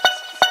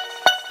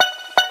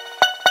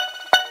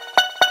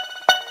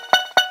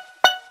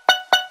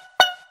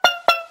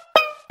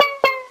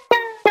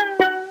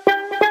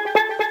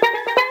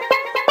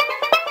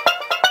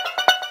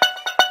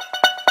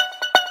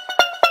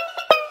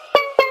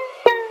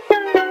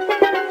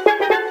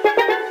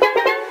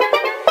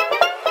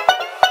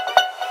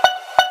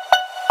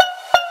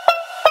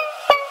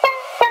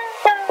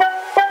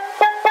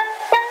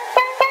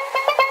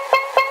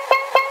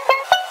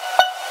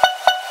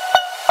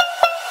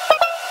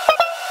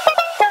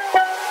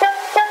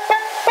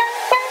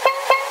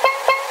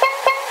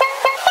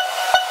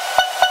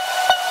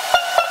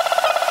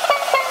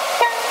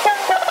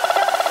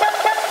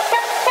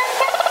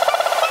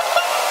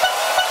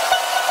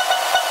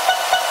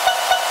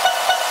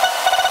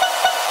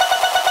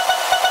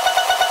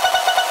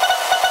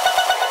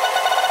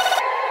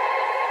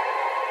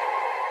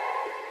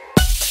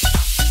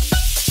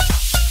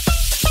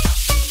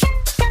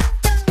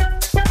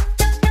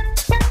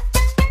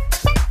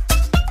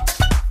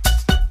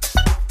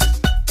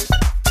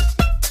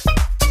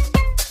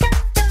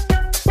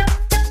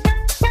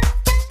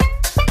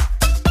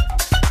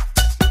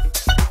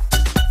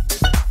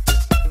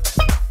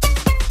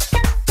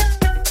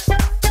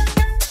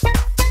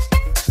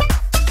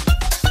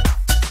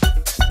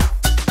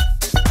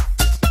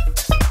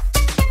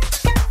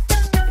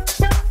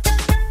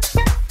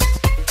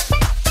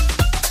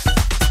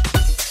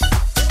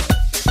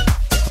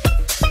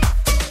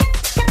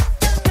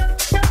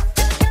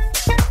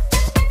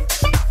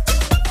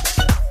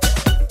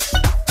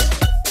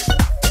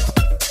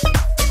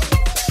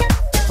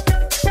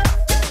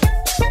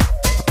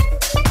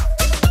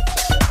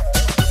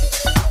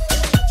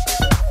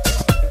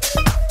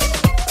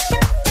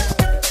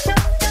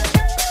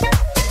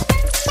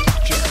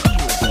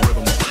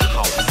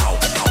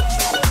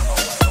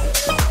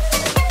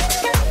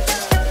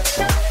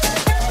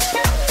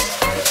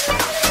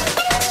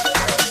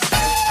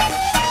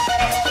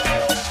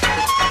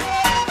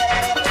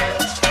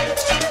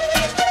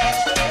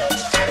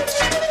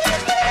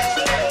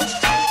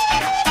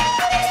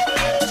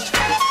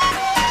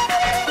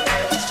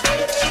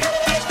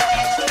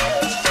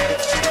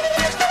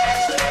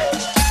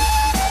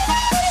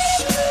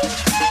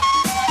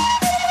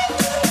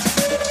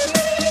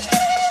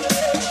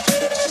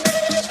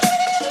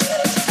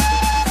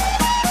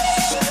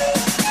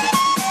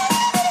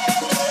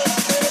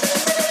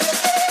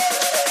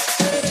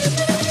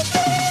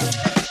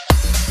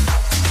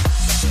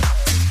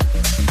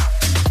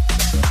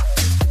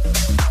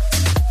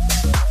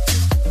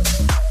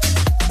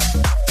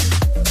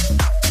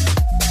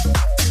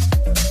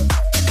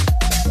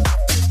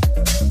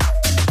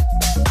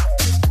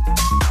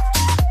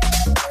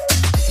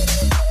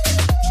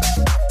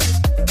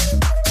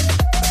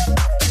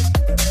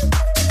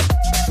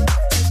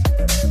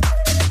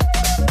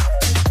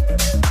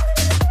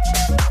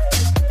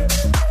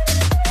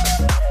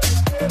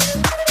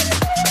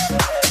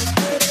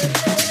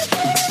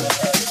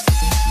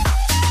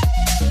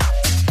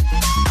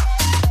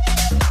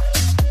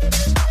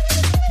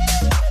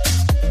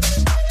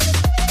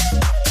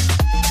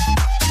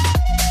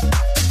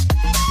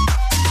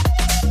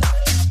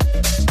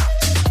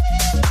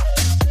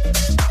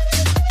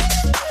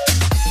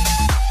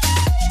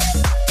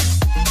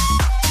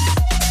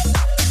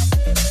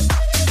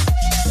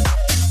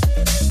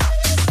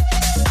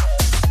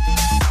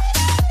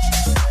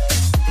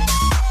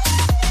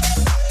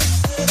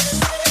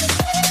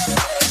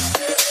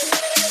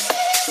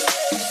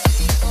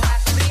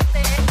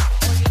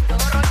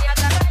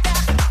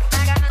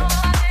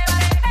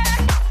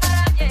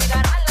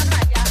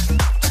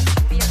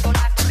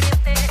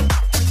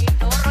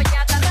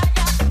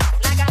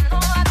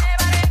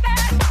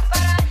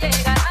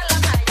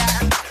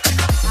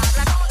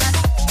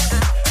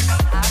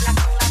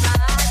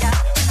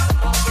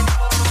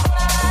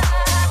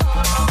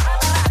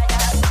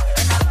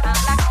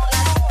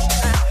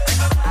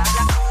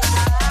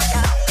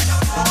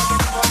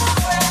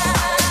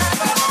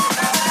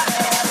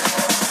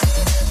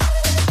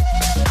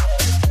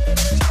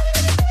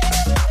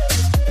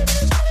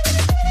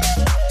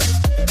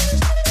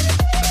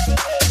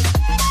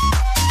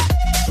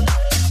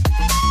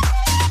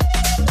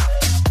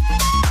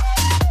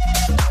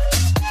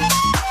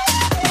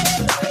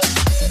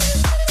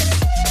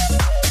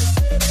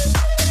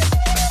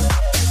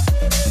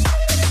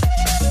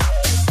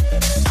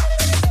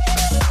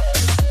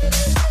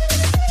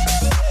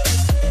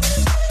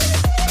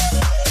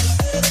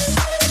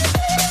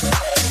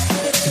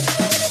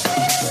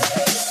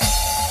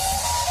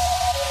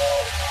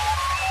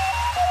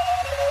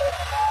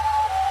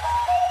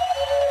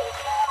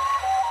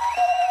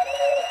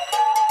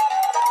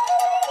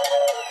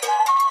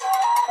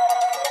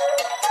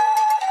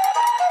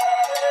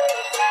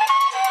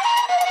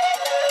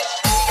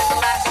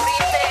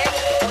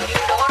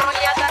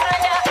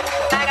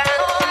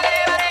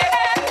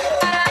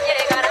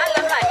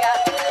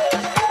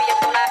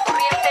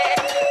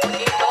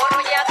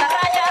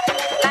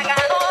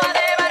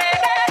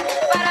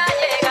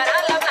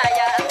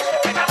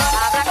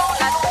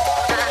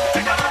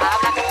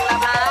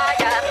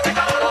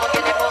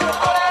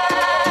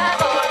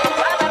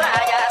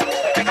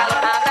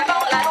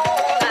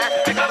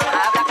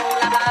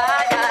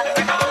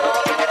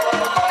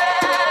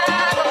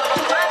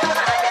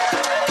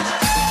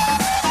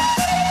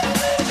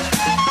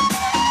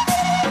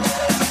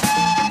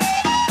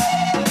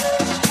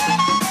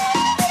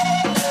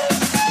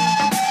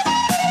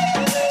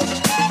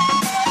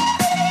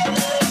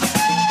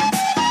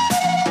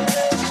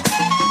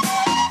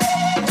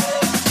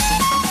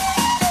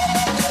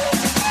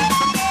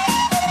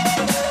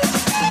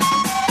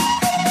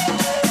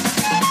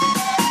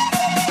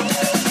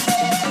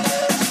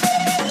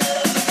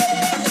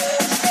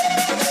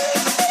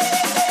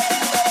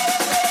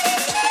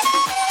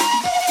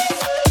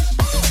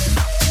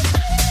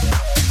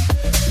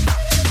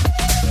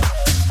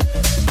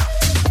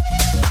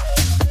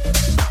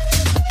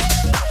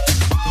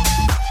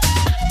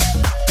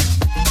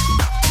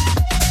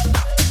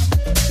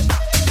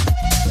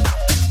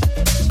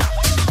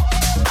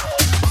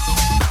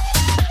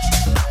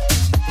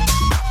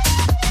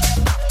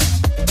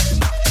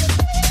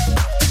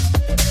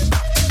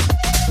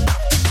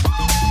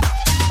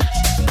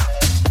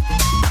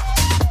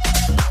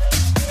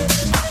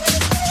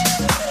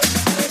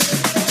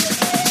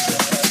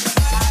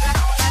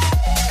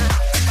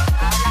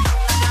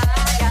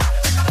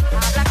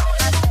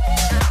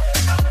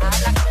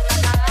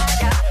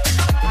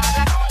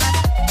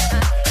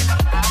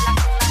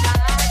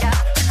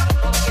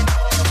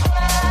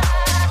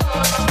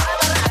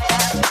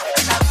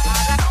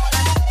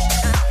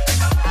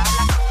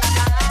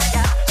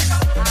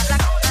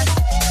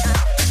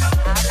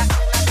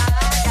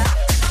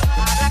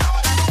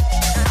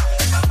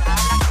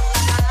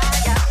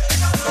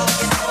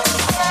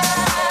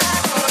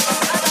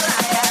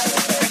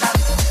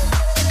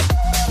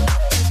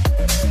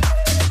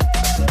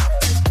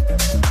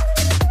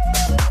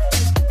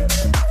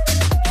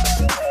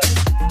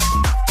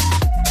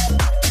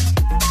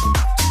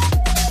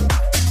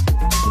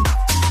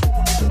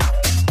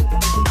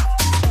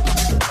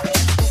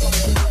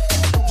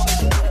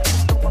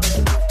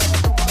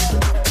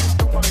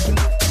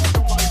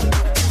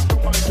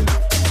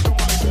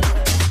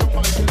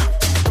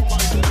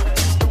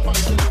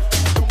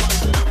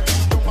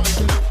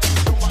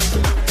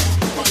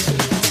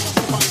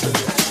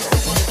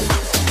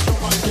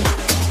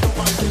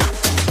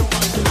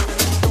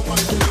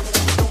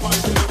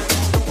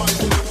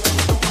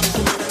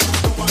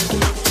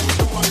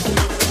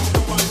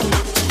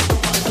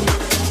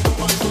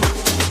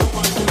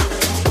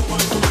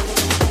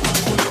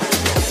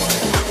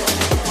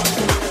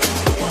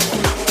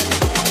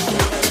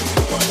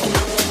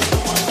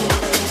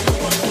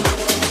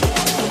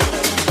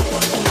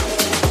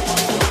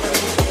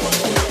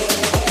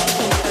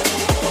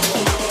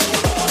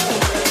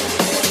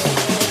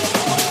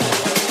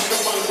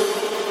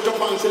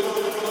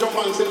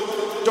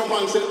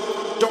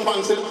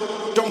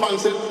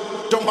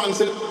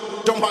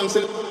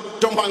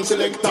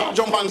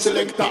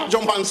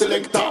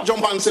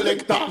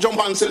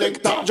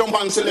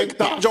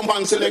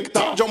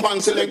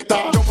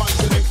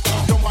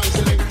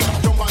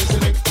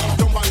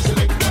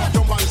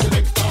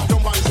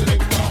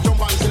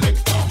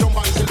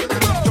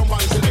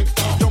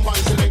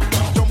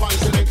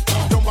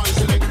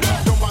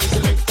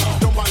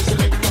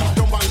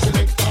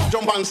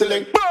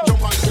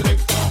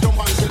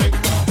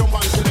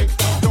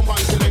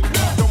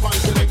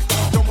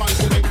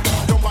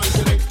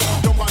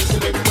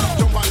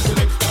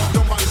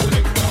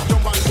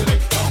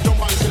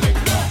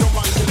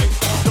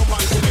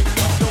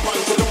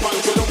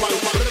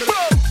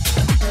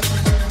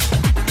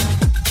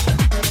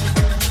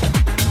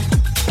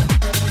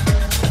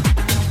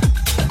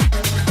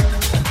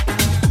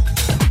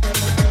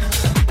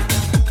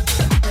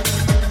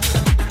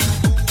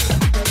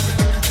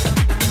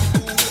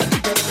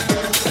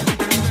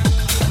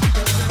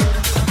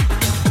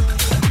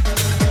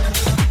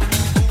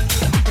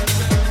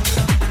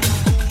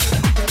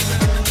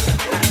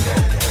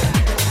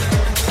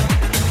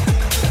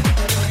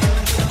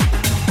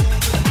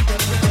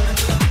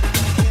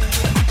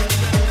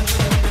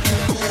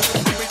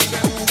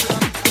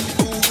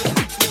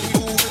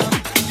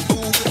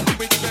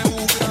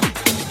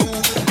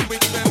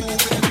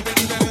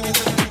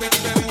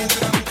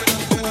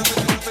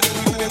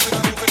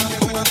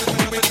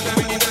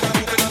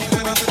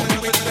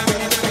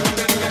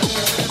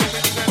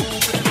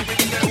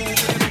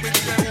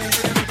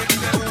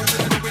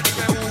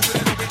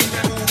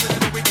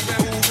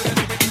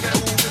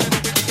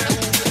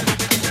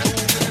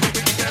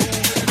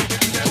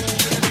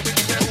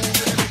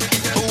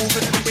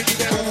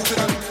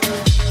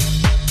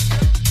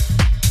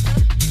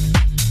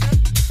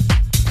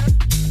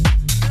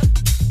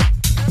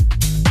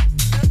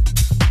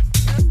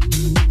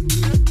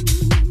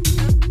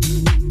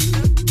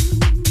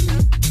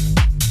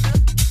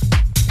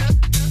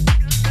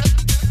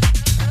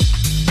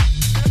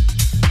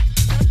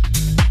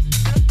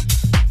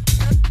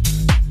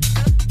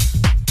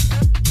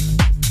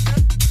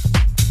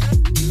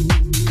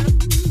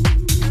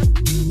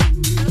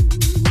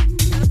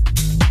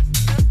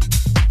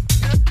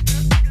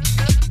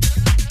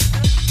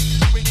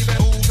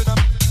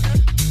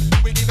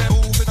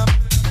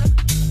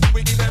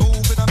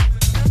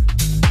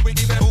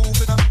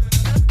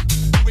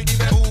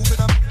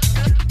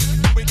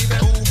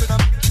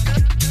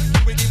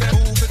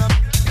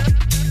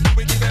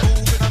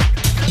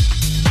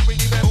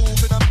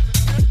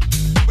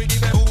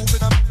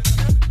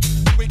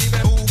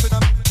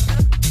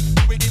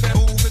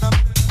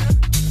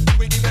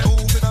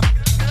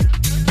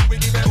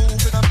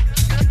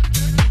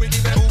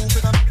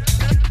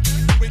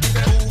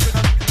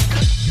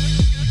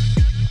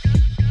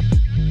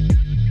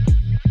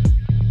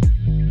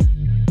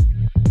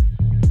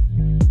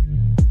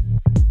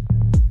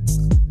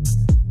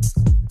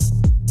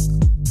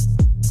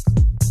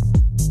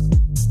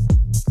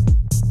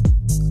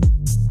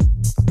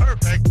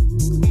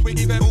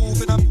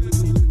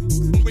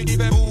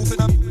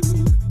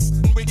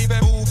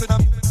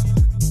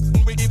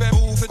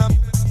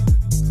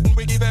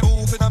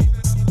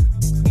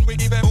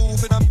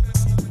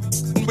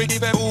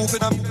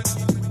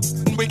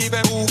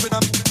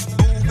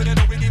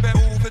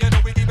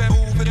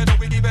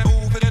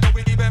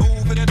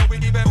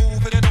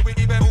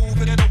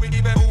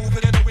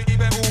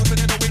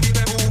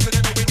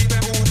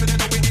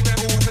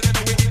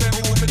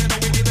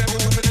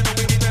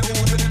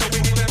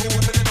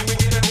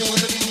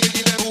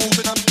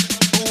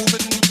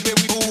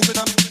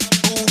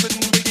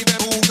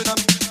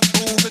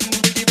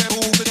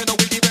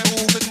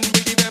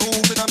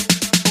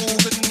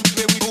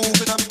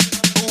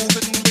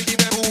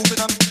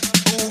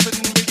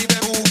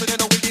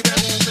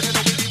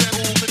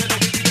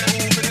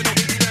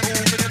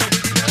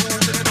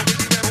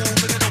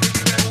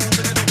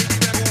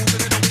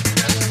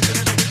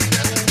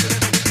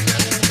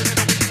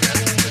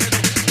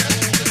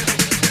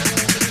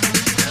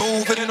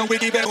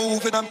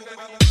 Move it up.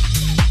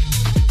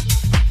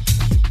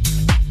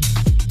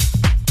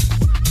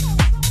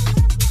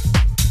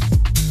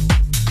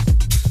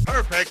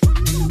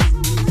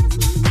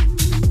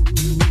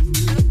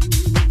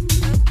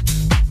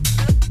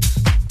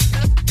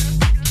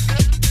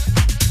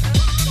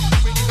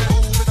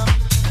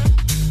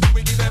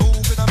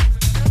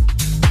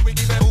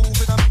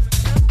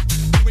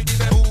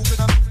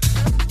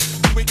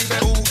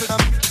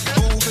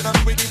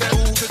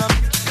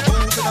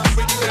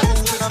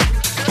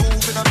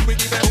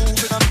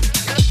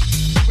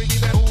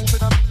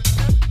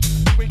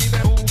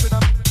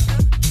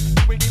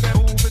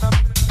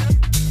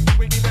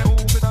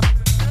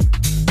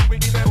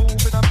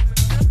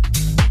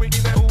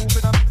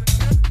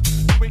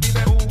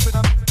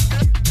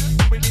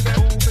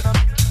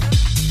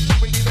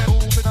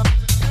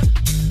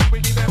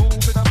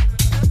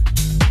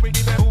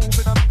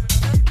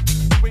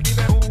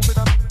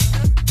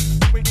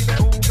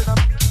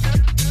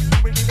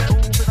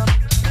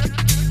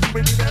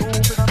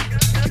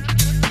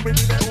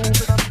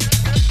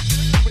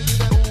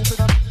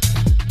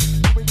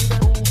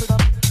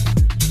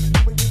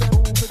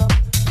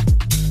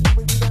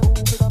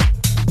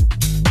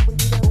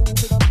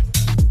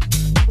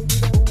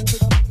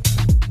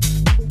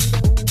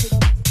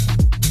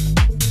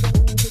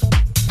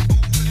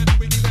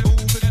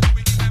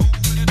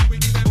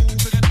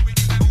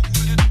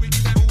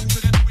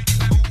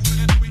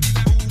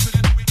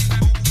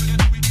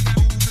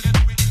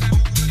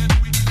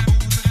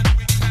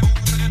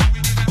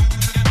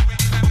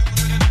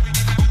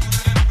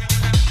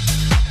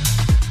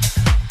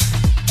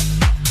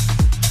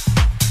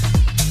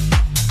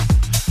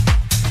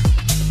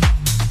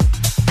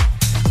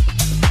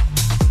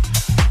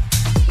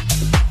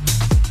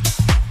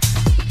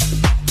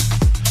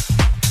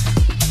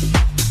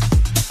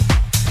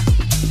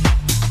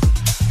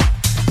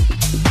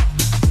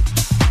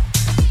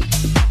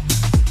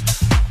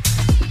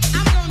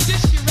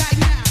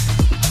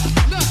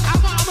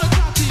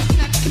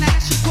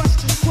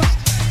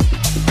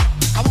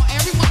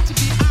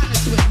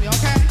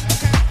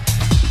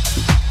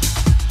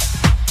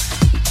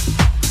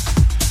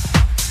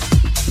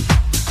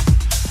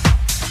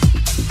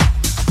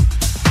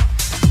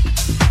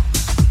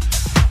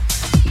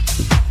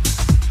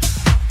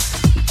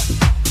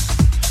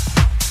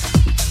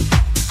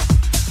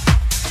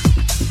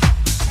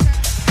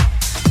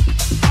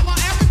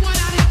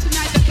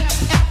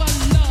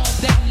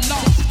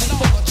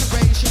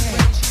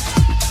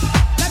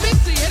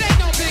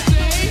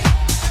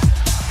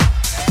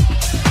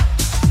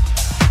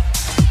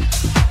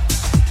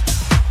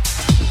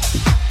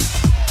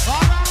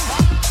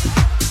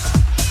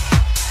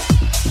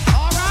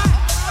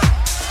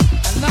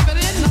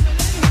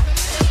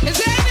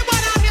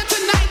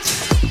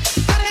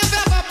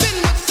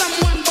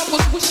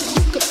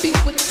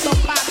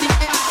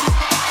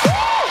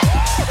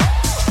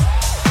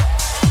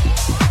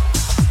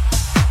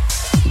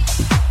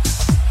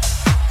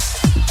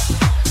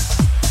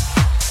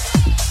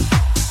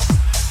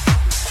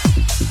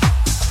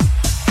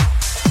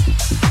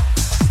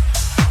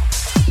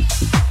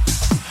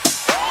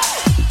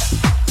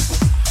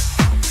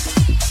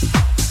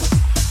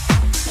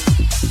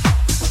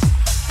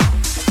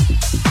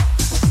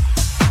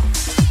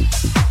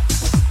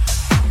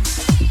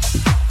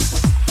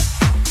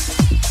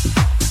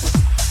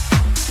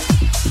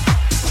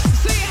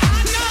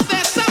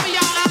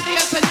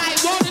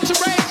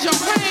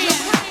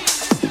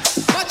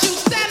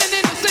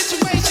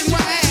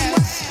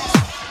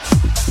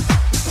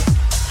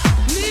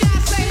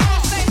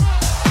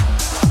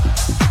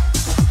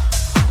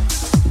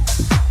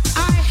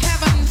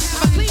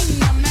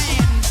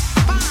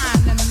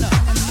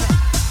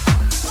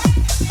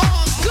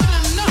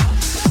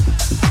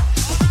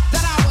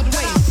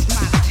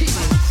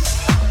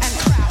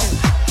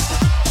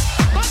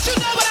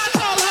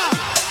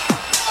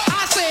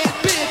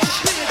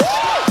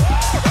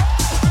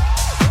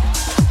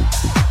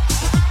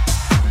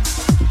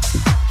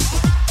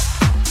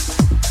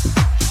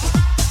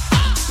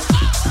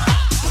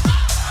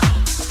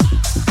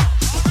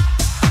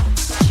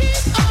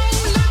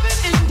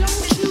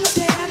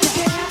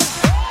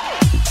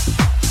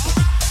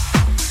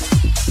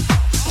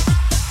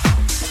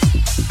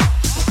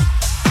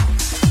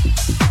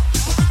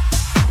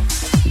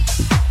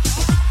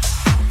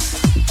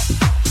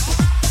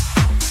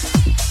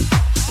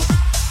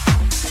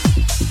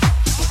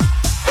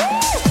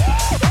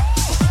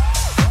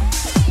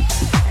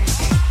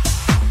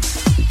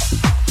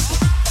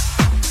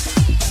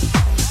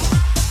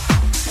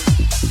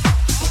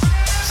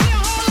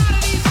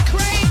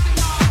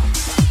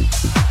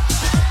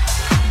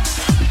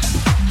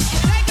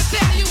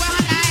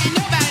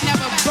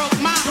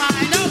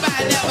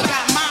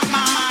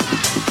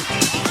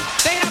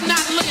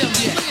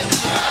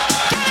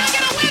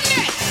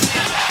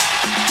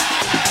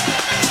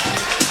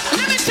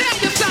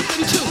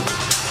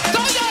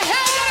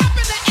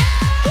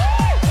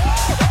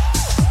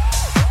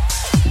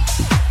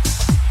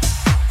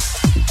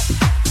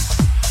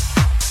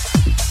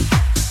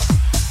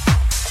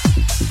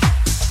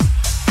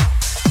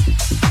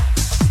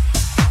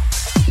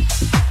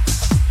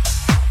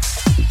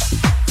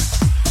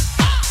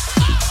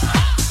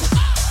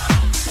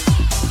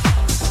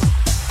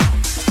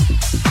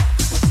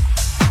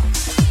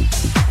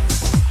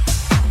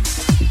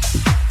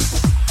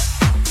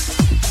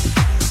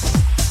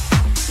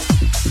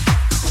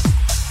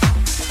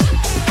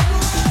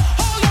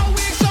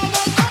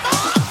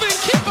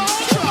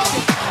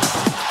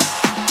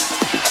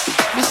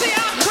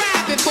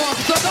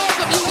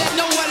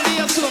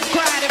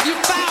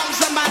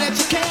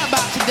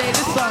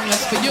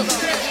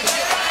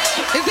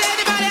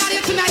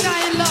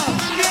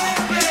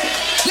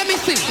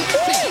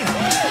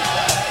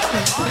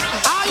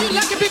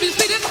 lucky people,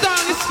 see this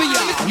song is for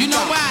y'all. You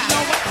know why?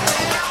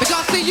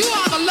 Because see, you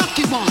are the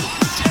lucky ones.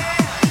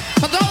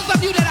 For those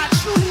of you that are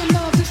truly in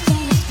love, this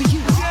song is for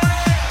you.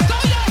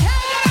 Throw your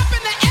head up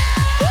in the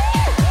air.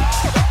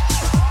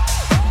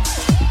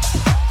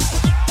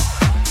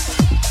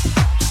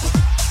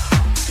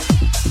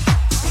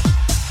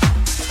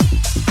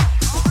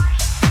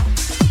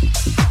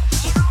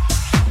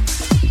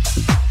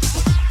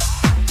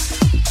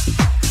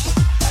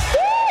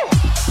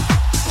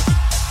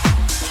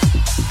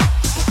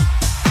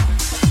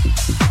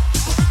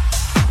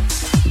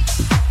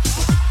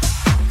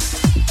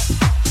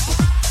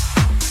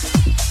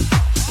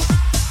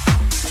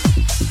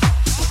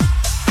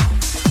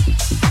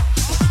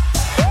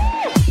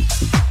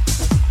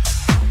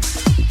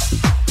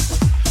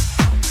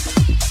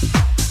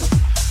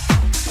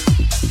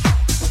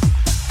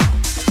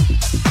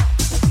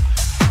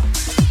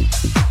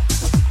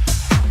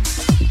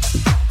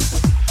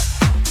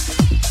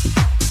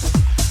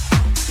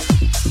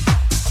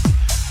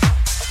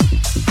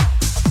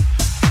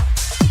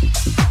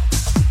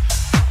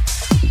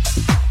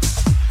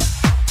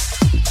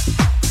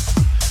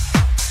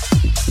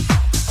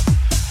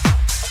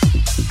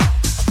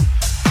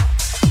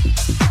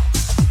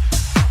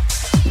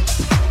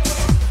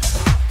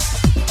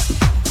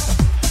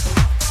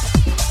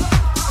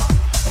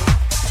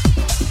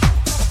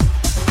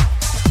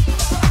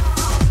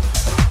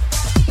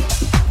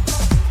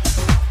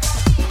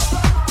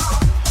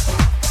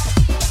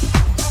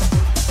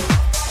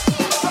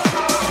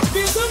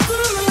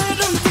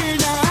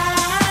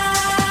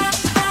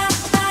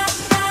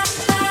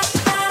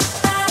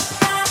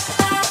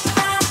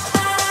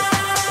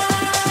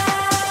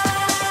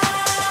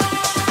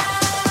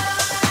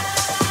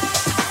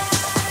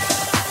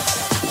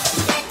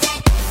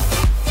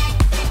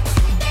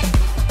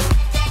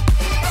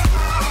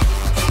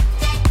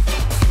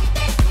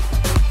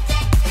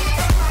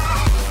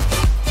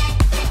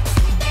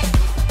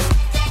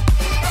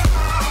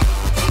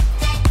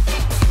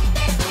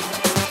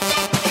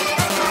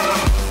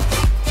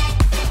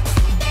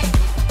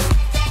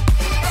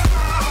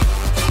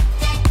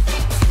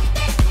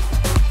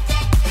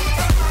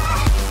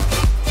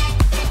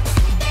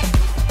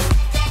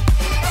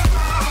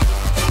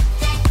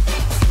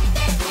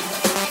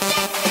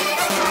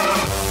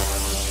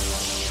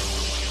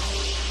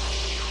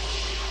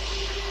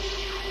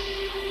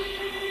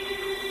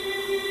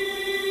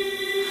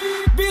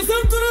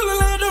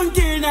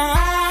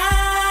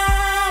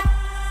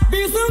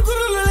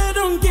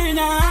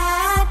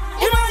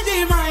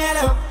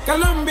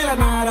 Colombia,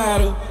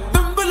 Nararo,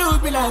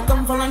 Dumbalubila,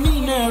 come for a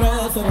Nina,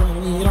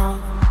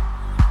 Rasa,